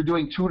day, you're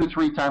doing 2 to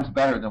 3 times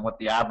better than what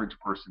the average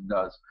person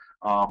does.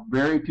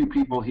 Very few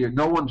people here,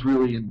 no one's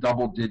really in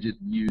double-digit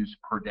views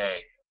per day.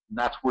 And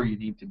that's where you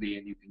need to be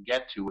and you can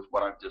get to with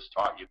what I've just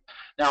taught you.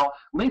 Now,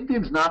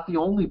 LinkedIn's not the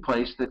only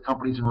place that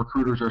companies and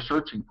recruiters are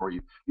searching for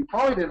you. You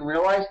probably didn't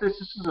realize this.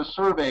 This is a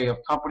survey of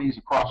companies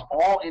across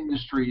all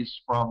industries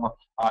from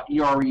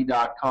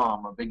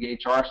ERE.com, a big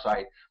HR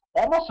site.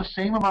 Almost the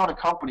same amount of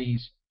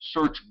companies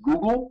search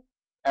Google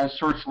as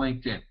search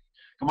LinkedIn.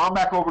 Come on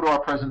back over to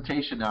our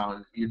presentation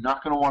now. You're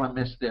not going to want to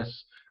miss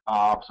this.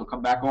 So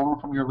come back over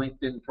from your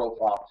LinkedIn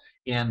profile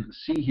and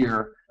see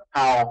here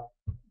how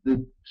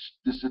the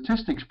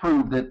statistics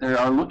prove that they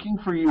are looking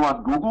for you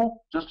on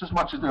Google just as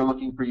much as they're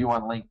looking for you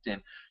on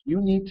LinkedIn. You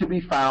need to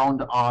be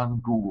found on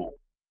Google,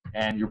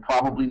 and you're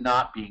probably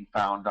not being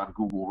found on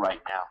Google right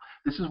now.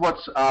 This is what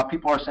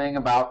people are saying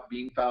about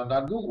being found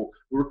on Google.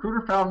 The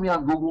recruiter found me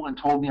on Google and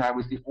told me I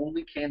was the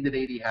only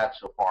candidate he had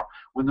so far.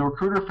 When the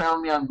recruiter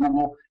found me on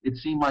Google, it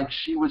seemed like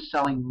she was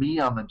selling me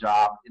on the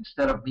job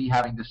instead of me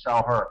having to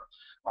sell her.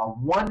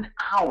 1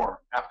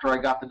 hour after I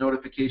got the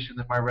notification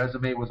that my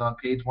resume was on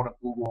page 1 of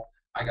Google,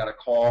 I got a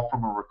call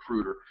from a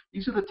recruiter.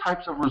 These are the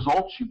types of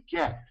results you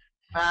get,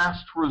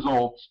 fast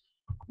results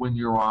when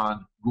you're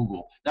on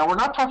Google. Now, we're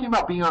not talking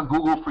about being on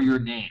Google for your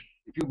name.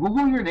 If you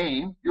Google your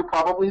name, you're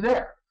probably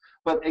there.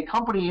 But a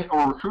company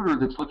or recruiter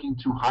that's looking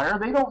to hire,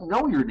 they don't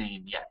know your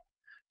name yet.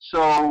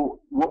 So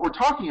what we're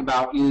talking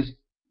about is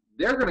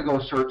they're going to go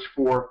search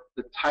for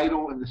the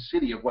title and the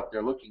city of what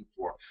they're looking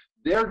for.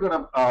 They're going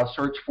to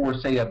search for,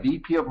 say, a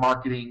VP of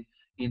marketing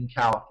in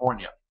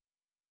California.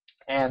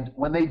 And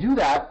when they do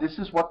that, this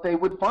is what they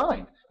would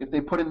find if they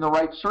put in the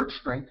right search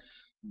string: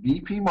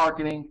 VP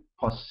marketing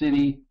plus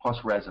city plus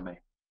resume.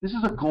 This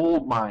is a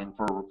gold mine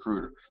for a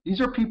recruiter.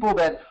 These are people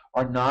that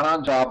are not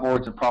on job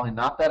boards and probably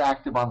not that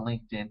active on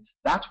LinkedIn.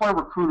 That's why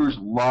recruiters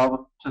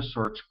love to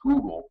search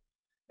Google.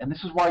 And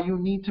this is why you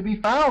need to be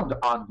found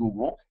on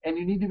Google, and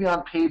you need to be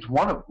on page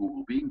 1 of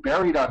Google. Being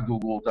buried on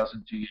Google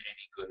doesn't do you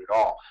any good at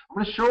all. I'm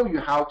going to show you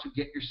how to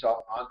get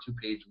yourself onto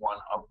page 1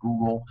 of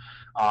Google.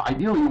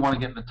 Ideally, you want to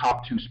get in the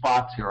top 2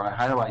 spots here. I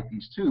highlight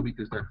these 2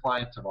 because they're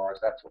clients of ours.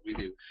 That's what we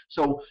do.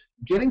 So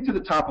getting to the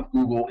top of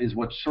Google is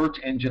what search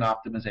engine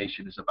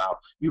optimization is about.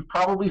 You've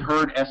probably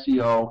heard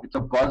SEO. It's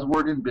a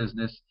buzzword in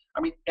business. I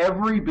mean,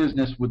 every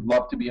business would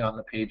love to be on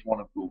the page 1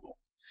 of Google.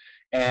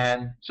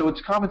 And so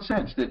it's common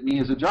sense that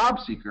me as a job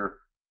seeker,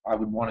 I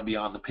would want to be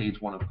on the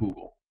page 1 of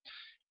Google.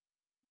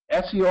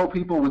 SEO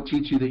people would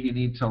teach you that you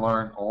need to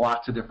learn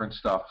lots of different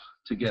stuff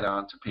to get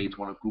onto page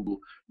 1 of Google.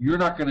 You're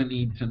not going to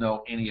need to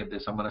know any of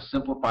this. I'm going to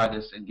simplify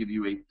this and give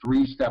you a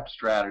 3-step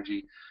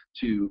strategy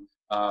to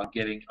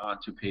getting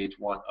onto page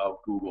 1 of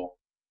Google.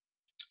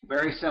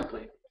 Very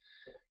simply,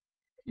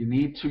 you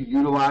need to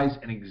utilize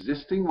an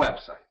existing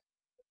website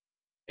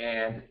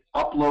and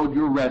upload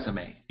your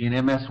resume in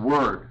MS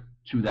Word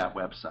to that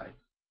website.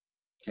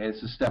 Okay,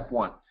 this is step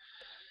 1.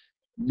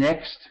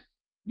 Next,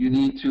 you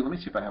need to, let me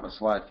see if I have a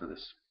slide for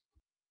this.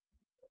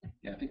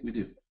 Yeah, I think we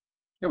do.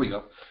 Here we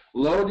go.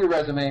 Load your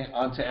resume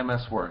onto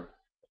MS Word,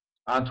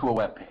 onto a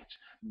web page.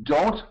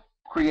 Don't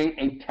create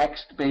a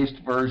text-based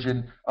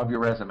version of your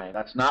resume.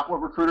 That's not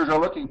what recruiters are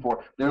looking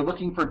for. They're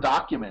looking for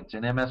documents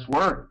in MS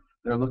Word.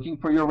 They're looking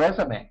for your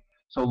resume.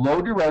 So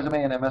load your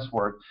resume in MS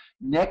Word.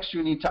 Next,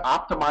 you need to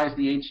optimize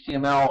the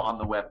HTML on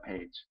the web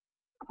page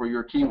for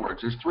your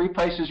keywords. There's 3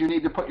 places you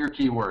need to put your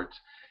keywords: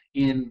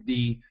 in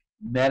the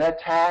meta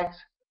tags,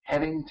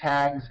 heading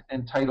tags,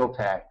 and title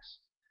tags.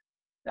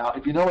 Now,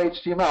 if you know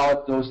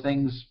HTML, those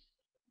things,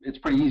 it's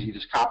pretty easy.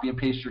 Just copy and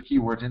paste your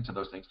keywords into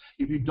those things.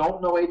 If you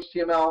don't know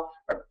HTML,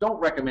 I don't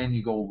recommend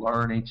you go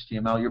learn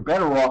HTML. You're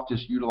better off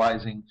just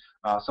utilizing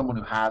someone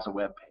who has a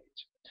web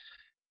page.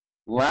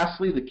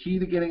 Lastly, the key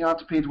to getting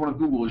onto page 1 of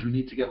Google is you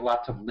need to get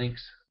lots of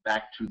links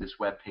back to this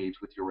web page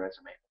with your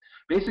resume.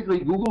 Basically,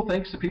 Google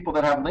thinks the people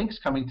that have links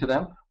coming to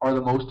them are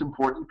the most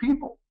important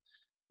people.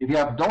 If you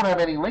don't have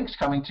any links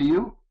coming to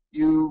you,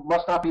 you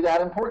must not be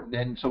that important,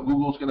 and so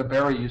Google's going to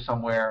bury you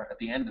somewhere at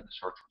the end of the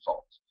search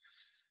results.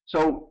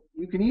 So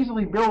you can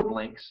easily build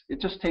links.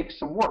 It just takes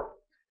some work.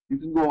 You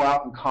can go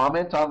out and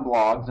comment on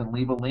blogs and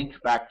leave a link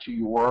back to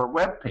your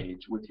web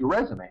page with your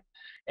resume,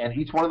 and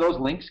each one of those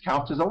links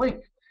counts as a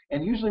link.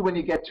 And usually when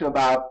you get to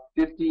about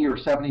 50 or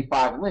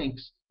 75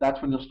 links,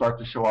 that's when you'll start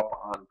to show up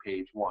on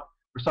page 1.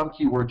 For some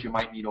keywords, you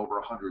might need over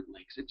 100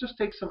 links. It just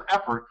takes some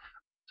effort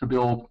to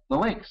build the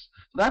links.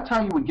 So that's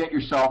how you would get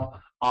yourself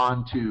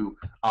onto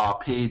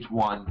page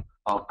 1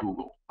 of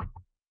Google.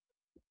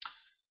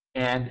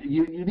 And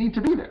you need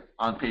to be there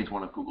on page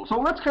 1 of Google. So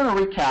let's kind of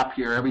recap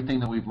here everything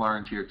that we've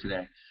learned here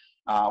today.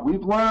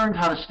 We've learned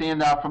how to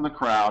stand out from the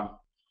crowd.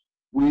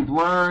 We've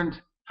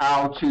learned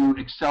how to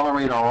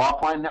accelerate our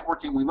offline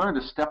networking. We learned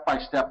a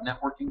step-by-step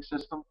networking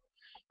system.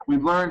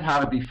 We've learned how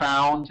to be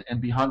found and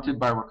be hunted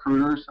by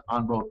recruiters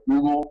on both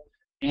Google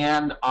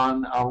and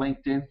on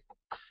LinkedIn.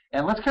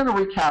 And let's kind of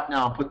recap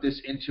now and put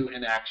this into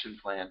an action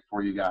plan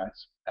for you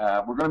guys.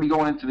 We're going to be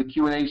going into the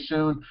Q&A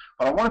soon,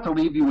 but I wanted to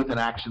leave you with an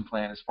action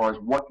plan as far as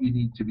what you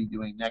need to be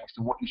doing next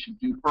and what you should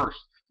do first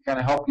to kind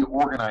of help you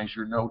organize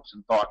your notes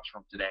and thoughts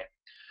from today.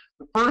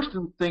 The first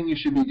thing you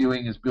should be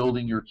doing is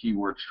building your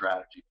keyword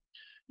strategy.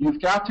 you've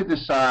got to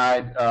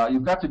decide,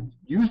 you've got to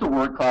use the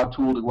word cloud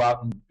tool to go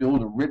out and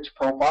build a rich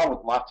profile with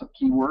lots of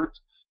keywords,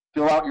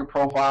 fill out your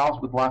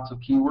profiles with lots of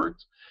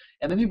keywords,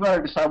 and then you've got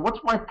to decide, what's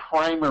my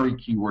primary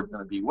keyword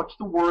going to be? What's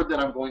the word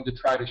that I'm going to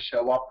try to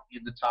show up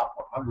in the top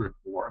 100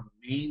 for,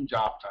 the main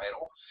job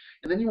title?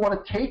 And then you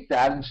want to take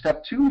that, in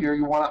step 2 here,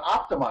 you want to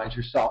optimize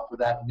yourself for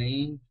that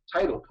main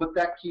title. Put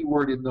that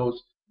keyword in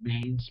those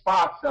main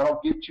spots.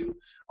 That'll get you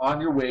on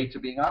your way to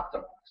being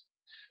optimized.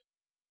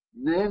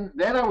 Then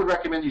I would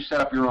recommend you set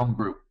up your own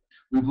group.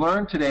 We've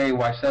learned today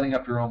why setting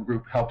up your own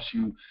group helps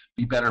you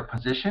be better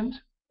positioned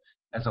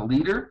as a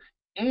leader,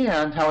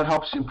 and how it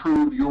helps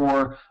improve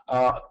your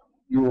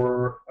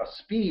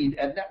speed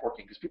at networking,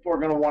 because people are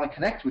going to want to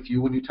connect with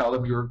you when you tell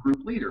them you're a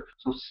group leader.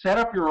 So set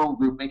up your own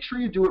group. Make sure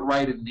you do it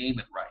right and name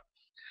it right.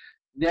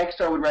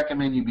 Next, I would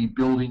recommend you be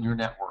building your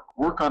network.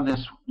 Work on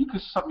this.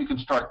 Something you can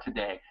start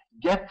today.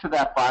 Get to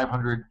that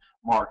 500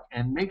 mark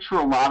and make sure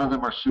a lot of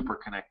them are super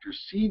connectors.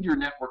 Seed your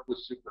network with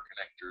super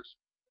connectors.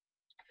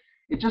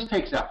 It just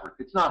takes effort.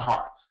 It's not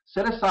hard.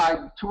 Set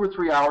aside 2 or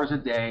 3 hours a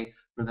day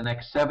for the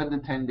next 7 to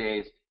 10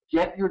 days.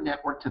 Get your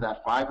network to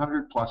that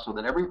 500 plus so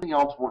that everything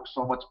else works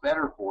so much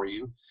better for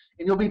you,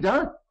 and you'll be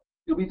done.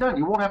 You'll be done.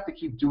 You won't have to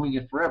keep doing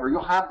it forever.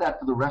 You'll have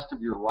that for the rest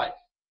of your life.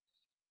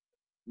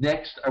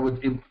 Next, I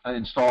would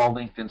install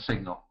LinkedIn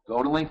Signal.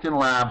 Go to LinkedIn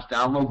Labs,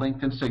 download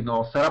LinkedIn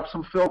Signal, set up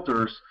some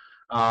filters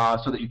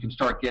so that you can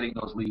start getting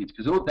those leads,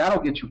 because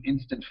that'll get you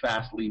instant,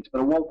 fast leads,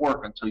 but it won't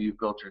work until you've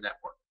built your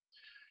network.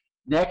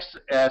 Next,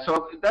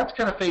 so that's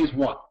kind of phase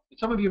 1.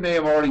 Some of you may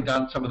have already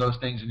done some of those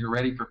things and you're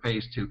ready for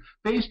phase 2.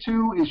 Phase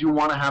 2 is you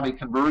want to have a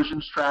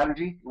conversion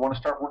strategy. You want to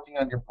start working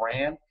on your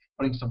brand,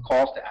 putting some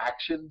calls to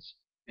actions,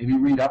 maybe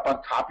read up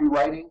on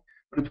copywriting.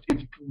 But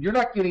if you're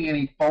not getting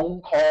any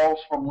phone calls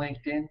from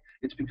LinkedIn,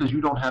 it's because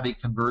you don't have a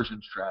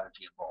conversion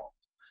strategy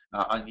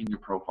involved in your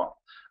profile.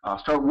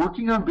 Start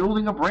working on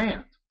building a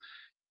brand.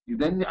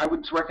 Then I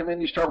would recommend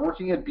you start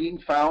working at being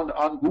found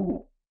on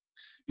Google.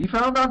 Be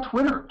found on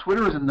Twitter.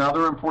 Twitter is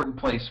another important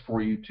place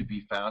for you to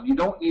be found. You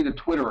don't need a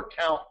Twitter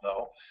account,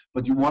 though,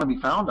 but you want to be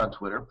found on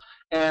Twitter.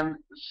 And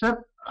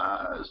start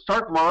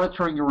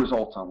monitoring your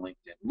results on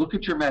LinkedIn. Look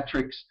at your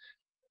metrics.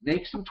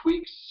 Make some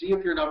tweaks. See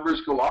if your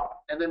numbers go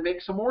up, and then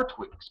make some more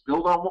tweaks.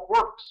 Build on what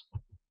works.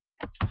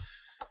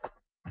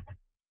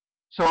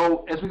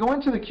 So as we go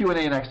into the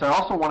Q&A next, I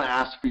also want to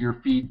ask for your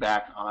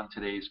feedback on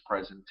today's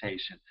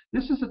presentation.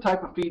 This is the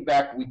type of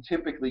feedback we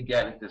typically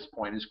get at this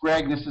point. Is,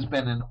 Greg, this has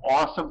been an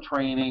awesome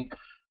training,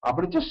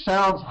 but it just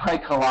sounds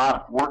like a lot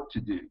of work to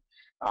do.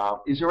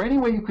 Is there any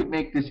way you could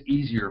make this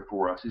easier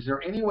for us? Is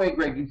there any way,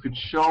 Greg, you could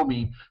show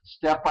me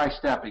step by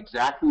step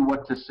exactly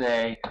what to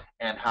say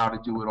and how to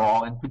do it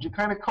all? And could you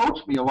kind of coach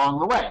me along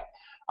the way?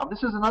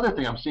 This is another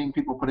thing I'm seeing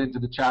people put into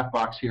the chat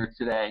box here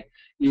today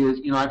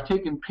is, I've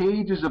taken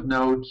pages of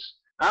notes.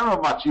 I don't know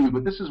about you,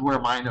 but this is where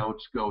my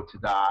notes go to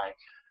die.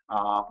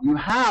 You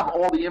have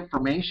all the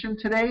information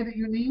today that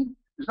you need.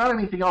 There's not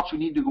anything else you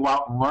need to go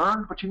out and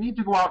learn, but you need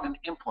to go out and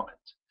implement.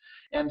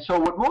 And so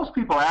what most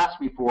people ask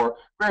me for,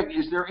 Greg,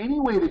 is there any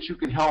way that you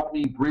can help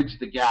me bridge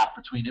the gap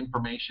between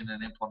information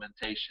and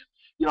implementation?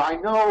 I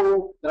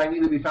know that I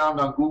need to be found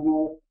on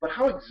Google, but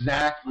how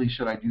exactly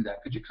should I do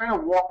that? Could you kind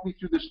of walk me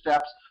through the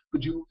steps?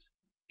 Could you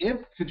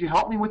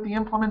help me with the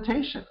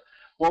implementation?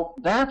 Well,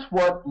 that's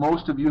what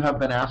most of you have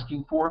been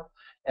asking for.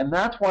 And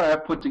that's why I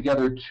put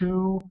together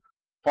 2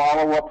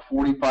 follow-up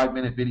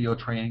 45-minute video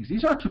trainings.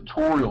 These are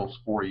tutorials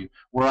for you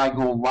where I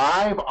go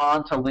live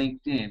onto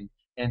LinkedIn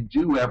and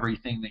do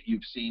everything that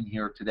you've seen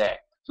here today.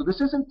 So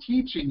this isn't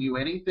teaching you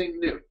anything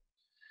new.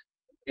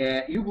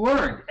 You've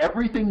learned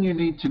everything you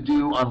need to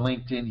do on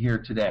LinkedIn here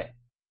today.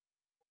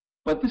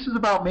 But this is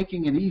about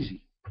making it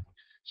easy.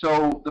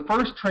 So the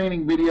first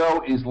training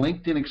video is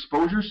LinkedIn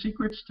exposure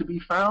secrets to be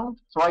found.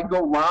 So I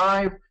go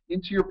live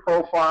into your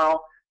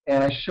profile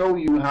and I show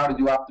you how to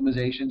do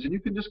optimizations, and you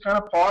can just kind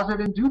of pause it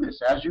and do this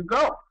as you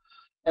go.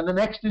 And the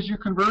next is your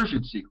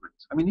conversion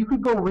secrets. I mean, you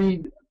could go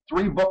read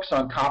 3 books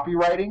on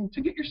copywriting to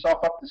get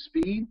yourself up to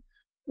speed,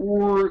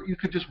 or you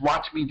could just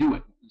watch me do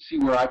it and see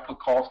where I put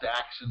calls to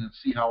action and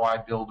see how I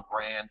build a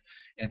brand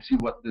and see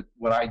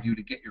what I do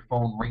to get your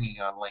phone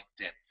ringing on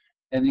LinkedIn.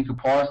 And you can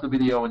pause the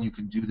video and you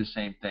can do the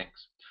same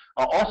things.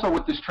 Also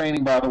with this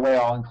training, by the way,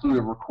 I'll include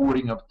a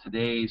recording of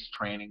today's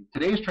training.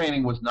 Today's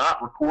training was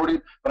not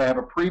recorded, but I have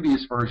a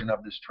previous version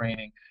of this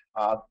training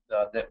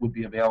that would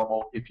be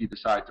available if you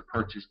decide to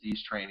purchase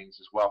these trainings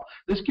as well.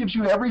 This gives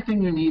you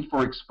everything you need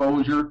for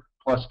exposure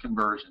plus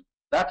conversion.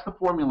 That's the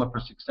formula for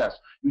success.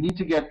 You need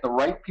to get the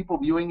right people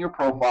viewing your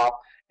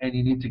profile, and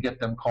you need to get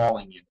them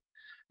calling you.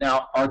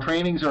 Now, our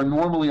trainings are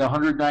normally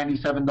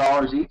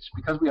 $197 each.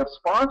 Because we have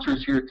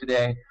sponsors here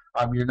today,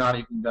 you're not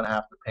even going to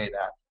have to pay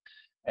that.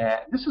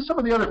 This is some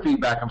of the other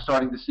feedback I'm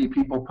starting to see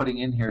people putting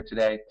in here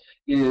today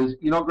is,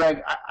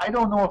 Greg, I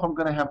don't know if I'm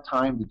going to have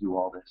time to do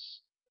all this.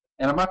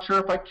 And I'm not sure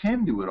if I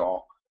can do it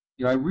all.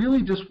 I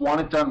really just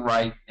want it done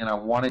right, and I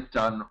want it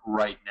done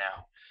right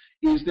now.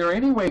 Is there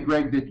any way,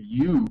 Greg, that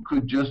you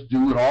could just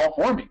do it all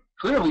for me?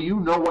 Clearly, you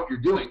know what you're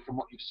doing from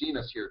what you've seen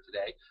us here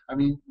today. I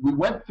mean, we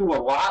went through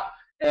a lot,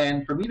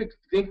 And for me to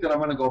think that I'm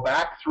going to go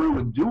back through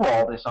and do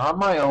all this on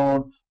my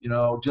own,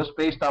 just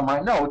based on my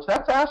notes,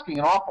 that's asking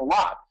an awful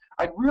lot.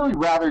 I'd really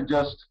rather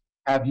just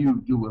have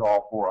you do it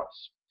all for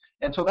us.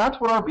 And so that's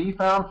what our Be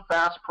Found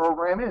Fast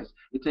program is.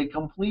 It's a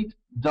complete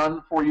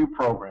done-for-you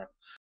program.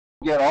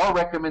 You get our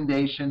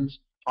recommendations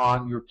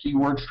on your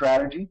keyword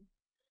strategy,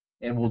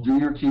 and we'll do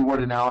your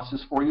keyword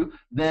analysis for you.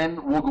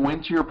 Then we'll go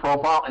into your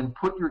profile and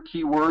put your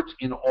keywords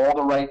in all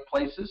the right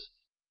places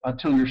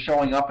until you're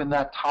showing up in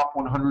that top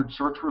 100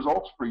 search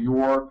results for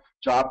your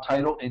job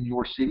title in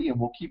your city, and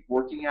we'll keep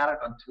working at it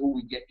until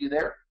we get you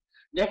there.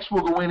 Next,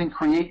 we'll go in and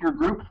create your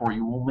group for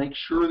you. We'll make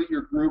sure that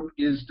your group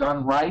is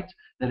done right,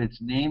 that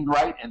it's named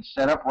right and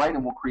set up right,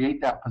 and we'll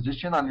create that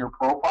position on your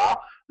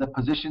profile that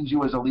positions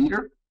you as a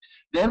leader.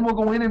 Then we'll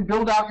go in and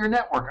build out your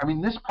network. I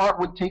mean, this part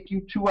would take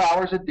you 2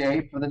 hours a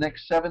day for the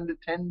next 7 to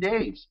 10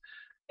 days.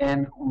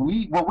 And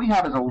what we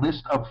have is a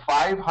list of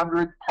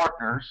 500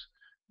 partners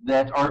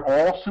that are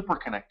all super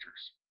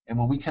connectors. And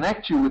when we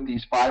connect you with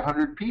these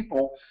 500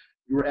 people,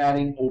 you're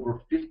adding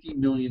over 50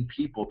 million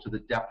people to the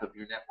depth of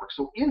your network.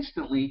 So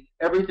instantly,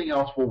 everything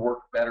else will work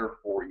better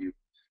for you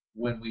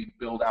when we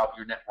build out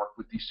your network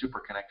with these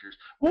super connectors.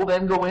 We'll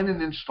then go in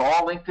and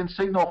install LinkedIn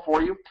Signal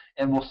for you,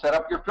 and we'll set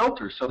up your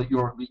filters so that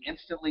you'll be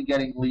instantly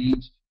getting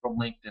leads from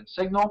LinkedIn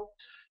Signal.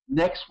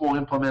 Next, we'll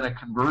implement a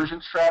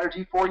conversion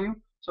strategy for you.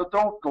 So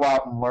don't go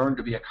out and learn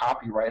to be a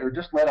copywriter.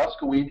 Just let us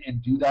go in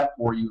and do that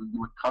for you and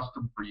do it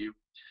custom for you.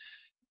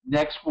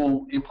 Next,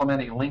 we'll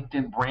implement a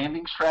LinkedIn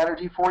branding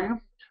strategy for you.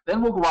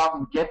 Then we'll go out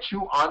and get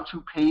you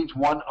onto page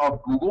 1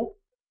 of Google.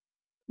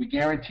 We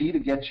guarantee to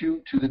get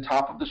you to the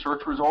top of the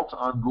search results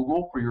on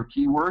Google for your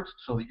keywords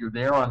so that you're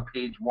there on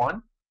page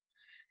 1.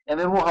 And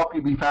then we'll help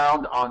you be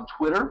found on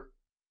Twitter.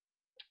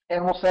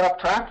 And we'll set up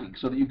tracking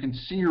so that you can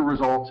see your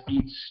results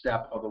each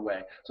step of the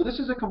way. So this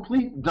is a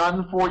complete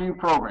done-for-you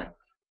program.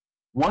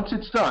 Once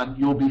it's done,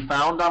 you'll be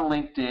found on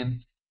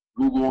LinkedIn,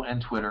 Google,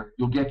 and Twitter.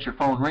 You'll get your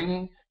phone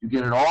ringing. You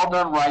get it all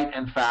done right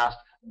and fast,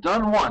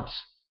 done once,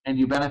 and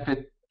you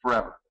benefit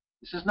forever.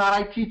 This is not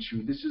I teach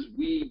you. This is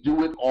we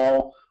do it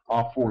all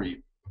for you.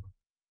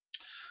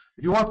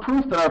 If you want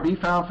proof that our Be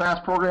Found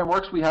Fast program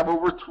works, we have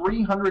over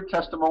 300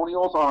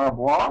 testimonials on our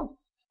blog.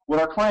 What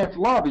our clients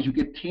love is you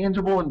get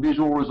tangible and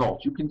visual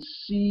results. You can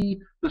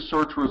see the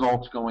search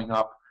results going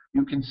up.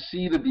 You can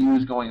see the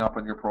views going up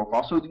on your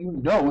profile so that you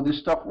know this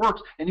stuff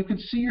works. And you can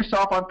see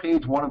yourself on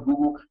page 1 of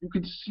Google. You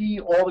can see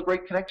all the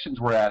great connections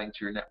we're adding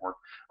to your network.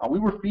 We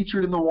were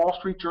featured in the Wall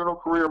Street Journal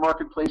Career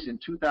Marketplace in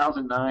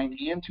 2009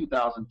 and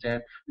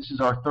 2010. This is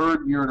our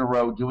 3rd year in a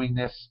row doing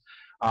this.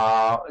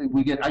 I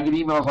get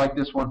emails like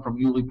this one from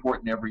Yuli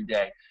Porton every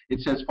day. It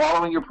says,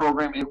 following your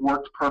program, it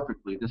worked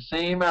perfectly. The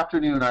same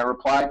afternoon, I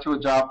replied to a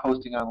job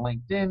posting on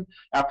LinkedIn.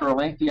 After a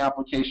lengthy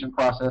application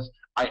process,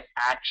 I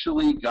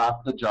actually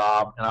got the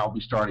job, and I'll be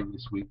starting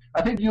this week.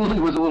 I think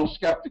Yuli was a little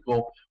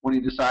skeptical when he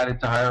decided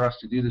to hire us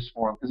to do this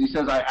for him, because he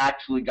says, I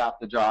actually got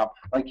the job.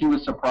 Like he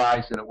was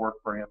surprised that it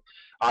worked for him.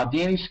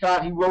 Danny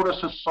Scott, he wrote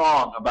us a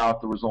song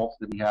about the results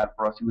that he had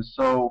for us. He was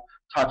so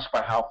touched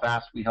by how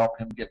fast we helped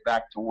him get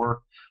back to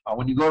work.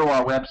 When you go to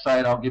our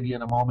website, I'll give you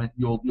in a moment,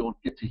 you'll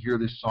get to hear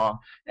this song.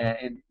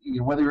 And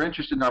whether you're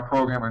interested in our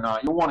program or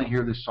not, you'll want to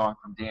hear this song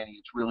from Danny.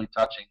 It's really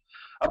touching.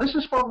 This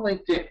is from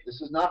LinkedIn. This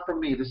is not from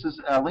me. This is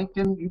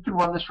LinkedIn. You can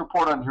run this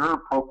report on your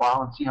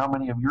profile and see how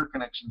many of your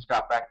connections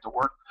got back to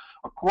work.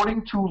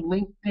 According to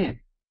LinkedIn,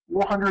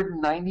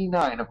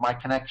 499 of my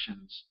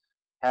connections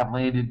have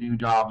landed new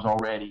jobs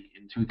already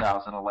in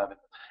 2011.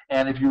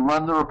 And if you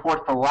run the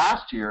report for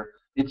last year,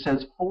 it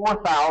says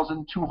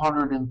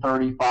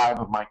 4,235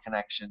 of my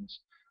connections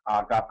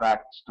got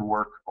back to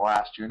work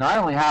last year. Now, I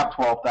only have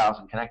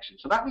 12,000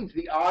 connections, so that means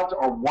the odds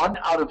are 1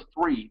 out of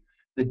 3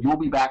 that you'll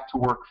be back to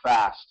work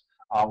fast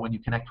when you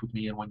connect with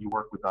me and when you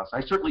work with us.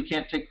 I certainly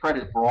can't take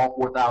credit for all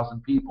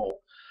 4,000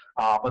 people,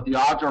 but the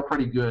odds are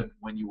pretty good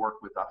when you work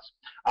with us.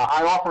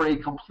 I offer a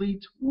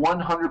complete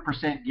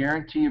 100%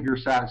 guarantee of your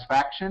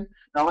satisfaction.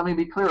 Now, let me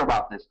be clear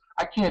about this.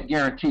 I can't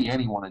guarantee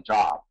anyone a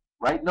job,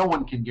 right? No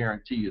one can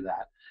guarantee you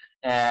that.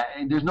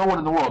 And there's no one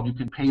in the world you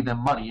can pay them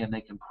money and they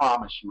can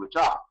promise you a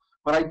job.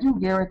 But I do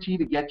guarantee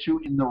to get you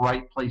in the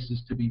right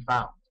places to be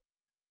found.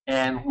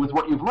 And with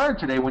what you've learned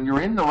today, when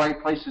you're in the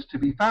right places to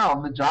be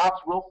found, the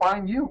jobs will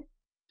find you.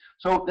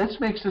 So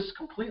this makes this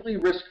completely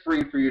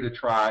risk-free for you to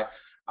try.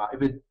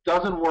 If it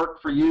doesn't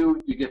work for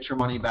you, you get your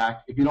money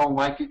back. If you don't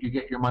like it, you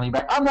get your money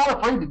back. I'm not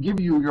afraid to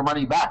give you your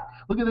money back.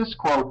 Look at this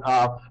quote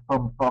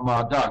from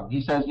Doug.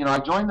 He says, I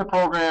joined the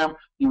program.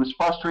 He was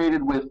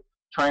frustrated with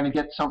trying to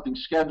get something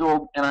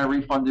scheduled, and I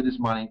refunded his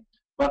money.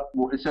 But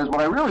it says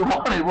what I really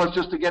wanted was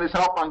just to get his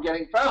help on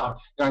getting found.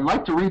 I'd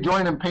like to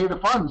rejoin and pay the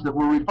funds that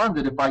were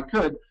refunded if I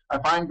could. I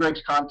find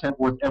Greg's content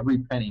worth every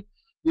penny.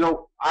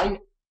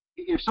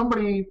 If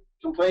somebody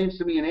complains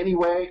to me in any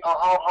way,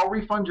 I'll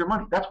refund your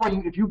money. That's why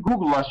if you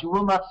Google us, you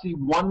will not see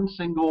one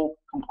single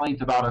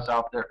complaint about us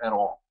out there at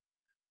all.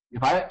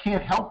 If I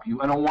can't help you,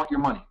 I don't want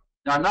your money.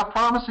 Now, I'm not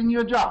promising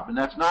you a job, and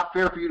that's not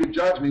fair for you to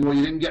judge me, well,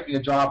 you didn't get me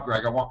a job,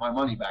 Greg, I want my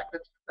money back.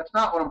 That's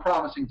not what I'm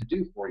promising to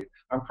do for you.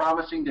 I'm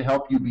promising to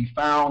help you be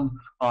found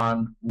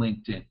on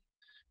LinkedIn,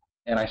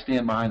 and I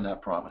stand behind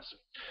that promise.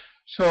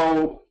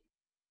 So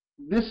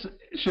this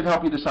should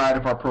help you decide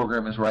if our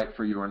program is right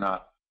for you or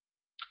not.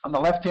 On the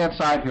left-hand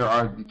side here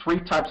are the 3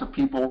 types of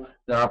people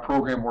that our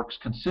program works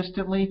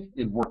consistently,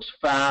 it works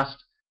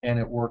fast, and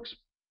it works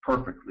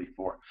perfectly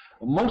for.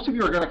 Well, most of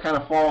you are going to kind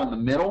of fall in the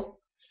middle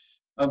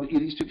of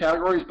these 2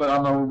 categories, but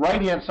on the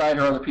right-hand side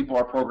here are the people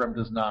our program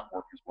does not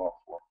work as well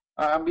for.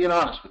 I'm being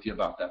honest with you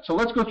about that. So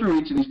let's go through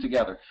each of these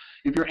together.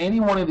 If you're any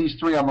one of these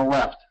 3 on the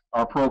left,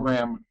 our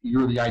program,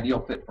 you're the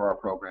ideal fit for our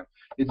program.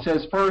 It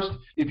says first,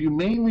 if you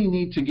mainly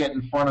need to get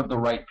in front of the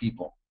right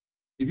people.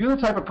 If you're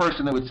the type of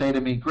person that would say to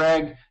me,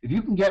 Greg, if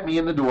you can get me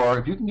in the door,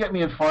 if you can get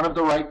me in front of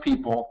the right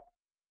people,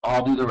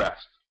 I'll do the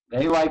rest.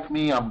 They like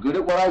me, I'm good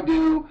at what I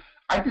do,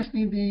 I just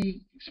need the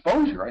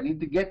exposure, I need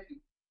to get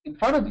in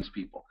front of these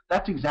people.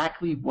 That's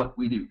exactly what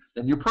we do.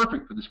 Then you're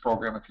perfect for this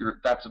program if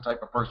that's the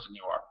type of person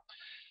you are.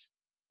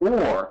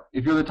 Or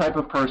if you're the type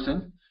of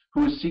person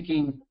who is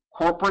seeking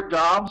corporate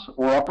jobs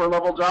or upper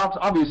level jobs,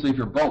 obviously if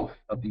you're both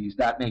of these,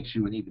 that makes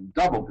you an even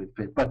double good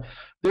fit. But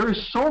there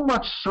is so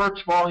much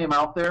search volume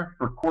out there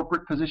for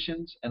corporate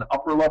positions and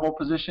upper level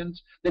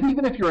positions that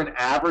even if you're an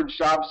average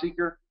job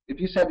seeker, if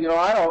you said, you know,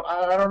 I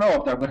don't know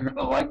if they're going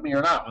to like me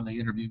or not when they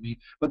interview me,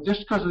 but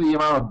just because of the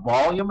amount of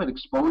volume and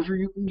exposure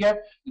you can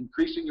get,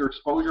 increasing your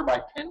exposure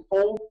by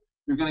tenfold,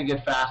 you're going to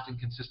get fast and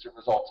consistent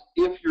results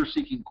if you're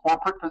seeking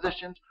corporate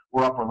positions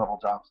or upper level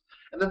jobs.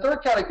 And the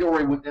third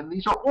category, and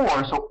these are or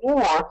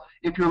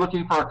if you're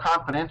looking for a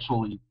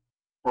confidentially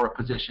for a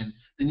position,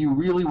 then you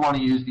really want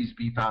to use these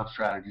Be Found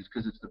strategies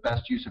because it's the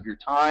best use of your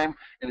time,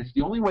 and it's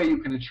the only way you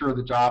can ensure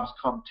the jobs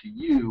come to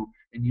you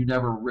and you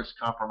never risk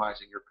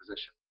compromising your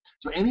position.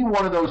 So any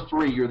one of those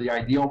 3, you're the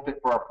ideal fit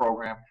for our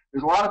program.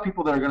 There's a lot of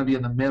people that are going to be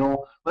in the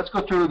middle. Let's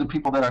go through the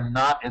people that are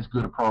not as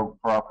good for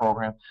our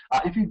program.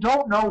 If you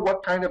don't know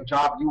what kind of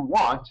job you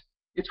want,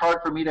 it's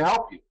hard for me to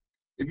help you.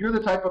 If you're the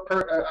type of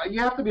person,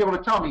 you have to be able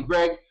to tell me,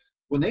 Greg,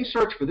 when they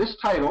search for this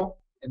title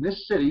in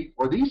this city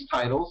or these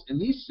titles in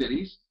these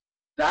cities,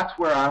 that's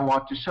where I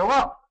want to show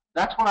up.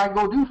 That's what I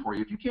go do for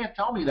you. If you can't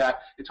tell me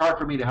that, it's hard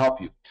for me to help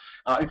you.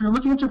 If you're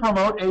looking to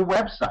promote a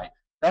website,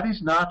 that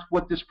is not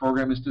what this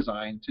program is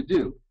designed to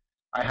do.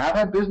 I have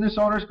had business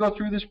owners go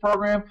through this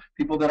program,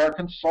 people that are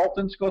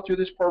consultants go through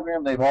this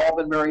program. They've all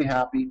been very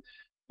happy.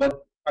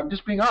 But I'm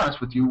just being honest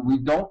with you. We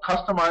don't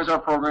customize our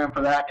program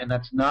for that, and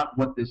that's not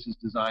what this is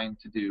designed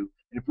to do.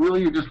 And if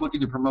really you're just looking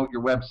to promote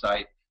your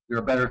website, there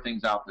are better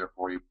things out there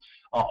for you.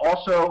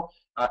 Also,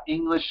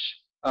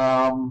 English,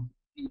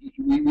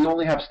 we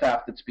only have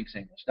staff that speaks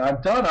English. Now,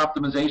 I've done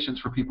optimizations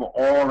for people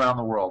all around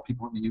the world,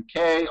 people in the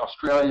UK,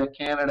 Australia,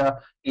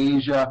 Canada,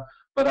 Asia,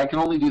 but I can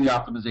only do the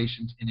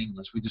optimizations in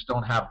English. We just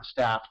don't have the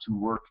staff to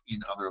work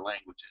in other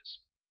languages.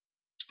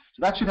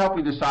 So that should help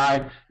you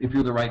decide if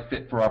you're the right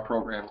fit for our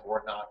program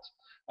or not.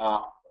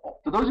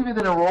 For those of you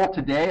that enroll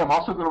today, I'm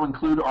also going to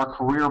include our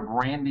career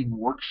branding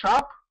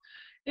workshop.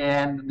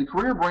 And the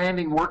career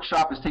branding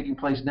workshop is taking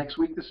place next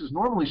week. This is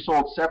normally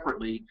sold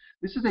separately.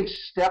 This is a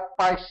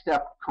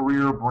step-by-step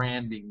career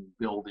branding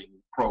building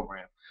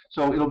program.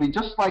 So it'll be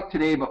just like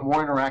today, but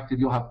more interactive.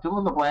 You'll have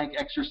fill-in-the-blank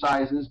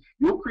exercises.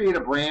 You'll create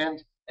a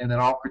brand, and then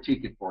I'll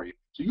critique it for you.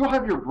 So you'll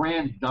have your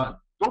brand done.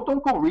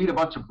 Don't go read a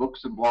bunch of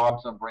books and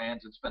blogs on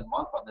brands and spend a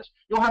month on this.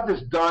 You'll have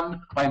this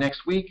done by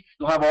next week.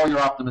 You'll have all your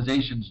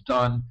optimizations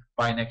done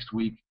by next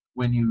week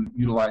when you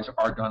utilize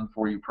our Done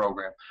For You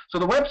program. So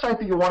the website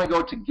that you want to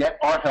go to get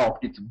our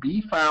help, it's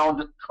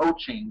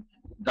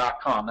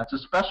befoundcoaching.com. That's a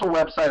special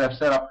website I've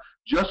set up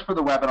just for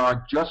the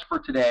webinar, just for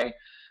today.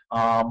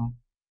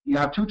 You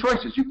have 2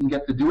 choices. You can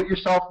get the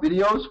do-it-yourself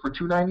videos for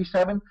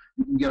 $297.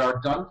 You can get our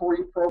Done For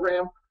You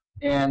program.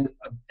 And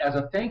as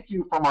a thank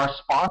you from our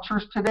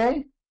sponsors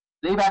today,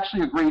 they've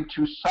actually agreed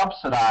to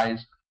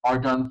subsidize our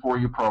Done For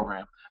You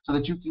program so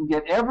that you can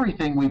get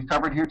everything we've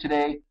covered here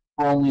today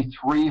for only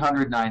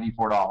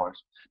 $394.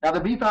 Now, the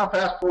Be Found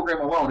Fast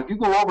program alone, if you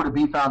go over to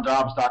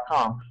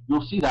befoundjobs.com,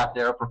 you'll see that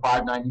there for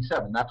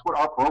 $597. That's what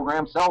our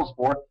program sells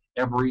for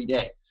every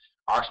day.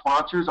 Our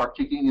sponsors are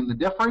kicking in the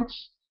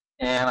difference.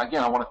 And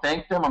again, I want to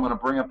thank them. I'm going to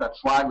bring up that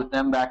slide with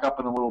them back up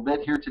in a little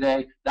bit here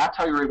today. That's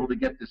how you're able to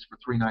get this for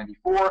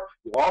 $394.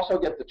 You'll also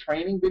get the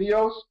training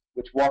videos,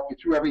 which walk you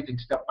through everything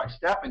step by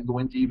step and go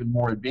into even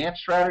more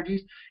advanced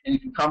strategies. And you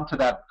can come to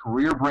that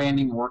career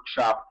branding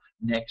workshop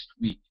next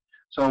week.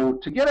 So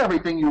to get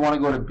everything, you want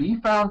to go to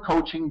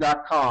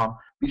befoundcoaching.com.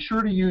 Be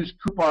sure to use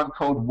coupon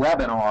code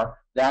WEBINAR.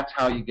 That's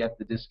how you get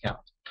the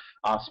discount.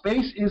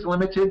 Space is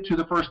limited to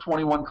the first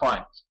 21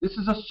 clients. This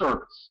is a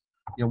service.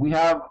 You know, we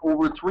have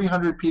over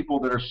 300 people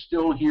that are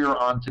still here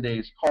on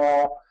today's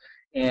call,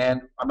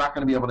 and I'm not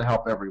going to be able to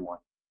help everyone.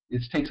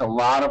 It takes a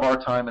lot of our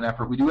time and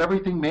effort. We do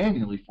everything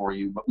manually for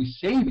you, but we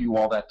save you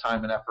all that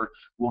time and effort.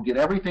 We'll get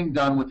everything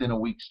done within a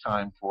week's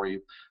time for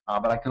you.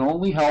 But I can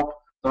only help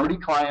 30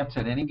 clients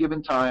at any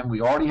given time.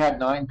 We already had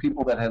 9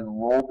 people that had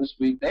enrolled this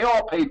week. They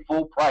all paid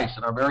full price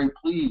and are very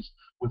pleased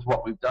with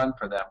what we've done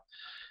for them.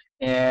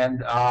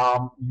 And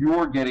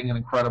you're getting an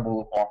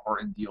incredible offer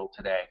and deal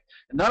today.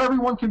 And not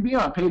everyone can be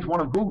on page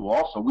 1 of Google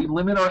also. We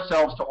limit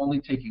ourselves to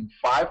only taking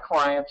 5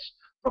 clients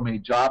from a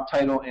job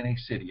title in a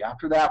city.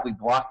 After that, we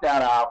block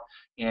that out,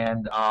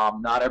 and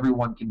not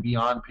everyone can be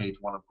on page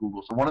 1 of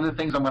Google. So one of the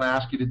things I'm going to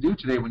ask you to do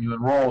today when you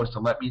enroll is to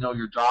let me know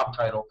your job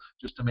title,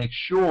 just to make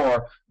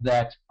sure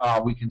that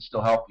we can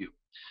still help you.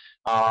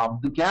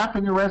 The gap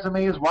in your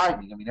resume is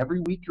widening. I mean,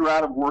 every week you're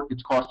out of work,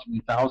 it's costing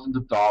you thousands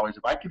of dollars.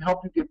 If I can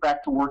help you get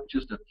back to work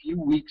just a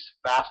few weeks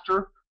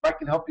faster, if I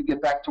can help you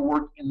get back to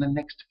work in the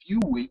next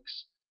few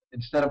weeks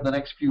instead of the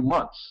next few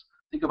months,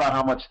 think about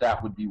how much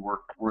that would be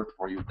worth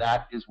for you.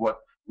 That is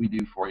what we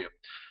do for you.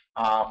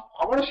 I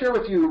want to share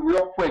with you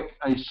real quick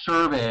a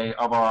survey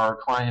of our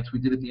clients we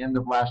did at the end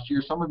of last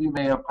year. Some of you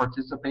may have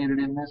participated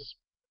in this.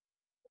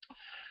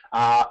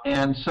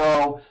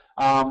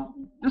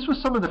 This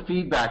was some of the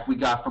feedback we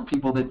got from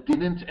people that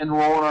didn't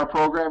enroll in our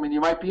program, and you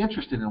might be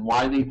interested in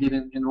why they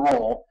didn't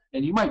enroll,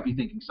 and you might be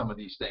thinking some of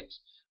these things.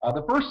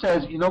 The first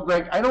says, you know,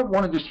 Greg, I don't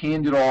want to just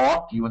hand it all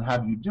off to you and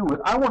have you do it.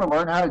 I want to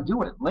learn how to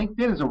do it.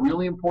 LinkedIn is a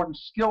really important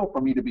skill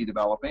for me to be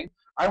developing.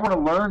 I want to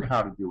learn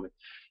how to do it.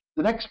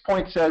 The next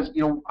point says,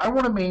 you know, I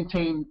want to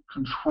maintain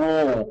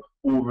control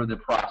over the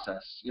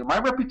process. You know, my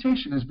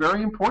reputation is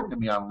very important to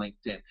me on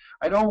LinkedIn.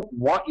 I don't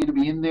want you to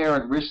be in there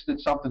and risk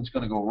that something's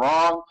going to go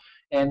wrong.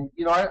 And,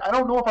 you know, I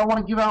don't know if I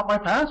want to give out my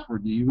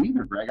password to you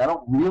either, Greg. I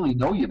don't really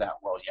know you that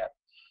well yet.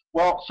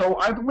 Well, so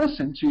I've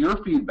listened to your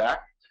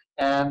feedback,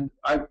 and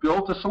I've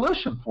built a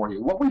solution for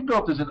you. What we've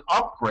built is an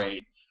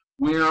upgrade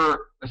where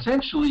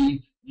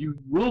essentially you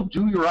will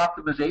do your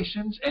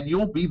optimizations, and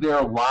you'll be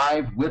there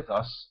live with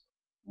us,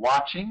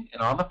 watching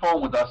and on the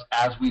phone with us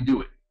as we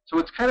do it. So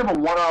it's kind of a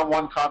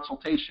one-on-one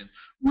consultation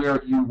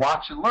where you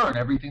watch and learn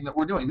everything that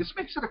we're doing. This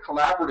makes it a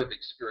collaborative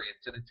experience,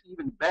 and it's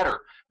even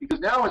better because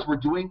now as we're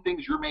doing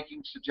things, you're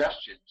making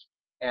suggestions,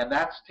 and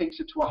that takes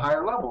it to a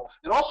higher level.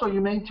 And also,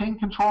 you maintain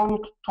control,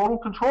 total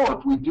control.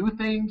 If we do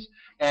things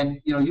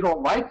and you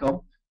don't like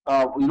them,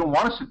 you don't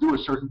want us to do a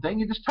certain thing,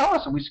 you just tell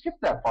us, and we skip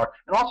that part.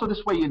 And also,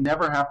 this way, you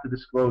never have to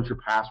disclose your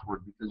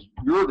password because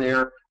you're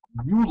there.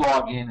 You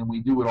log in, and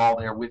we do it all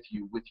there with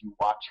you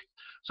watching.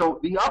 So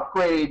the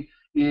upgrade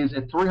is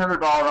a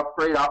 $300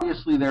 upgrade.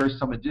 Obviously, there's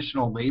some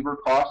additional labor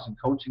costs and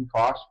coaching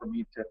costs for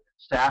me to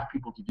staff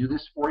people to do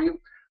this for you,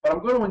 but I'm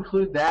going to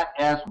include that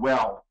as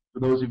well for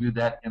those of you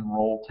that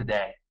enroll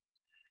today.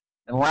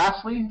 And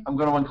lastly, I'm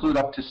going to include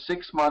up to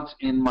 6 months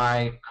in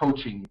my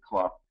coaching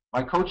club.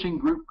 My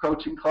group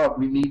coaching club,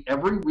 we meet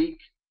every week.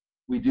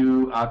 We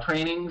do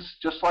trainings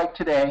just like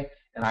today,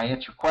 and I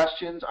answer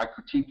questions. I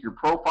critique your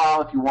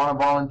profile if you want to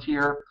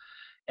volunteer,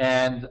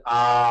 and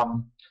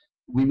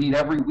we meet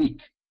every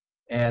week.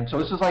 And so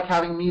this is like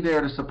having me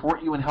there to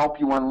support you and help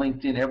you on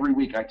LinkedIn every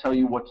week. I tell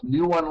you what's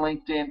new on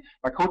LinkedIn.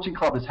 My coaching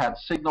club has had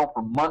Signal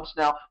for months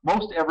now.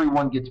 Most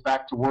everyone gets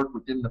back to work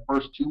within the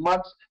first 2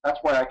 months. That's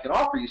why I can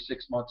offer you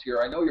 6 months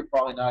here. I know you're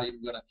probably not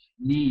even going to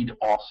need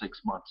all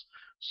 6 months.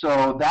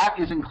 So that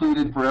is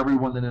included for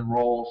everyone that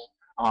enrolls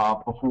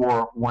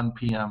before 1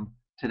 p.m.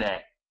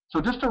 today.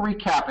 So just to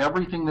recap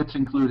everything that's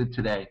included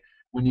today,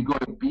 when you go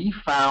to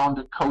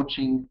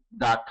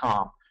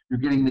befoundcoaching.com, you're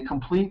getting the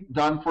complete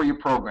done-for-you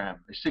program,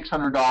 a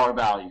 $600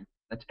 value.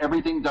 That's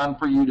everything done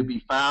for you to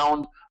be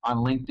found on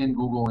LinkedIn,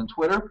 Google, and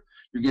Twitter.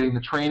 You're getting the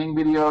training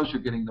videos.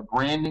 You're getting the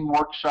branding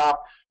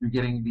workshop. You're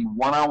getting the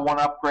one-on-one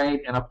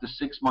upgrade and up to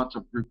 6 months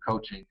of group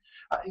coaching.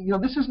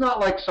 This is not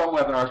like some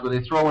webinars where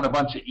they throw in a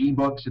bunch of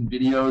ebooks and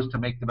videos to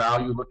make the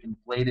value look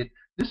inflated.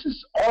 This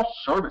is all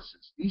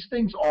services. These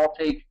things all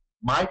take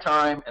my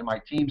time and my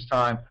team's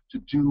time to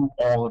do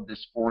all of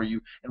this for you,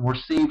 and we're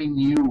saving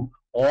you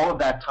all of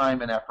that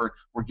time and effort.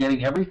 We're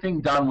getting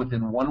everything done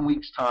within 1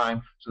 week's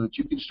time so that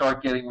you can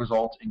start getting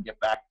results and get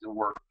back to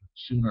work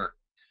sooner.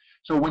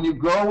 So when you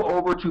go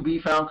over to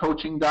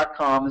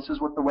befoundcoaching.com, this is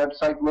what the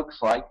website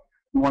looks like.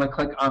 You want to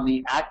click on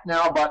the Act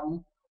Now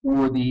button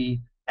or the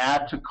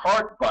Add to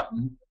Cart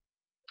button,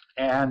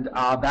 and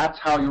that's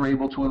how you're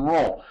able to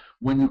enroll.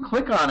 When you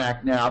click on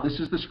Act Now,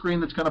 this is the screen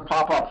that's going to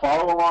pop up.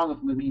 Follow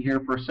along with me here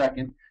for a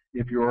second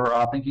if you're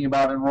thinking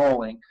about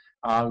enrolling.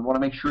 You want to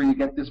make sure you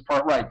get this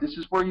part right. This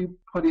is where you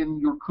put in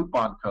your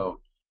coupon code.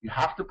 You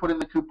have to put in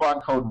the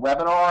coupon code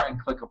webinar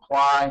and click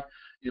apply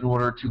in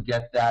order to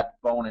get that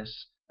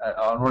bonus,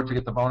 in order to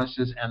get the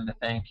bonuses and the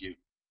thank you.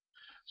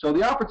 So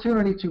the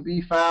opportunity to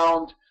be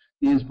found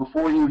is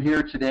before you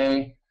here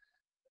today.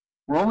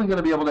 We're only going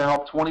to be able to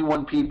help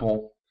 21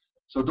 people,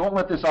 so don't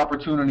let this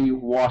opportunity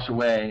wash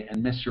away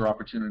and miss your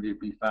opportunity to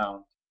be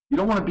found. You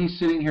don't want to be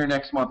sitting here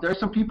next month. There are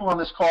some people on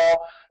this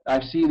call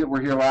I see that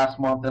were here last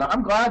month, and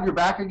I'm glad you're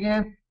back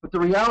again, but the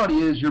reality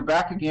is you're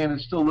back again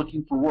and still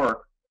looking for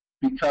work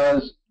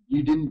because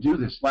you didn't do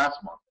this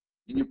last month.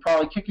 And you're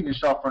probably kicking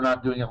yourself for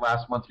not doing it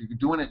last month. You're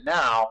doing it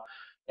now,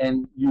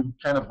 and you've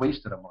kind of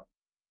wasted a month.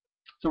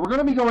 So we're going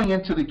to be going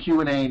into the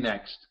Q&A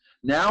next.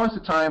 Now is the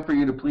time for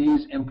you to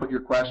please input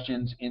your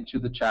questions into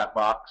the chat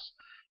box.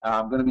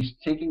 I'm going to be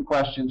taking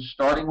questions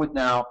starting with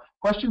now.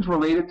 Questions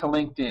related to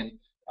LinkedIn.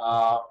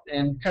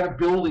 and kind of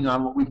building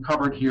on what we've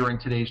covered here in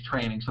today's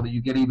training so that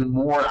you get even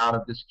more out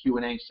of this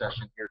Q&A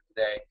session here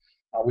today.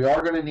 We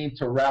are going to need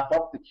to wrap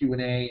up the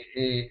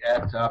Q&A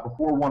at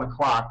before 1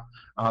 o'clock.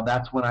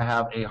 That's when I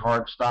have a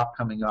hard stop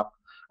coming up.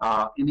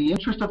 In the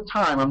interest of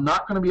time, I'm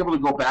not going to be able to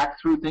go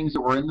back through things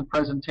that were in the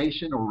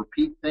presentation or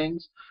repeat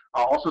things.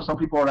 Also, some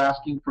people are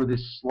asking for the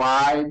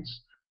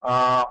slides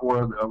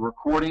or a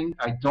recording.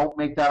 I don't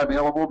make that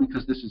available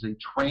because this is a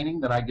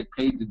training that I get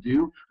paid to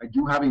do. I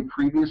do have a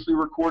previously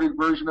recorded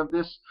version of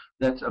this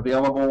that's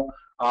available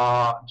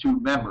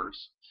to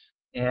members.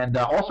 And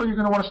also, you're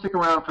going to want to stick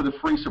around for the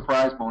free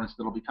surprise bonus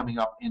that will be coming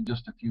up in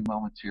just a few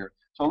moments here.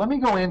 So let me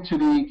go into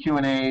the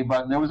Q&A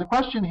button. There was a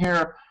question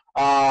here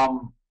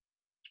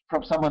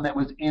from someone that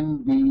was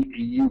in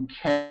the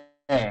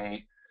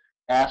UK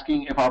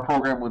asking if our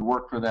program would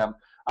work for them.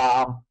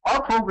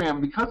 Our program,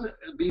 because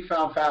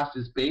BeFoundFast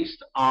is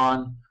based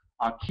on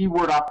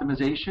keyword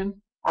optimization,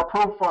 our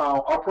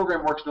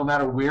program works no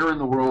matter where in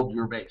the world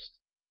you're based,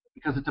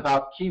 because it's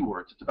about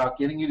keywords. It's about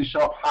getting you to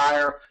show up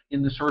higher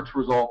in the search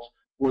results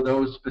for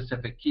those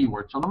specific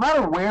keywords. So no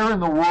matter where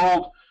in the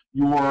world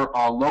you're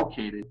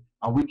located,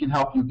 we can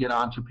help you get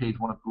onto page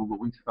 1 of Google.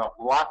 We've got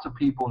lots of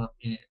people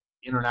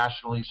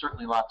internationally,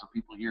 certainly lots of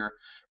people here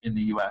in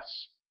the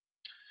US.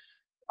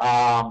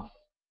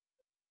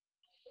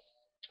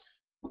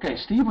 Okay,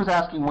 Steve was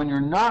asking, when you're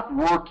not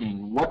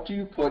working, what do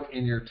you put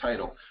in your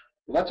title?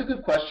 Well, that's a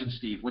good question,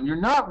 Steve. When you're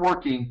not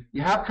working,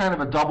 you have kind of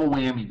a double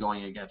whammy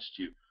going against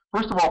you.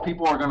 First of all,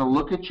 people are going to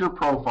look at your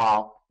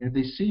profile, and if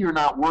they see you're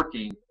not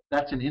working,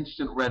 that's an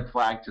instant red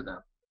flag to them.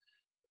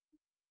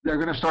 They're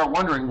going to start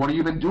wondering, what have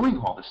you been doing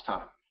all this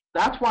time?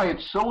 That's why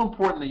it's so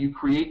important that you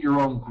create your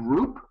own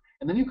group,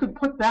 and then you could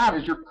put that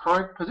as your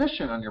current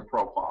position on your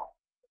profile.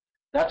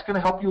 That's going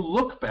to help you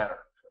look better.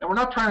 And we're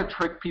not trying to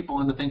trick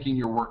people into thinking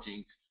you're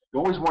working. You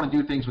always want to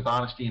do things with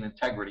honesty and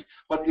integrity.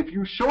 But if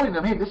you're showing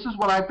them, hey, this is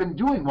what I've been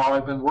doing while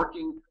I've been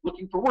working,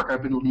 looking for work.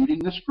 I've been leading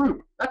this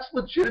group. That's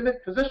legitimate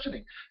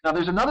positioning. Now,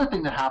 there's another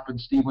thing that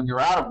happens, Steve, when you're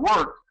out of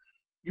work.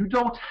 You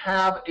don't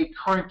have a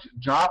current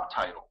job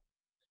title.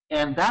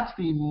 And that's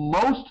the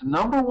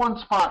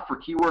 #1 spot for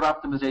keyword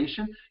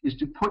optimization, is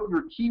to put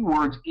your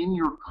keywords in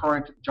your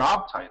current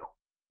job title.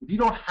 If you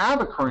don't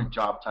have a current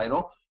job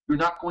title, you're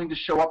not going to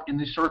show up in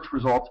the search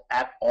results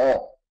at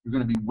all. You're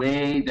going to be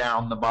way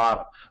down the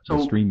bottom. So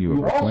the stream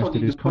you have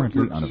requested is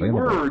currently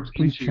unavailable.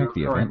 Please check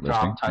the event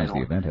listing, as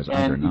the event has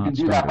either not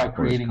started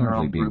or is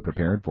currently being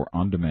prepared for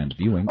on-demand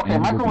viewing. Okay,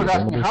 and Michael will be was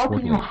asking, how shortly.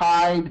 can you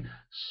hide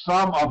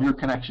some of your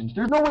connections?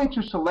 There's no way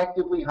to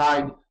selectively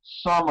hide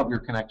some of your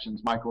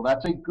connections, Michael.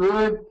 That's a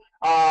good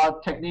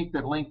technique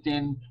that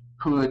LinkedIn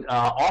could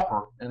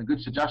offer, and a good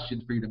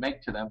suggestion for you to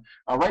make to them.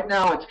 Right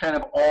now, it's kind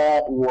of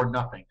all or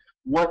nothing.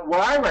 What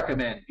I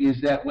recommend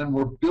is that when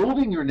we're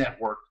building your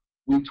network,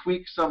 we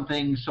tweak some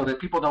things so that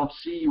people don't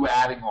see you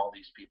adding all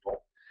these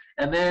people.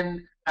 And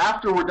then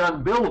after we're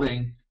done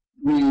building,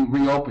 we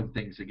reopen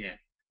things again.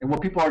 And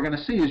what people are going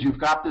to see is you've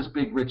got this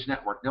big, rich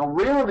network. Now,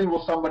 rarely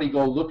will somebody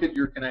go look at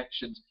your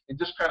connections and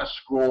just kind of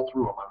scroll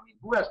through them. I mean,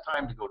 who has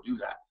time to go do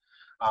that?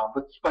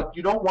 But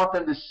you don't want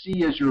them to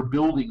see as you're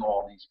building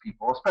all these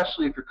people,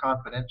 especially if you're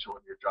confidential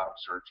in your job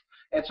search.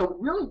 And so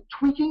really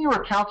tweaking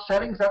your account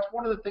settings, that's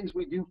one of the things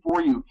we do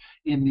for you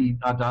in the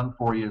Done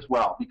For You as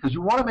well, because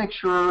you want to make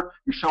sure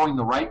you're showing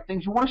the right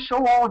things. You want to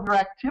show all of your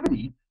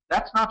activity.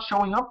 That's not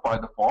showing up by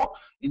default,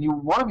 and you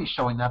want to be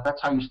showing that.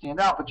 That's how you stand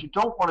out, but you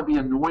don't want to be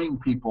annoying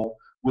people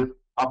with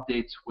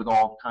updates with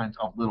all kinds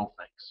of little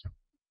things.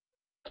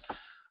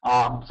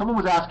 Someone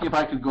was asking if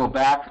I could go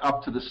back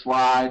up to the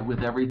slide with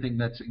everything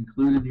that's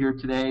included here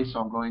today, so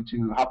I'm going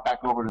to hop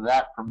back over to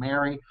that for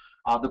Mary.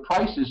 The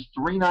price is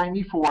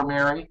 $394,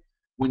 Mary,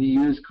 when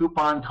you use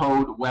coupon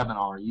code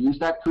webinar. Use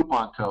that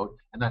coupon code,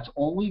 and that's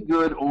only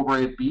good over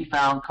at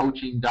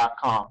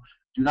befoundcoaching.com.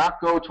 Do not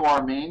go to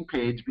our main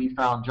page,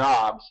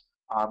 BeFoundJobs,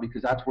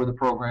 because that's where the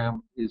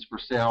program is for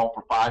sale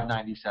for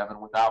 $597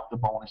 without the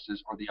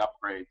bonuses or the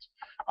upgrades.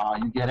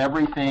 You get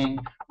everything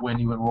when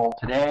you enroll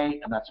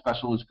today, and that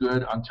special is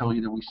good until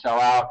either we sell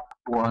out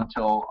or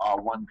until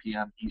 1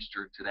 p.m.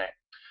 Eastern today.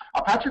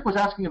 Patrick was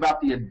asking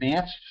about the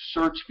advanced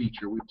search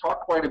feature. We've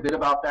talked quite a bit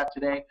about that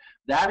today.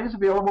 That is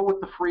available with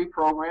the free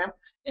program,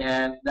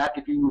 and that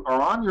if you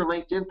are on your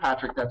LinkedIn,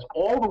 Patrick, that's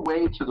all the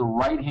way to the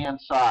right-hand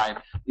side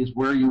is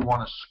where you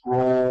want to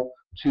scroll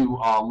to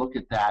look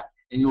at that.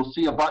 And you'll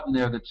see a button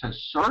there that says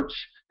search,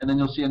 and then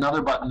you'll see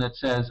another button that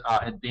says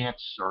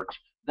advanced search.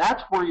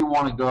 That's where you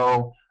want to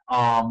go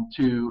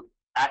to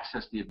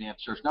access the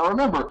advanced search. Now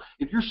remember,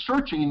 if you're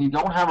searching and you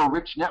don't have a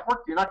rich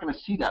network, you're not going to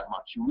see that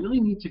much. You really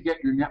need to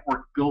get your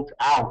network built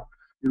out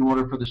in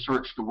order for the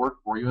search to work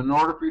for you, in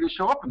order for you to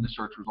show up in the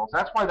search results.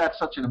 That's why that's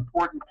such an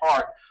important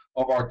part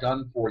of our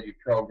Done For You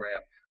program,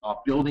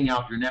 building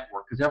out your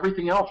network, because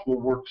everything else will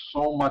work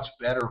so much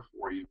better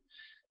for you.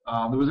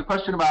 There was a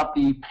question about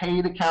the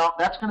paid account.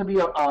 That's going to be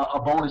a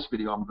bonus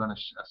video I'm going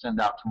to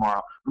send out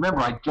tomorrow. Remember,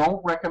 I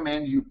don't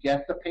recommend you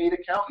get the paid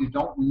account. You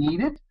don't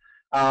need it.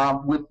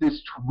 With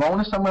this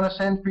bonus I'm going to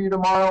send for you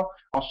tomorrow,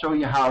 I'll show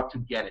you how to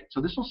get it. So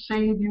this will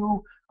save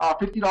you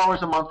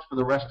 $50 a month for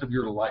the rest of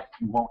your life.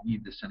 You won't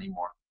need this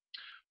anymore.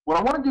 What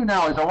I want to do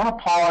now is I want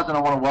to pause and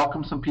I want to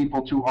welcome some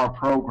people to our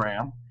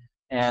program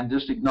and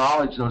just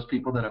acknowledge those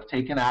people that have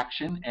taken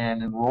action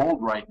and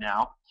enrolled right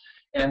now.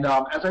 And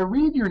as I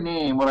read your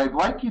name, what I'd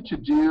like you to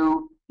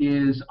do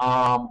is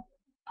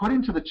put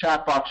into the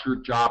chat box your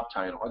job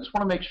title. I just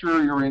want to make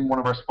sure you're in one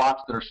of our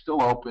spots that are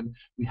still open.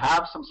 We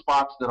have some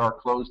spots that are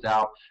closed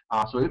out.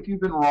 So if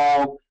you've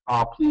enrolled,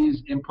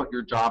 please input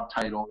your job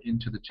title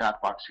into the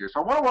chat box here.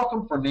 So I want to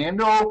welcome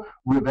Fernando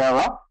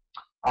Rivera,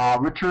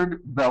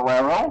 Richard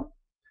Valero,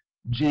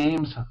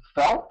 James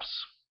Phelps,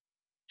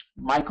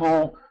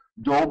 Michael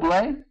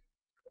Doble,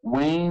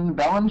 Wayne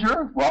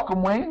Bellinger.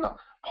 Welcome, Wayne.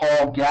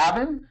 Paul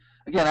Gavin.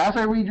 Again, as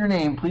I read your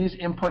name, please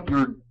input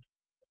your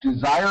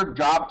desired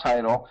job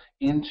title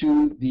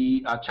into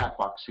the chat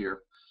box here.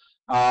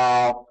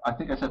 I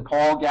think I said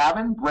Paul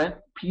Gavin, Brent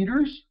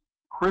Peters,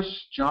 Chris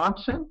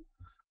Johnson.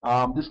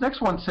 This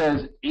next one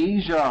says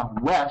Asia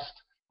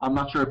West. I'm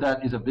not sure if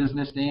that is a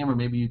business name or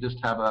maybe you just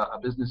have a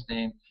business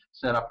name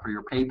set up for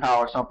your PayPal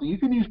or something. You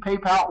can use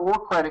PayPal or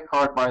credit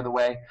card, by the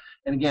way.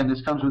 And again,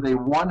 this comes with a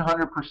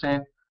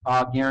 100%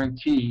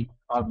 guarantee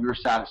of your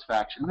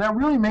satisfaction. And that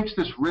really makes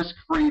this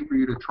risk-free for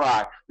you to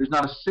try. There's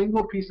not a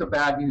single piece of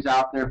bad news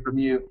out there from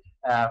you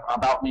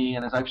about me.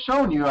 And as I've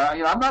shown you,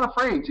 I'm not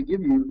afraid to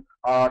give you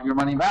your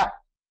money back.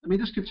 Let me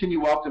just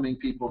continue welcoming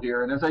people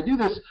here. And as I do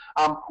this,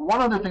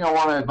 one other thing I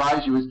want to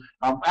advise you is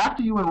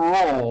after you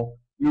enroll,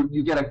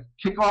 you get a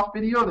kickoff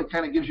video that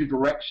kind of gives you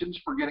directions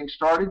for getting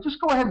started. Just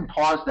go ahead and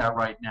pause that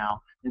right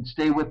now and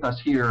stay with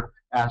us here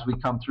as we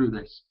come through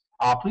this.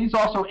 Please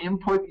also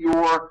input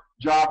your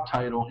job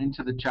title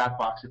into the chat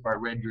box if I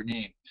read your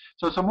name.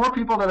 So some more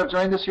people that have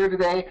joined us here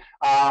today.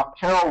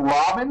 Carol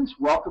Robbins,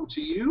 welcome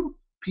to you.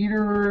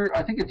 Peter,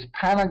 I think it's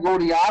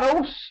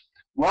Panagodiatos,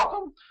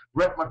 welcome.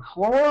 Brett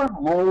McClure,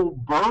 Lowell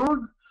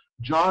Berg,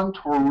 John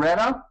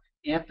Torretta,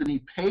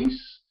 Anthony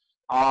Pace.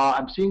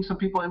 I'm seeing some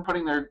people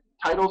inputting their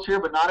titles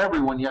here, but not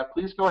everyone yet.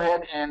 Please go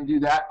ahead and do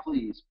that,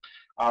 please.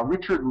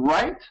 Richard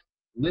Wright,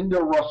 Linda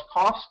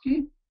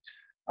Roskowski,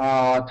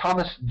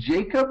 Thomas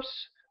Jacobs,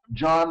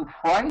 John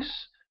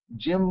Price,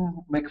 Jim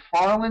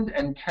McFarland,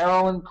 and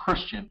Carolyn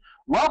Christian.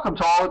 Welcome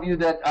to all of you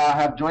that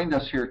have joined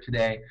us here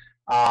today.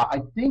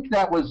 I think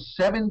that was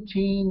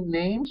 17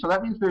 names, so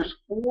that means there's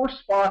 4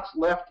 spots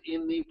left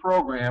in the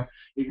program.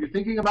 If you're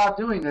thinking about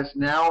doing this,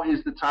 now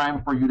is the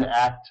time for you to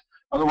act.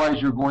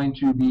 Otherwise, you're going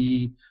to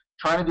be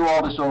trying to do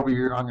all this over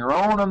here on your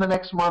own on the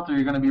next month, or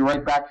you're going to be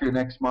right back here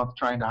next month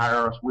trying to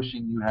hire us,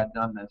 wishing you had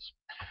done this.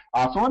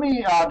 So let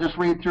me just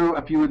read through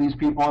a few of these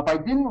people. If I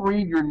didn't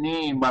read your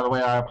name, by the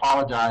way, I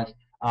apologize.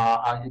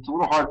 It's a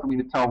little hard for me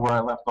to tell where I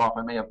left off.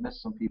 I may have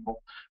missed some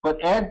people. But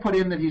Ed put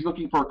in that he's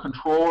looking for a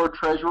controller,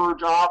 treasurer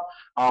job.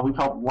 We've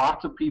helped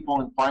lots of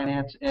people in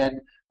finance, Ed.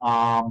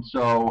 That's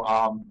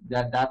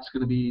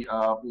going to be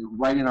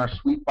right in our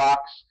sweet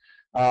box.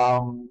 I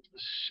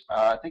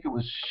think it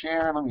was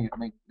Sharon. Let me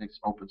make this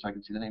open so I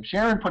can see the name.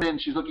 Sharon put in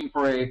she's looking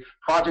for a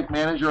project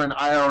manager in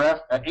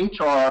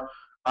HR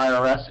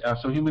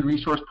IRS, so Human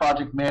Resource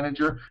Project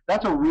Manager.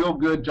 That's a real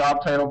good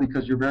job title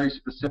because you're very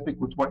specific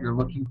with what you're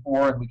looking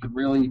for, and we can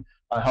really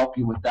help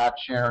you with that,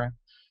 Sharon.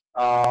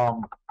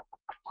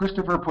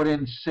 Christopher put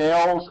in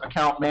Sales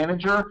Account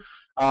Manager.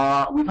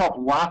 We've helped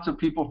lots of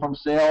people from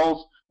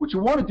sales. What you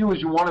want to do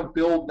is you want to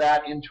build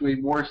that into a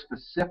more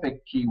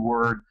specific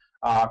keyword,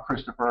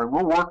 Christopher.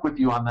 We'll work with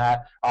you on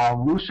that.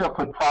 Lucia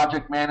put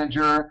Project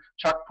Manager.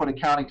 Chuck put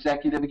Account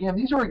Executive. Again,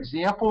 these are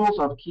examples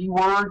of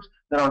keywords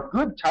that are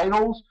good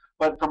titles,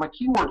 but from a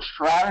keyword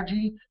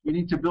strategy, you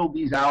need to build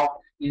these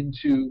out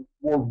into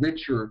more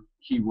richer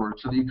keywords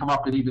so that you come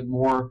up with even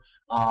more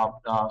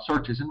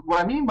searches. And what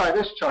I mean by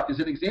this, Chuck,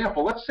 is an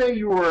example. Let's say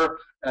you were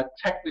a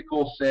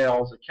technical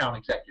sales account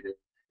executive.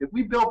 If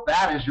we built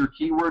that as your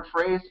keyword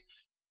phrase,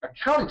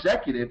 account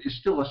executive is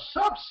still a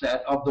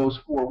subset of those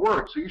 4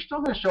 words. So you're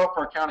still going to show up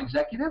for account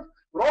executive,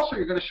 but also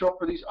you're going to show up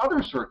for these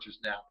other searches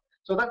now.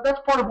 So that's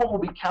part of what we'll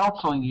be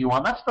counseling you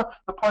on. That's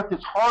the part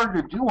that's hard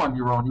to do on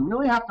your own. You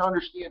really have to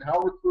understand how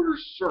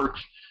recruiters search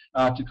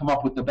to come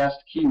up with the best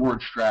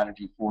keyword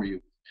strategy for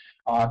you.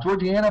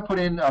 Georgiana put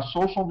in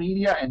social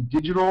media and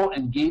digital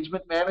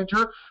engagement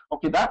manager.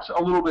 Okay, that's a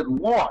little bit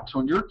long. So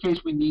in your case,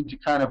 we need to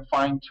kind of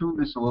fine-tune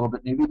this a little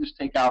bit. Maybe just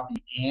take out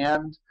the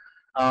and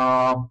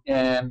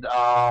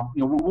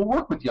we'll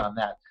work with you on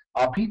that.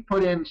 Pete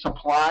put in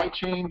supply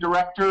chain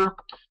director.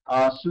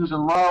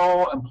 Susan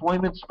Lowe,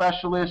 employment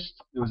specialist.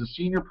 There was a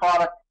senior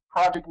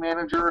project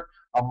manager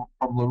from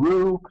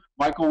LaRue.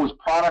 Michael was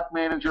product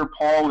manager.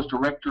 Paul was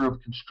director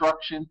of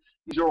construction.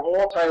 These are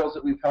all titles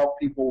that we've helped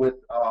people with.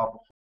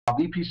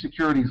 VP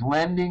Securities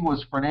Lending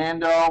was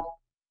Fernando.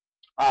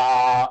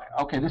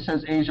 Okay, this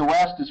says Asia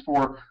West is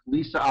for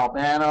Lisa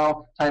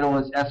Albano. Title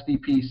is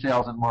SVP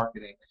Sales and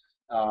Marketing.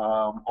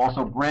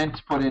 Also,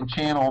 Brent put in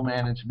channel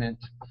management.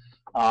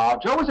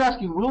 Joe was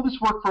asking, will this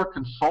work for a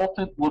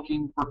consultant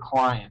looking for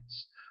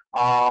clients?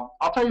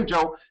 I'll tell you,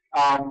 Joe,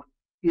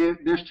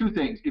 there's 2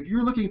 things. If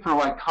you're looking for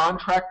like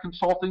contract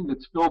consulting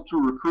that's filled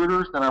through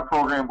recruiters, then our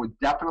program would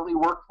definitely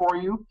work for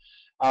you.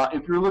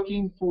 If you're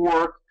looking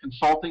for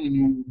consulting and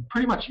you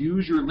pretty much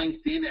use your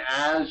LinkedIn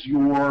as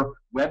your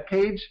web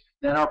page,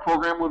 then our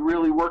program would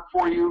really work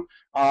for you.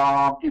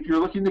 If you're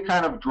looking to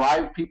kind of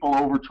drive people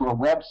over to a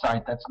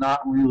website, that's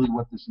not really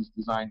what this is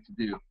designed to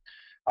do.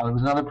 There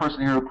was another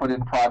person here who put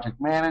in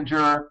project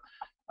manager.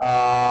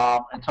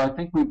 And so I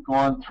think we've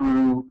gone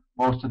through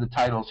most of the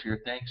titles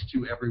here. Thanks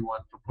to everyone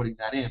for putting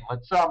that in.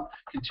 Let's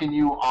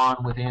continue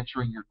on with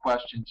answering your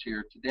questions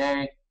here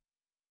today.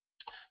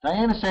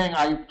 Diana is saying,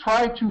 I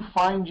tried to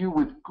find you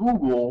with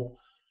Google.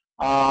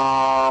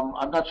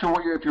 I'm not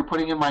sure if you're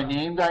putting in my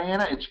name,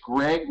 Diana. It's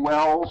Greg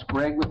Wells,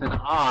 Greg with an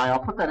I.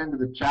 I'll put that into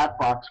the chat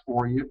box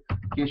for you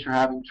in case you're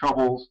having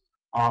troubles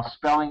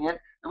spelling it.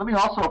 And let me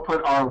also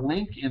put our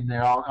link in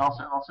there.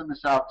 I'll send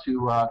this out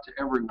to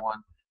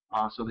everyone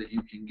so that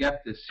you can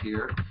get this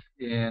here.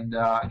 And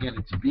again,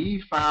 it's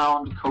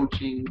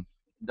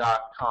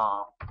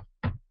befoundcoaching.com.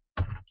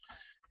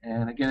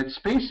 And again, it's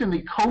space in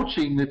the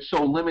coaching that's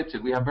so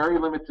limited. We have very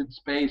limited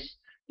space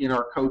in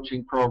our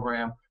coaching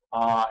program.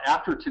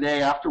 After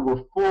today, after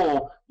we're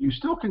full, you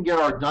still can get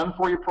our Done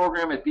For You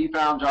program at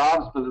BeFound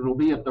Jobs, but it'll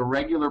be at the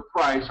regular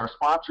price. Our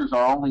sponsors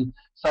are only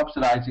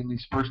subsidizing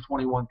these first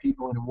 21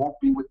 people, and it won't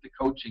be with the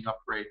coaching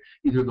upgrade,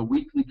 either the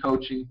weekly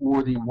coaching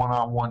or the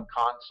one-on-one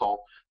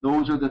consult.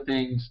 Those are the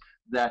things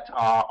that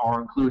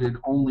are included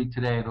only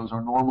today. Those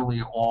are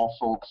normally all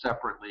sold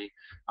separately.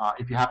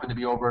 If you happen to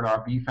be over at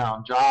our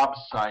BeFound Jobs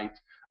site,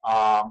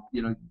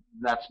 you know,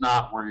 that's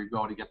not where you're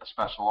going to get the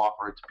special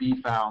offer. It's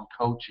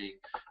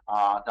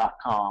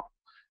befoundcoaching.com.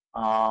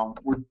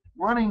 We're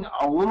running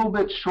a little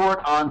bit short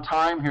on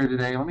time here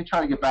today. Let me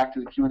try to get back to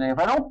the Q&A. If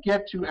I don't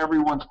get to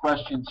everyone's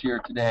questions here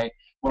today,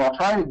 what I'll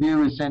try to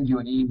do is send you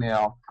an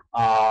email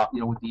you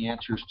know, with the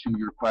answers to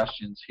your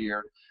questions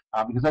here.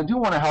 Because I do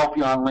want to help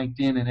you on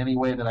LinkedIn in any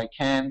way that I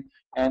can.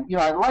 And, you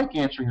know, I like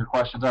answering your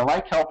questions. I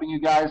like helping you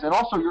guys. And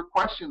also your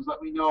questions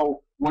let me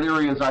know what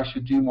areas I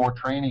should do more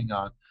training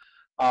on.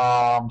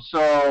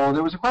 So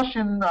there was a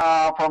question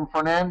from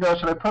Fernando.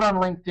 Should I put on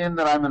LinkedIn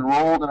that I'm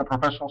enrolled in a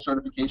professional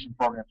certification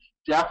program?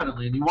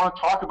 Definitely. And you want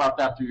to talk about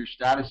that through your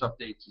status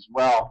updates as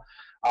well.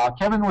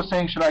 Kevin was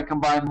saying, should I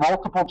combine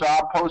multiple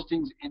job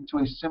postings into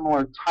a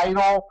similar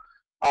title?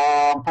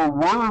 For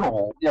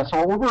Wordle, yeah, so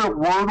over at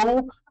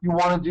Wordle, you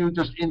want to do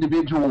just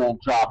individual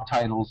job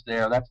titles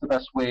there. That's the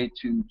best way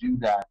to do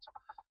that.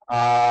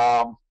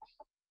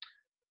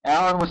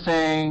 Alan was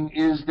saying,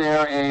 is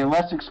there a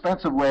less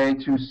expensive way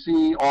to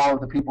see all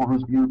of the people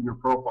who's viewed your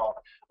profile?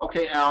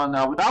 Okay, Alan,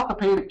 without the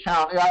paid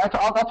account,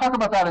 I'll talk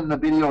about that in the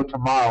video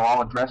tomorrow.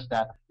 I'll address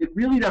that. It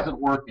really doesn't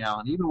work,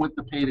 Alan, even with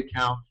the paid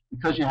account,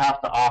 because you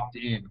have to opt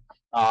in.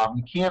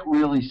 You can't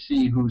really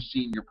see who's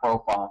seen your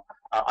profile.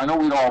 I know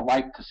we'd all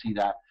like to see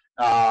that.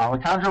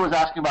 Alejandro was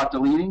asking about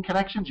deleting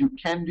connections. You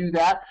can do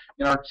that.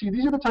 See,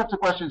 these are the types of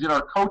questions in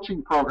our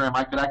coaching program.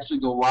 I could actually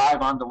go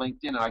live onto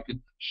LinkedIn and I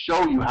could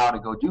show you how to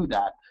go do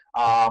that.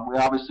 We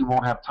obviously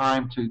won't have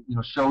time to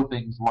show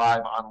things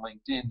live on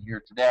LinkedIn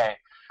here today.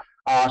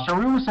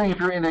 Sharu was saying, if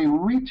you're in a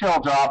retail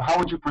job, how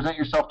would you present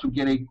yourself to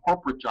get a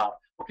corporate job?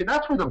 Okay,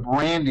 that's where the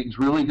branding's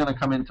really going to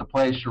come into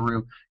play,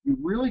 Sharu. You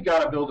really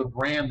got to build a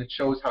brand that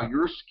shows how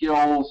your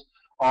skills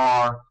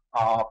are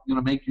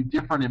make you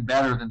different and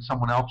better than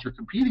someone else you're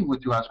competing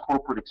with who has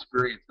corporate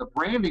experience. The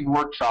branding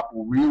workshop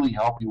will really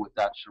help you with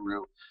that,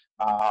 Sharu.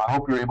 I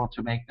hope you're able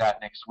to make that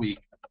next week.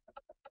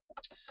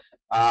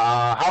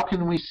 How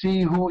can we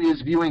see who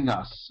is viewing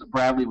us?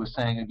 Bradley was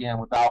saying, again,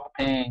 without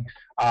paying.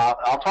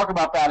 I'll talk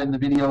about that in the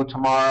video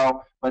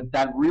tomorrow, but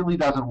that really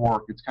doesn't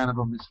work. It's kind of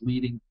a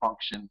misleading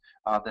function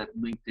that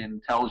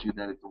LinkedIn tells you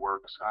that it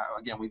works.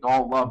 Again, we'd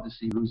all love to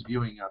see who's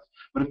viewing us.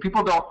 But if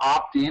people don't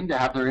opt in to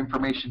have their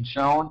information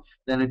shown,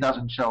 then it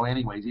doesn't show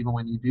anyways, even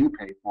when you do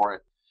pay for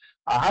it.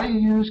 How do you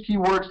use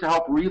keywords to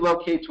help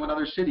relocate to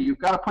another city? You've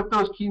got to put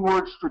those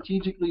keywords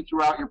strategically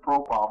throughout your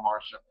profile,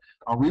 Marcia.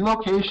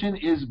 Relocation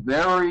is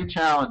very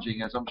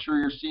challenging, as I'm sure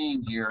you're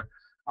seeing here.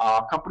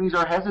 Companies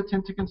are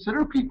hesitant to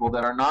consider people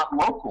that are not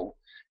local.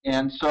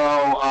 And so,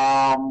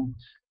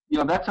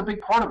 that's a big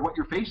part of what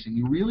you're facing.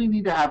 You really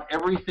need to have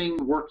everything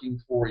working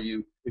for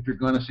you if you're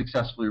going to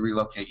successfully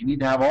relocate. You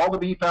need to have all the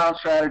BeFound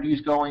strategies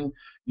going.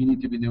 You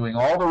need to be doing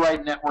all the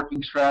right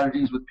networking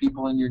strategies with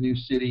people in your new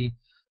city.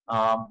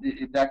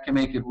 That can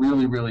make it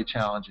really, really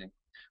challenging.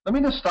 Let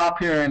me just stop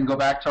here and go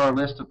back to our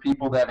list of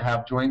people that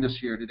have joined us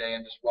here today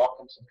and just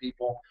welcome some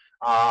people.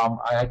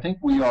 I think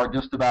we are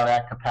just about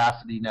at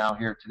capacity now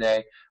here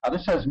today.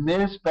 This says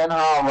Ms.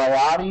 Benha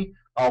Rayati.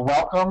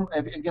 Welcome.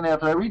 Again,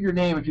 after I read your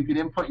name, if you could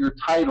input your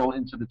title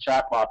into the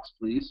chat box,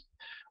 please.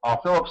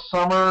 Philip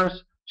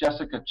Summers,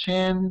 Jessica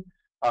Chin,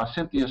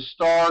 Cynthia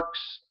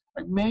Starks.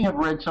 I may have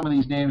read some of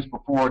these names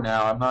before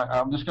now.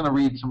 I'm just going to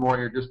read some more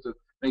here just to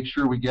make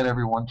sure we get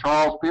everyone.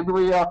 Charles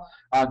Biblia,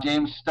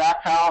 James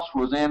Stackhouse,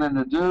 Rosanna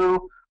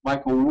Nadeau,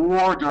 Michael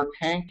Ward, Dirk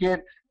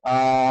Hankett.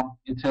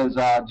 It says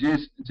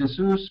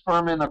Jesus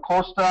Furman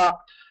Acosta,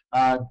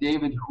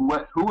 David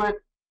Hewitt,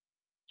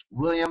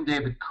 William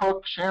David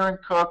Cook, Sharon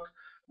Cook,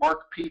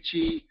 Mark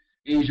Peachy,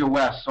 Asia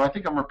West. So I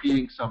think I'm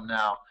repeating some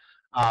now.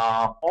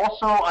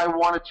 Also, I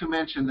wanted to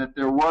mention that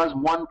there was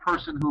one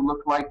person who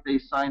looked like they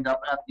signed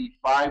up at the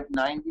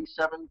 $5.97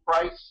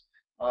 price.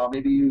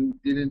 Maybe you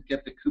didn't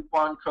get the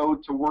coupon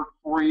code to work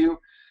for you.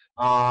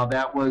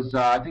 That was,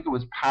 I think it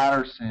was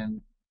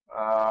Patterson.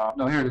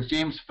 No, here it is,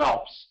 James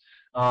Phelps.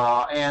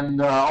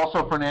 And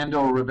also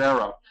Fernando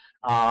Rivera.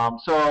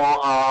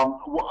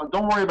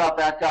 Don't worry about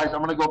that, guys.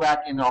 I'm going to go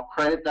back and I'll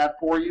credit that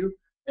for you.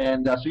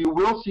 And so you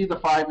will see the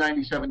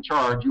 $5.97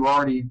 charge. You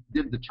already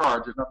did the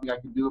charge. There's nothing I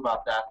can do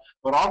about that.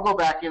 But I'll go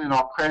back in and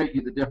I'll credit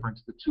you the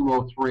difference, the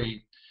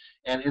 $203.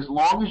 And as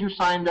long as you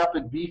signed up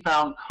at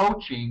BFound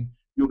Coaching,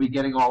 you'll be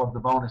getting all of the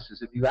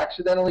bonuses. If you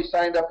accidentally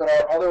signed up at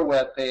our other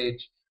webpage,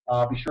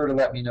 be sure to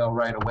let me know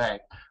right away.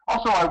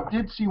 Also, I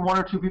did see one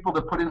or two people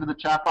that put into the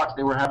chat box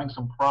they were having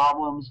some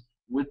problems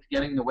with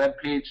getting the web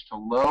page to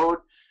load.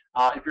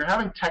 If you're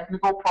having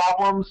technical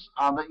problems,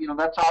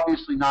 that's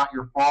obviously not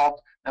your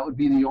fault. That would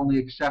be the only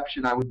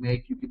exception I would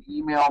make. You can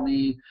email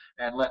me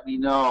and let me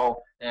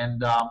know,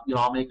 and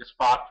I'll make a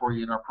spot for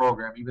you in our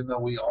program, even though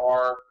we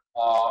are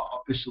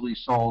officially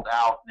sold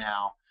out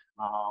now.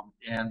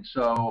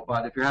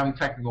 But if you're having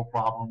technical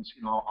problems,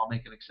 I'll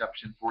make an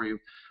exception for you.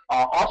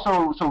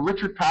 So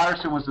Richard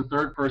Patterson was the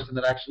third person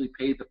that actually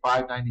paid the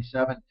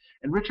 $5.97.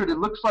 And Richard, it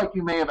looks like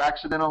you may have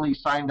accidentally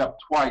signed up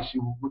twice.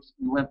 You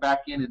went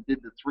back in and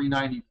did the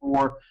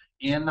 $3.94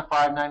 and the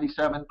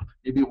 $5.97.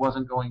 Maybe it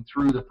wasn't going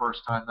through the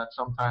first time. That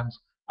sometimes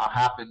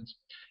happens.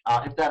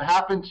 If that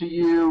happened to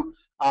you,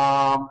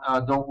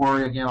 don't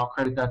worry. Again, I'll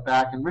credit that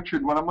back. And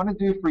Richard, what I'm going to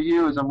do for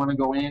you is I'm going to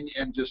go in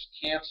and just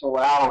cancel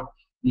out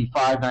the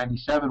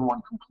 $5.97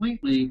 one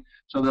completely,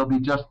 so there'll be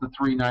just the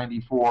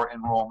 $3.94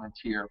 enrollment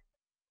here.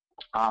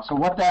 So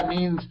what that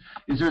means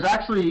is there's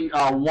actually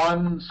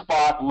one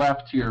spot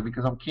left here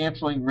because I'm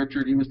canceling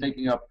Richard. He was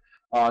taking up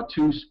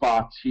 2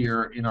 spots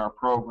here in our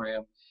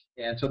program.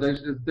 And so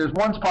there's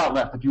one spot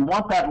left. If you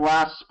want that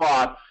last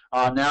spot,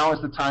 now is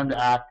the time to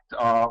act.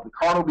 The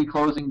card will be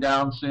closing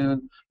down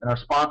soon, and our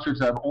sponsors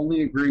have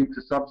only agreed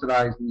to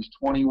subsidize these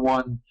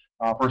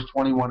first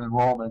 21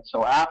 enrollments.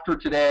 So after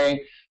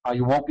today,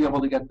 you won't be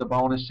able to get the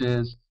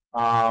bonuses.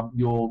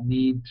 You'll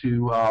need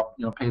to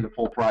pay the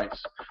full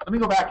price. Let me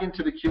go back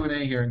into the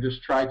Q&A here and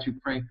just try to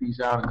crank these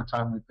out in the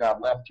time we've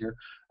got left here.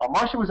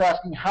 Marcia was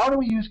asking, how do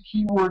we use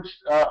keywords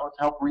to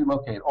help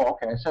relocate? Oh,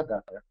 okay, I said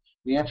that there.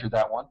 We answered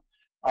that one.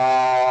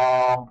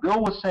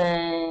 Bill was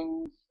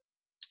saying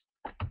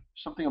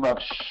something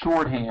about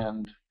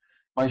shorthand.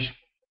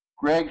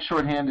 Greg's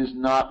shorthand is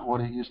not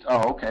what it used to.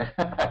 Oh, okay.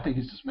 I think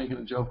he's just making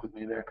a joke with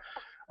me there.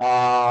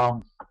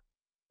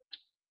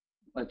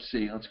 Let's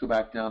see. Let's go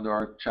back down to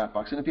our chat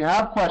box. And if you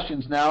have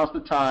questions, now is the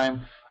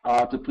time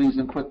to please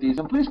input these.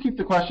 And please keep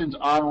the questions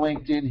on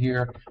LinkedIn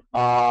here.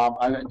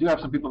 I do have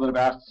some people that have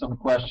asked some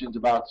questions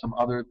about some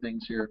other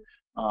things here.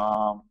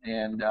 Again,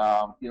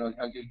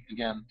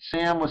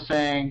 Sam was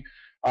saying,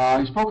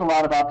 he spoke a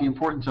lot about the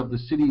importance of the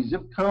city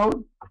zip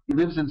code. He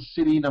lives in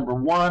city number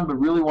 1, but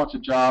really wants a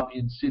job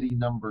in city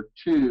number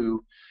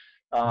 2.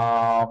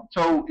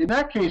 So in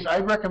that case,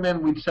 I'd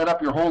recommend we'd set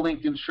up your whole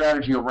LinkedIn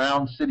strategy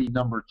around city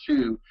number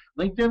 2.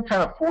 LinkedIn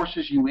kind of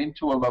forces you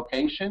into a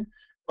location,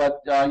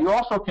 but you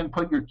also can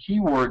put your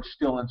keywords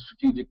still in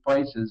strategic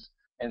places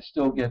and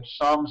still get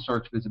some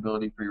search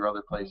visibility for your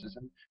other places.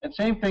 And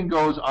same thing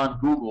goes on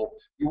Google.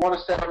 You want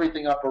to set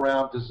everything up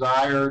around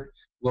desired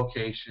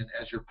location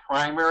as your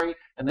primary,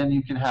 and then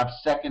you can have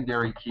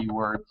secondary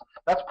keywords.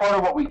 That's part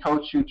of what we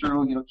coach you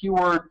through.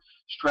 Keyword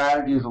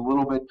strategy is a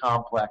little bit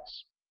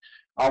complex.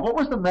 What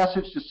was the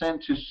message to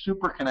send to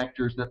super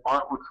connectors that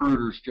aren't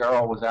recruiters?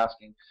 Gerald was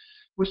asking.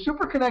 With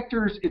super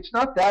connectors, it's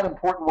not that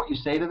important what you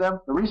say to them.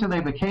 The reason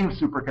they became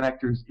super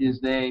connectors is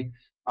they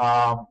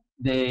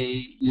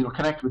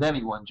connect with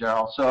anyone,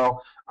 Gerald. So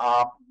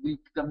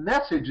the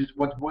message is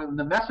when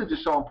the message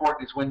is so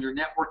important is when you're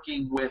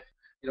networking with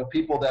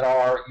people that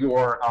are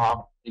your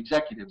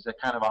executives at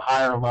kind of a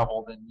higher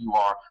level than you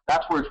are.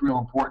 That's where it's real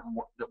important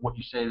what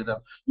you say to them.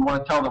 You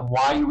want to tell them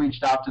why you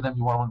reached out to them.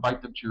 You want to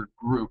invite them to your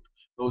group.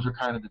 Those are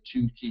kind of the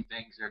 2 key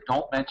things there.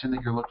 Don't mention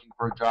that you're looking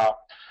for a job.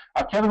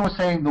 Kevin was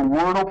saying the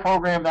Wordle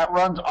program, that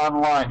runs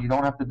online. You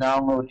don't have to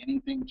download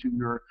anything to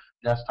your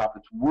desktop.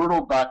 It's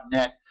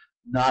wordle.net,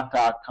 not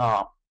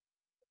 .com.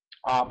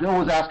 Bill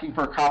was asking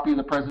for a copy of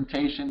the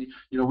presentation.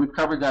 We've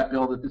covered that,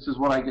 Bill, that this is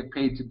what I get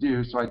paid to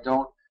do, so I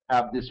don't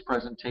have this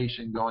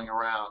presentation going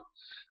around.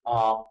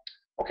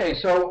 Okay,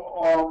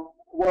 so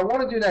what I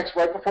want to do next,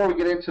 right before we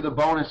get into the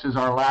bonuses,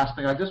 our last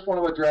thing, I just want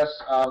to address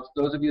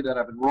those of you that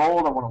have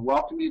enrolled. I want to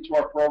welcome you to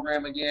our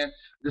program again.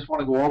 I just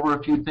want to go over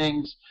a few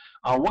things.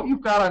 What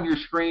you've got on your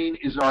screen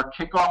is our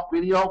kickoff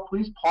video.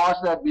 Please pause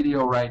that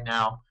video right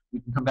now. We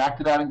can come back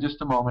to that in just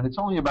a moment. It's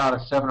only about a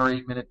 7 or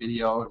 8 minute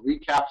video. It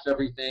recaps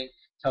everything,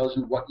 tells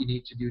you what you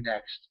need to do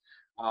next.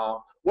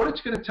 What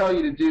it's going to tell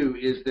you to do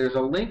is there's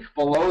a link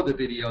below the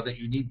video that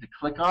you need to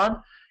click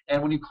on.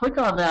 And when you click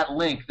on that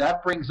link,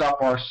 that brings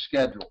up our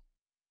schedule.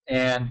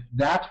 And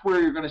that's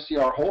where you're going to see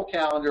our whole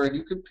calendar, and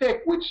you can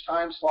pick which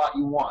time slot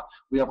you want.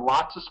 We have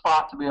lots of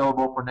spots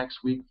available for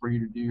next week for you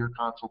to do your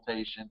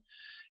consultation.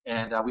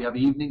 And we have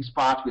evening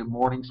spots, we have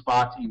morning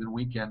spots, even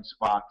weekend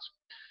spots.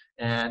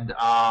 And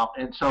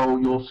so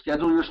you'll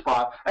schedule your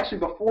spot. Actually,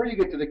 before you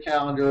get to the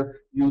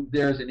calendar,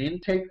 there's an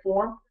intake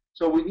form.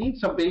 So we need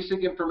some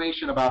basic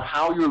information about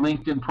how your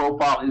LinkedIn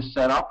profile is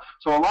set up.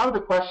 So a lot of the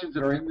questions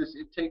that are in this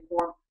intake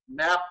form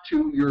map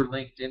to your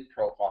LinkedIn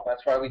profile.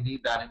 That's why we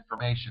need that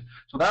information.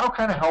 So that'll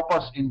kind of help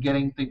us in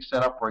getting things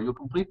set up for you. You'll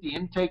complete the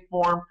intake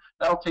form.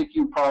 That'll take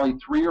you probably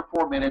 3 or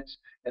 4 minutes,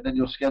 and then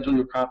you'll schedule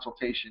your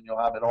consultation. You'll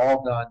have it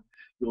all done.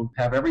 You'll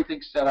have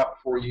everything set up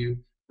for you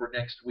for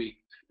next week.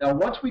 Now,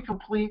 once we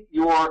complete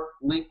your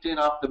LinkedIn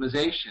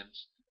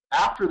optimizations,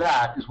 after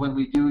that is when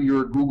we do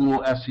your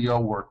Google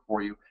SEO work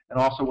for you, and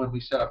also when we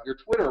set up your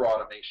Twitter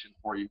automation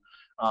for you.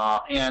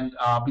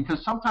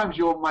 Because sometimes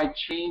you might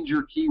change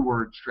your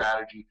keyword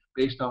strategy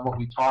based on what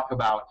we talk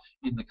about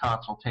in the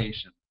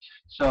consultation.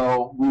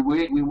 So we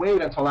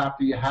wait until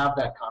after you have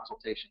that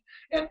consultation.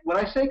 And when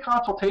I say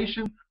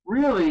consultation,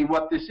 really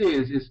what this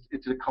is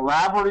it's a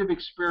collaborative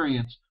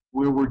experience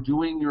where we're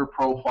doing your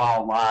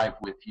profile live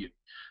with you.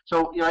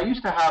 So, I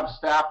used to have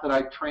staff that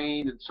I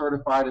trained and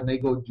certified, and they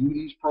go do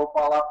these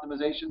profile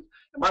optimizations.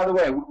 And by the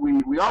way,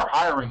 we are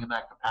hiring in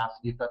that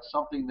capacity. If that's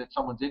something that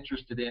someone's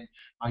interested in,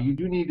 you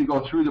do need to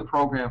go through the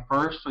program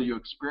first so you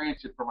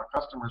experience it from a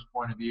customer's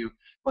point of view.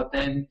 But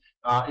then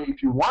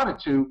if you wanted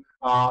to,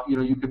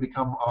 you could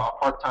become a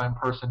part-time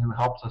person who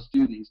helps us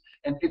do these.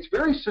 And it's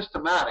very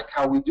systematic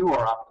how we do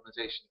our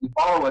optimization. We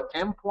follow a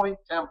 10-point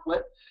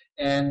template,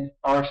 and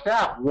our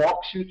staff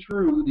walks you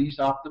through these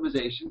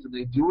optimizations, and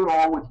they do it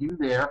all with you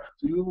there.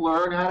 So you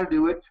learn how to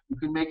do it. You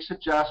can make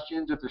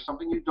suggestions. If there's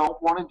something you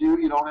don't want to do,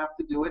 you don't have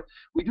to do it.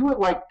 We do it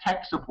like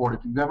tech support.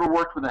 If you've ever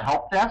worked with a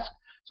help desk,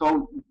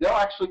 so they'll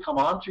actually come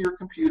onto your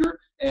computer,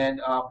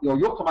 and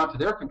you'll come onto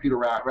their computer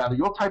rather.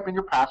 You'll type in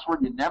your password.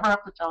 You never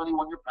have to tell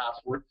anyone your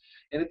password,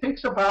 and it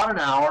takes about an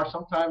hour,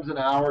 sometimes an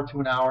hour to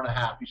an hour and a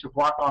half. You should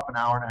block off an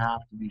hour and a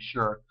half to be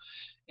sure.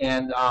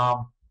 And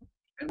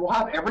we'll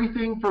have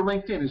everything for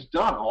LinkedIn is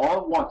done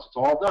all at once. It's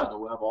all done.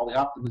 We'll have all the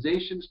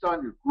optimizations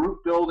done, your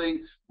group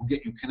building. We'll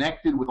get you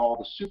connected with all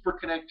the super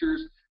connectors.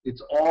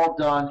 It's all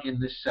done in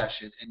this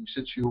session. And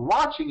since you're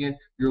watching it,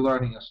 you're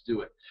learning us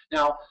do it.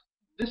 Now,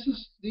 this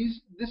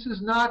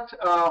is not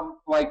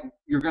like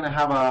you're going to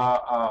have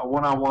a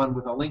one-on-one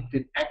with a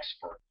LinkedIn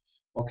expert.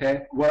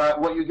 Okay.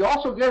 What you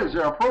also get is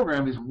our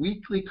program is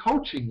weekly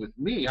coaching with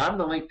me. I'm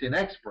the LinkedIn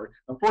expert.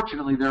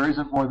 Unfortunately, there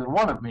isn't more than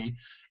one of me,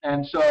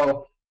 and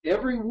so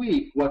every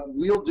week, what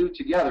we'll do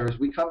together is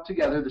we come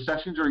together. The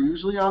sessions are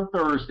usually on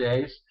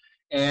Thursdays,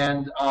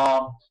 and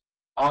I'll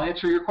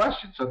answer your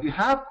questions. So if you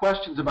have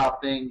questions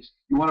about things,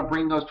 you want to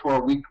bring those to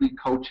our weekly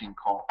coaching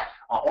call.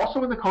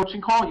 Also in the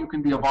coaching call, you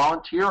can be a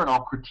volunteer, and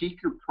I'll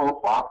critique your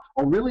profile.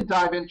 I'll really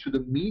dive into the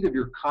meat of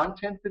your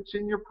content that's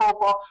in your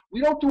profile. We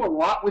don't do a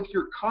lot with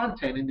your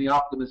content in the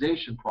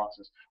optimization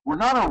process. We're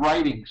not a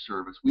writing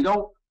service. We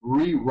don't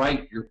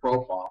rewrite your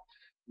profile.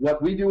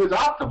 What we do is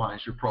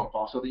optimize your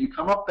profile so that you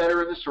come up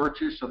better in the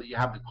searches, so that you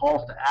have the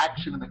calls to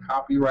action and the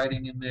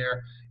copywriting in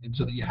there, and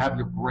so that you have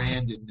your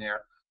brand in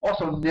there.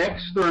 Also,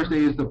 next Thursday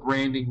is the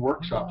branding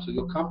workshop, so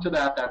you'll come to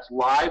that. That's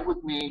live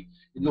with me,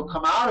 and you'll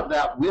come out of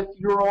that with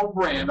your own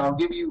brand. I'll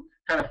give you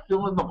kind of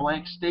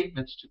fill-in-the-blank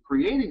statements to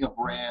creating a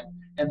brand,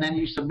 and then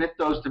you submit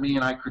those to me,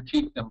 and I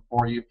critique them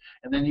for you,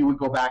 and then you would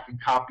go back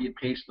and copy and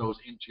paste those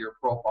into your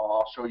profile.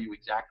 I'll show you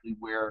exactly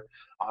where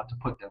to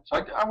put them.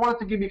 So I wanted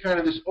to give you kind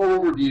of this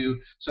overview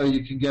so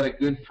you can get a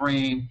good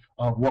frame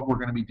of what we're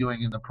going to be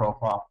doing in the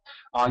profile.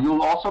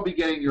 You'll also be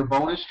getting your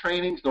bonus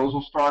trainings. Those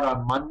will start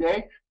on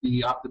Monday.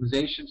 The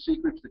optimization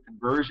secrets, the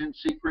conversion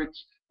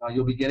secrets.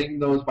 You'll be getting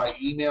those by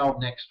email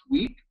next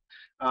week.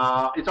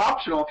 It's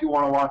optional if you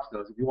want to watch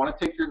those. If you want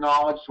to take your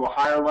knowledge to a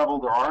higher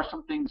level, there are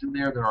some things in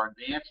there that are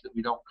advanced that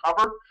we don't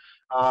cover.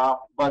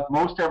 But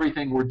most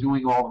everything, we're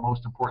doing all the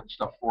most important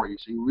stuff for you.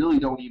 So you really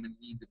don't even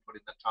need to put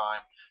in the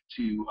time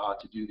to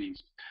do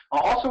these.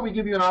 Also, we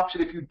give you an option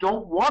if you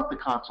don't want the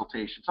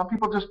consultation. Some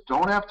people just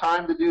don't have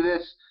time to do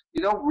this.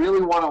 You don't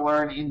really want to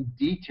learn in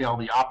detail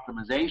the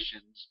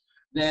optimizations.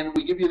 Then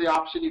we give you the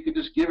option. You can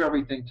just give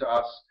everything to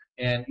us,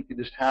 and you can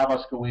just have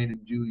us go in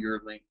and do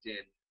your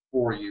LinkedIn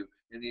for you.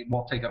 And it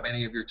won't take up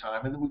any of your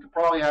time. And then we could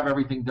probably have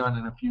everything done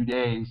in a few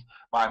days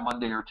by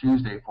Monday or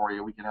Tuesday for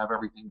you. We can have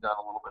everything done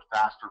a little bit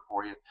faster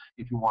for you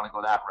if you want to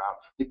go that route.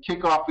 The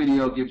kickoff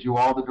video gives you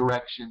all the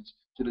directions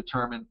to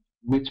determine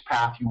which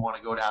path you want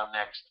to go down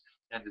next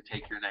and to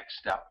take your next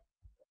step.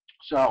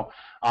 So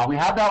we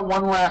have that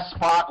one last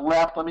spot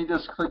left. Let me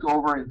just click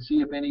over and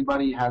see if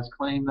anybody has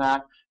claimed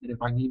that, and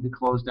if I need to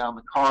close down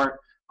the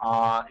cart.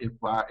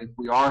 If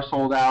we are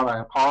sold out, I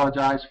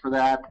apologize for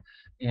that.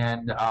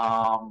 And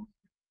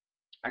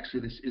actually,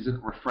 this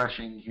isn't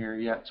refreshing here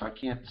yet, so I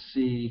can't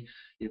see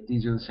if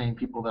these are the same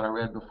people that I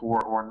read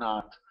before or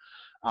not.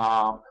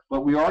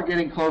 But we are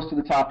getting close to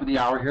the top of the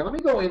hour here. Let me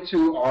go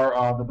into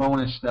our the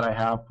bonus that I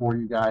have for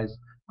you guys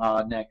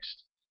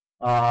next.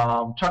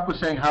 Chuck was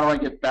saying, how do I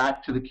get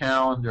back to the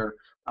calendar?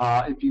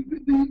 If you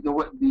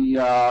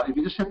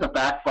just hit the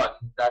back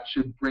button, that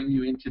should bring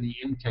you into the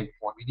intake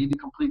form. You need to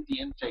complete the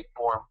intake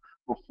form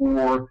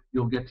before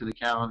you'll get to the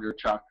calendar,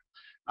 Chuck.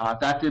 If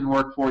that didn't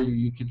work for you,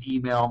 you can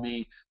email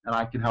me, and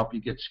I can help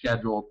you get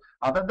scheduled.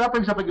 That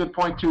brings up a good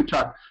point, too,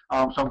 Chuck.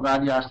 So I'm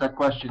glad you asked that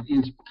question.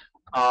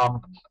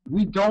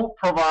 We don't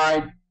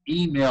provide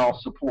email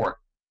support.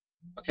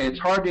 Okay, it's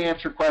hard to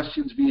answer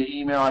questions via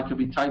email. I could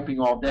be typing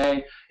all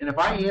day. And if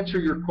I answer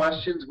your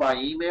questions by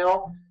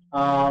email,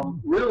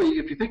 really,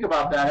 if you think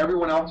about that,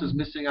 everyone else is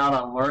missing out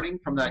on learning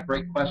from that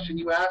great question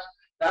you asked.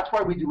 That's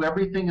why we do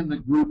everything in the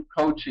group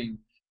coaching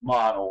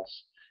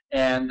models.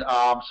 And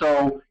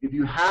so if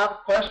you have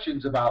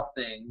questions about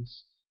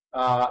things,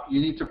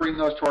 you need to bring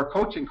those to our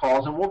coaching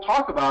calls, and we'll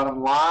talk about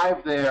them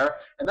live there,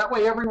 and that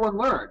way everyone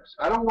learns.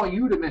 I don't want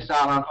you to miss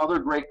out on other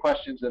great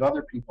questions that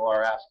other people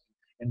are asking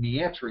and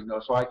me answering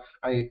those. So I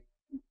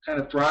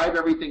kind of drive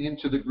everything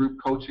into the group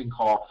coaching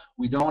call.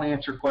 We don't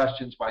answer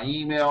questions by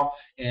email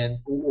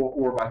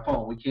or by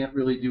phone. We can't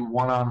really do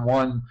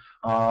one-on-one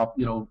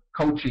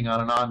coaching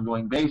on an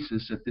ongoing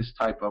basis at this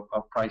type of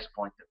price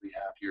point that we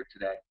have here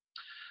today.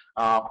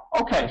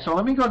 Okay, so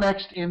let me go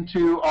next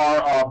into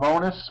our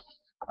bonus.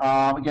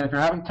 Again, if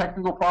you're having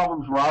technical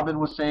problems, Robin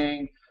was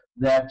saying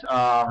that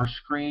her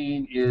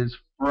screen is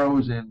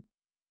frozen.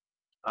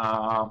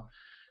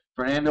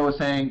 Fernando was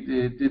saying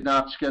it did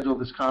not schedule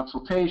this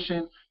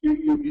consultation.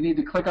 You need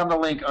to click on the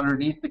link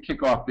underneath the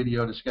kickoff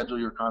video to schedule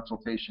your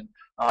consultation.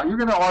 You're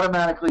going to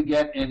automatically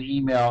get an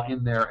email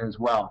in there as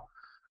well.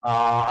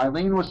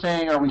 Eileen was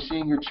saying, are we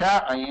seeing your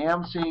chat? I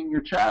am seeing your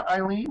chat,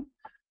 Eileen.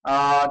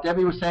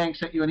 Debbie was saying,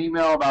 sent you an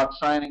email about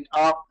signing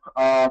up.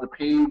 The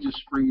page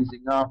is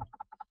freezing up.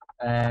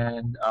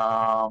 And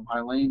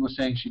Eileen was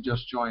saying she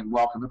just joined.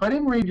 Welcome. If I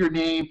didn't read your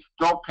name,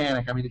 don't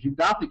panic. I mean, if you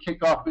got the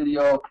kickoff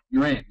video,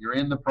 you're in. You're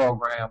in the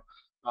program.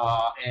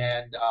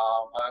 I'm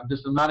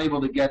not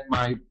able to get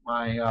my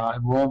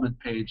enrollment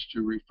page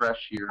to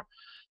refresh here.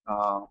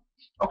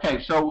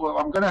 Okay, so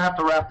I'm going to have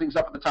to wrap things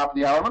up at the top of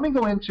the hour. Let me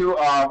go into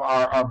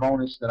our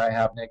bonus that I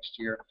have next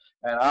year.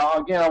 And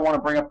again, I want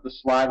to bring up the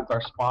slide with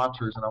our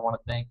sponsors, and I want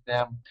to thank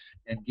them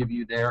and give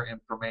you their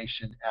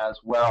information as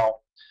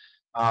well.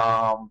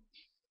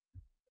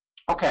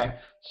 Okay,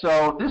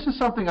 so this is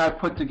something I've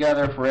put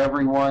together for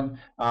everyone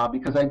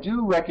because I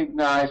do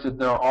recognize that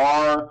there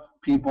are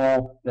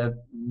people that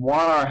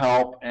want our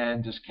help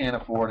and just can't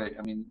afford it.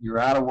 I mean, you're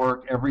out of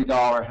work, every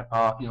dollar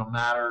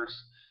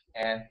matters,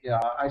 and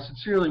I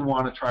sincerely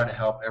want to try to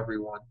help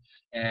everyone.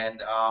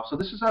 And so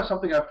this is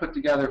something I've put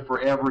together for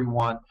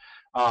everyone.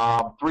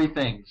 3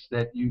 things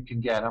that you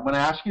can get. I'm going to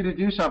ask you to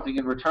do something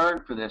in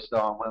return for this,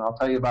 though, and I'll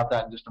tell you about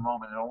that in just a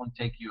moment. It'll only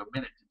take you a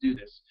minute to do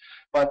this.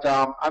 But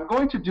I'm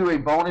going to do a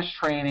bonus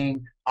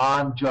training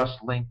on just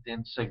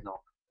LinkedIn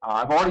Signal.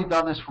 I've already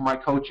done this for my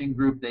coaching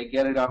group. They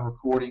get it on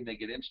recording. They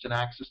get instant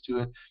access to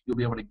it. You'll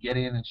be able to get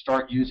in and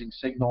start using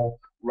Signal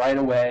right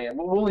away, and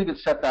we'll even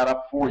set that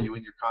up for you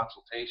in your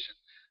consultation.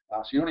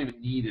 So you don't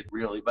even need it,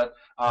 really. But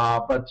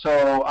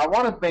so I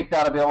want to make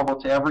that available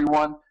to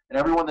everyone. And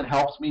everyone that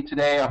helps me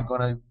today, I'm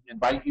going to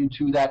invite you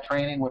to that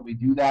training when we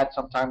do that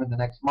sometime in the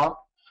next month.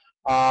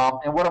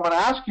 And what I'm going to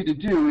ask you to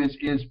do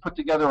is put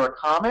together a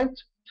comment.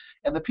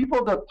 And the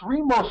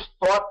 3 most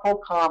thoughtful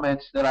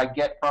comments that I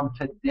get from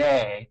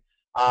today,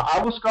 I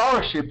will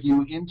scholarship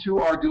you into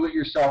our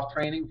do-it-yourself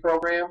training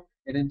program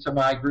and into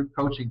my group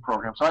coaching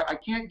program. So I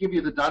can't give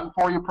you the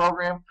done-for-you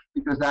program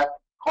because that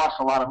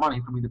costs a lot of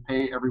money for me to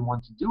pay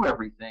everyone to do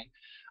everything.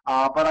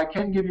 But I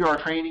can give you our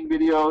training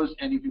videos,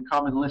 and you can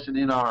come and listen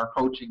in on our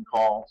coaching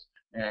calls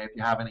if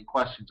you have any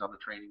questions on the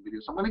training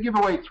videos. So I'm going to give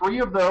away 3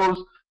 of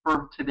those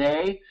for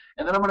today,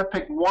 and then I'm going to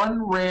pick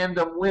 1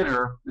 random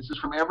winner. This is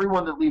from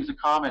everyone that leaves a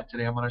comment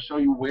today. I'm going to show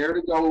you where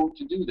to go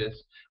to do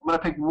this. I'm going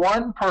to pick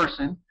 1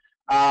 person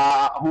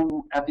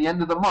who, at the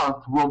end of the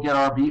month, will get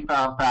our Be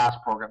Found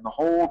Fast program, the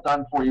whole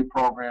done-for-you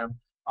program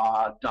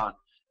done.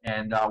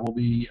 And we'll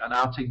be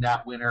announcing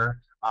that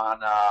winner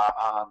on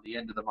the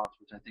end of the month,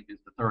 which I think is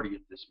the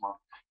 30th this month.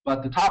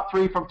 But the top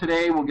 3 from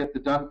today will get the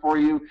done for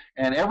you,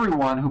 and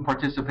everyone who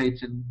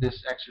participates in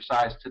this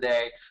exercise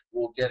today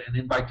will get an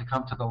invite to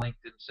come to the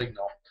LinkedIn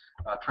Signal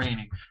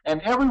training.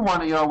 And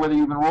everyone, whether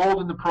you've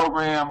enrolled in the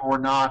program or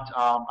not,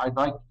 I'd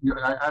like to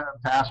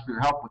ask for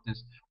your help with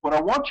this. What I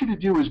want you to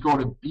do is go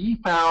to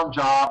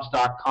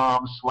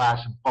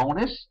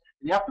befoundjobs.com/bonus,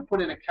 and you have to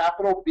put in a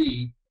capital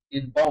B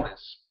in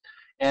bonus.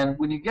 And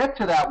when you get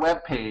to that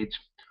web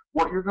page,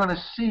 what you're going to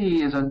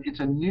see is it's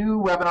a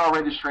new webinar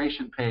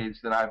registration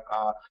page that I've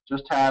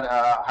just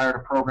hired a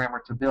programmer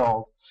to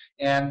build.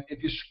 And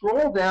if you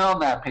scroll down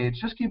that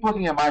page, just keep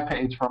looking at my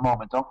page for a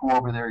moment. Don't go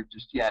over there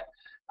just yet,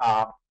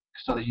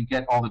 so that you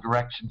get all the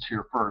directions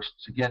here first.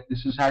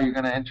 This is how you're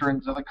going to enter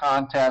into the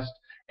contest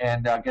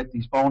and get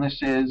these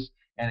bonuses.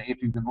 And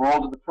if you've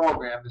enrolled in the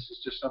program, this is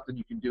just something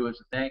you can do as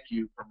a thank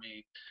you for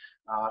me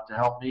to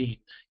help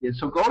me. And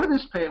so go to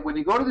this page. When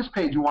you go to this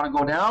page, you want to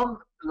go down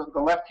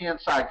the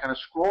left-hand side, kind of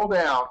scroll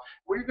down.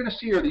 What you're going to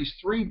see are these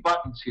 3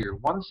 buttons here.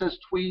 One says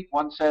tweet,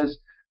 one says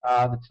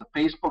that's the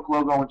Facebook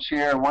logo and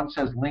share, and one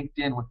says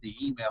LinkedIn with the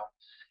email.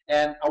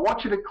 And I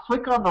want you to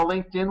click on the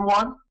LinkedIn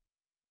one,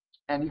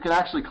 And you can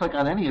actually click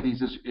on any of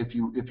these if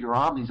you're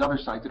on these other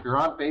sites. If you're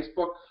on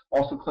Facebook,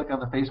 also click on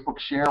the Facebook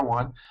share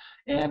one.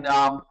 And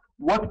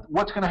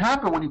what's going to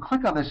happen when you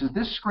click on this is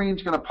this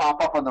screen's going to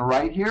pop up on the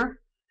right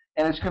here,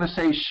 and it's going to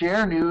say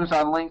share news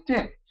on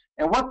LinkedIn.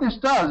 And what this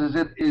does is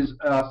it is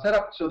set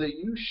up so that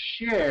you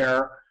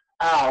share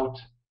out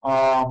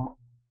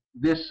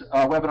this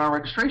webinar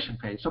registration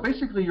page. So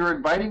basically you're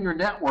inviting your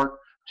network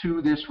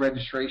to this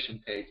registration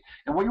page.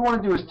 And what you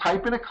want to do is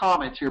type in a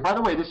comment here. By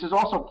the way, this is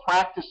also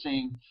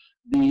practicing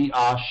the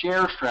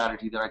share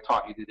strategy that I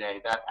taught you today,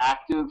 that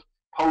active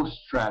post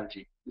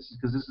strategy. This is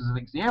because this is an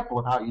example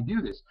of how you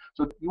do this.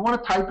 So you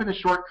want to type in a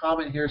short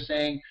comment here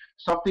saying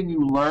something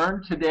you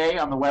learned today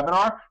on the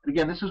webinar. And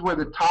again, this is where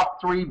the top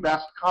 3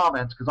 best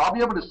comments, because I'll be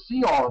able to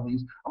see all of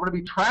these. I'm going to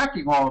be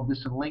tracking all of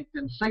this in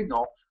LinkedIn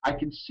Signal. I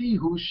can see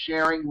who's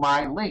sharing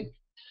my link.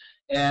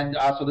 And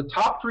so the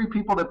top 3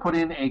 people that put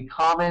in a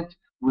comment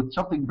with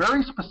something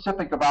very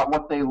specific about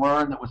what they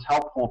learned that was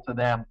helpful to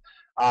them,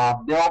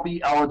 they'll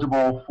be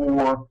eligible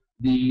for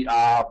they're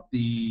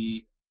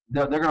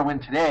going to win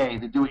today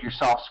the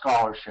Do-It-Yourself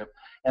Scholarship.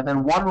 And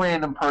then one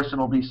random person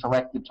will be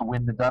selected to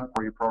win the Done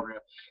For You program.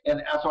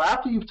 And so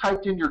after you've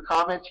typed in your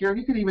comments here,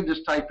 you can even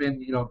just type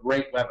in,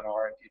 great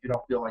webinar if you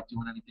don't feel like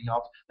doing anything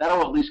else.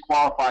 That'll at least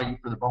qualify you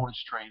for the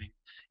bonus training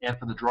and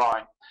for the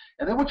drawing.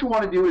 And then what you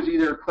want to do is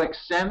either click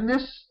send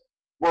this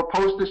or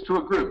post this to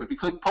a group. If you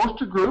click post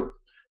to group,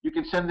 you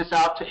can send this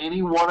out to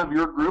any one of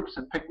your groups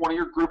and pick one of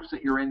your groups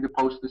that you're in to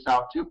post this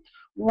out to.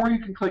 Or you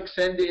can click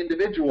send to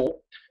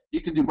individual.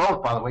 You can do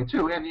both, by the way,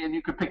 too. And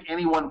you can pick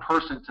any one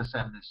person to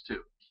send this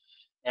to.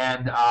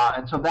 And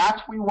so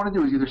that's what you want to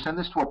do, is either send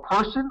this to a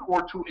person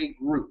or to a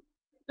group.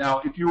 Now,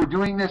 if you were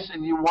doing this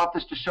and you want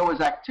this to show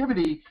as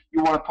activity,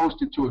 you want to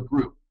post it to a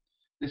group.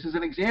 This is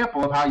an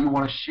example of how you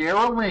want to share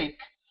a link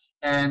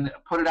and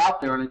put it out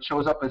there, and it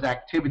shows up as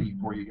activity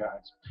for you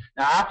guys.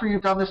 Now, after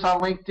you've done this on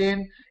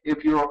LinkedIn,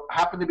 if you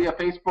happen to be a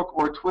Facebook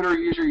or a Twitter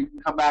user, you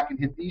can come back and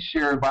hit these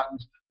share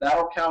buttons.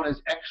 That'll count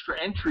as extra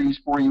entries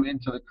for you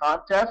into the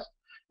contest.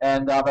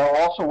 And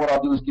also what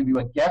I'll do is give you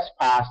a guest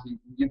pass that you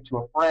can give to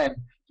a friend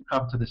to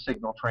come to the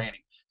Signal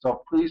training.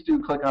 So please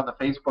do click on the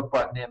Facebook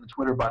button and the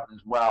Twitter button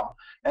as well.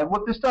 And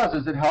what this does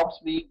is it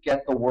helps me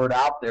get the word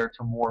out there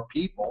to more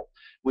people,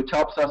 which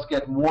helps us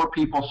get more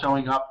people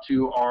showing up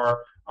to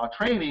our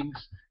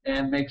trainings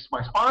and makes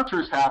my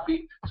sponsors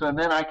happy. So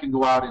then I can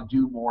go out and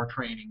do more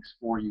trainings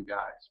for you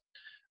guys.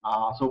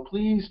 So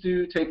please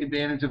do take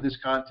advantage of this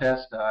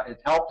contest. It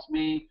helps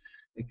me.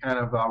 It kind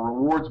of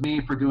rewards me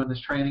for doing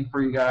this training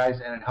for you guys,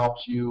 and it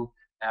helps you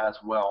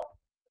as well.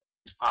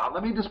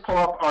 Let me just pull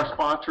up our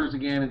sponsors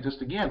again and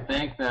just again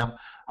thank them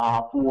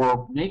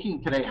for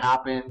making today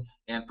happen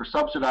and for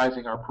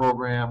subsidizing our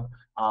program.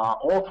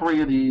 All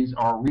 3 of these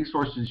are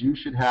resources you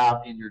should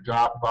have in your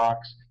job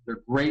box.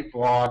 They're great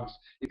blogs.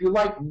 If you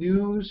like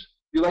news,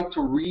 if you like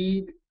to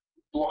read,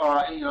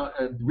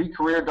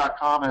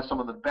 readcareer.com has some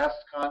of the best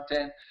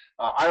content.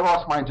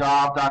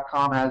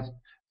 ILostMyJob.com has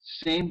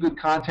same good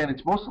content.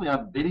 It's mostly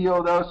on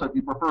video though, so if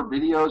you prefer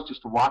videos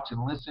just to watch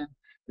and listen,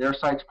 their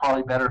site's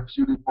probably better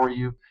suited for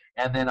you.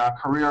 And then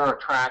Career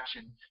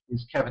Attraction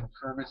is Kevin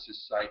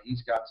Kermis' site.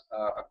 He's got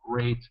a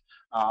great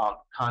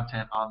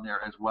content on there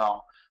as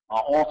well.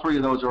 All 3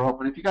 of those are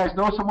open. If you guys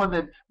know someone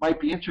that might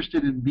be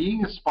interested in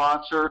being a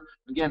sponsor,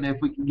 again, if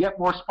we can get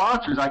more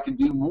sponsors, I can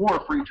do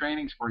more free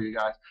trainings for you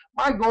guys.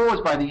 My goal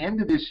is by the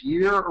end of this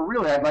year, or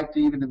really I'd like to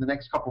even in the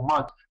next couple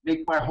months,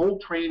 make my whole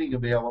training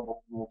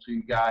available to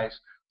you guys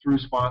through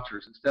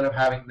sponsors instead of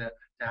having to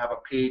have a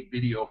paid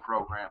video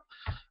program.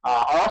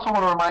 I also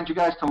want to remind you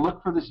guys to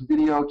look for this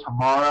video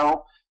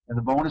tomorrow, and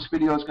the bonus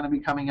video is going to be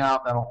coming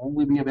out. That'll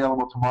only be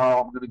available tomorrow.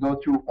 I'm going to go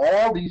through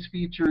all these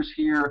features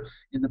here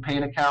in the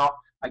paid account.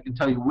 I can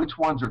tell you which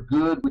ones are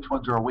good, which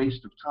ones are a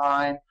waste of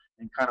time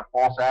and kind of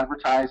false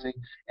advertising,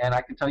 and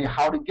I can tell you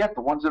how to get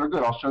the ones that are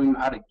good. I'll show you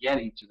how to get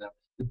each of them.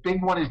 The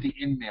big one is the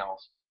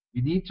in-mails.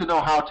 You need to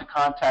know how to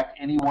contact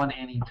anyone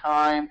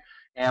anytime,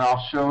 and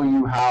I'll show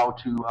you how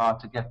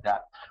to get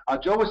that.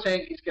 Joe was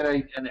saying he's got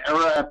an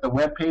error at the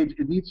web page.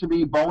 It needs to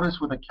be bonus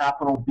with a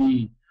capital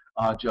B,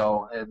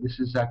 Joe. This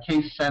is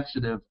case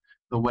sensitive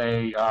the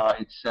way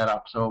it's set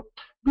up. So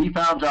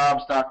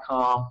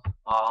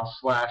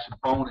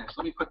befoundjobs.com/bonus.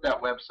 Let me put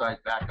that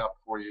website back up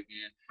for you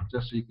again,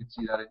 just so you can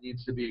see that it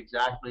needs to be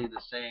exactly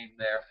the same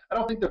there. I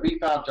don't think the Be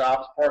Found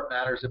Jobs part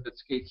matters if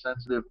it's case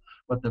sensitive,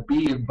 but the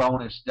B in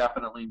bonus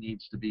definitely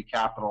needs to be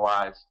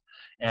capitalized.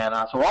 And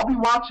so I'll be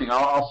watching.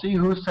 I'll see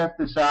who sent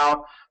this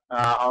out.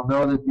 I'll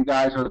know that you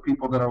guys are the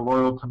people that are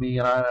loyal to me,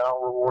 and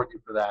I'll reward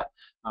you for that.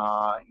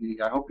 I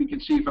hope you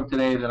can see from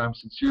today that I'm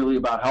sincerely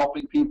about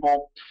helping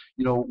people.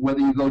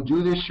 Whether you go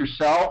do this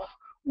yourself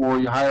or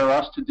you hire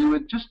us to do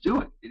it, just do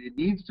it. It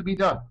needs to be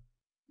done.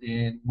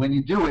 And when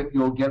you do it,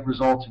 you'll get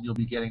results and you'll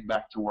be getting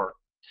back to work.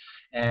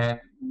 And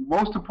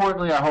most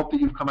importantly, I hope that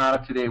you've come out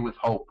of today with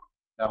hope.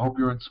 I hope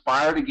you're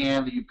inspired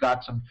again, that you've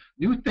got some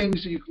new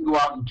things that you can go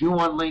out and do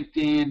on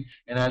LinkedIn,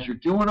 and as you're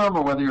doing them,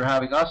 or whether you're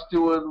having us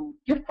do them,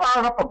 get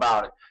fired up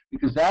about it,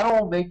 because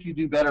that'll make you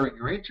do better in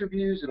your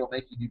interviews, it'll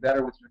make you do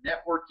better with your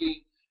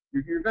networking,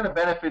 you're going to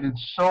benefit in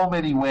so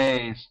many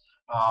ways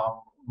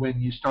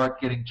when you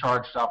start getting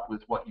charged up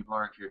with what you've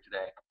learned here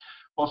today.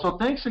 Well, so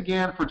thanks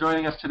again for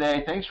joining us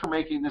today. Thanks for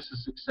making this a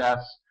success.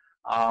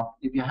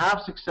 If you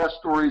have success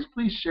stories,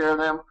 please share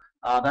them.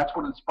 That's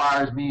what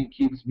inspires me and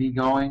keeps me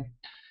going.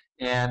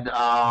 And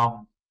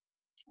Martin,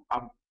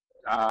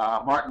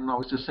 I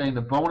was just saying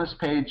the bonus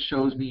page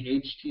shows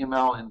me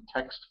HTML in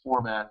text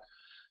format.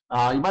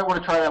 You might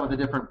want to try that with a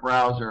different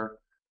browser.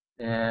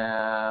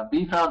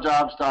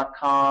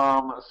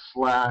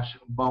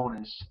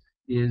 befoundjobs.com/bonus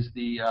is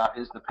the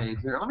page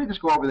there. Let me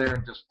just go over there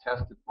and just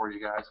test it for you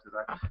guys, because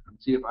I can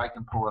see if I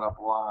can pull it up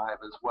live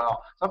as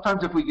well.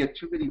 Sometimes if we get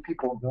too many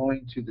people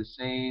going to the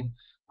same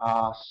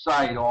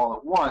site all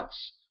at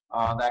once,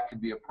 that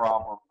could be a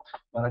problem.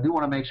 But I do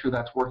want to make sure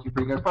that's working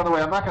for you guys. By the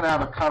way, I'm not going to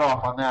have a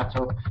cutoff on that,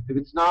 so if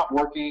it's not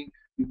working,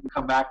 you can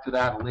come back to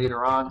that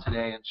later on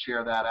today and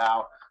share that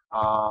out.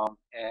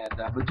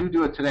 But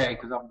do it today,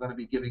 because I'm going to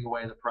be giving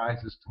away the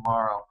prizes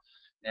tomorrow.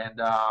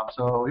 And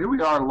so here we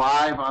are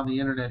live on the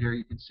internet here.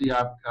 You can see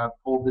I've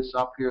pulled this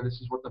up here.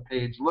 This is what the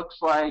page looks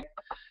like.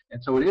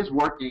 And so it is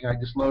working. I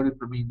just loaded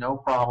for me, no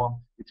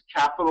problem. It's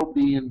capital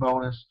B in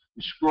bonus.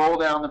 You scroll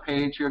down the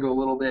page here to a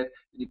little bit,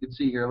 and you can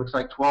see here, it looks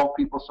like 12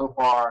 people so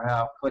far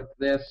have clicked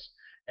this,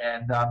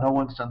 and no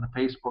one's done the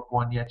Facebook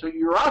one yet. So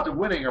your odds of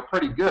winning are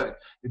pretty good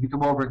if you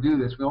come over and do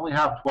this. We only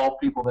have 12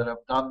 people that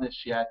have done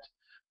this yet.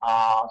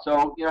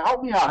 So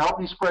help me out. Help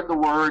me spread the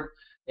word.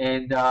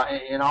 And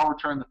I'll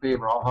return the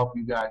favor. I'll help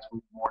you guys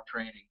with more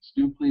trainings.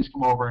 Do please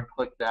come over and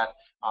click that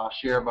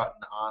share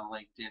button on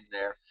LinkedIn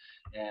there.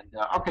 And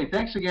okay,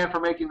 thanks again for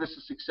making this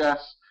a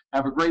success.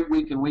 Have a great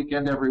week and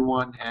weekend,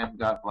 everyone, and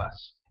God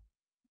bless.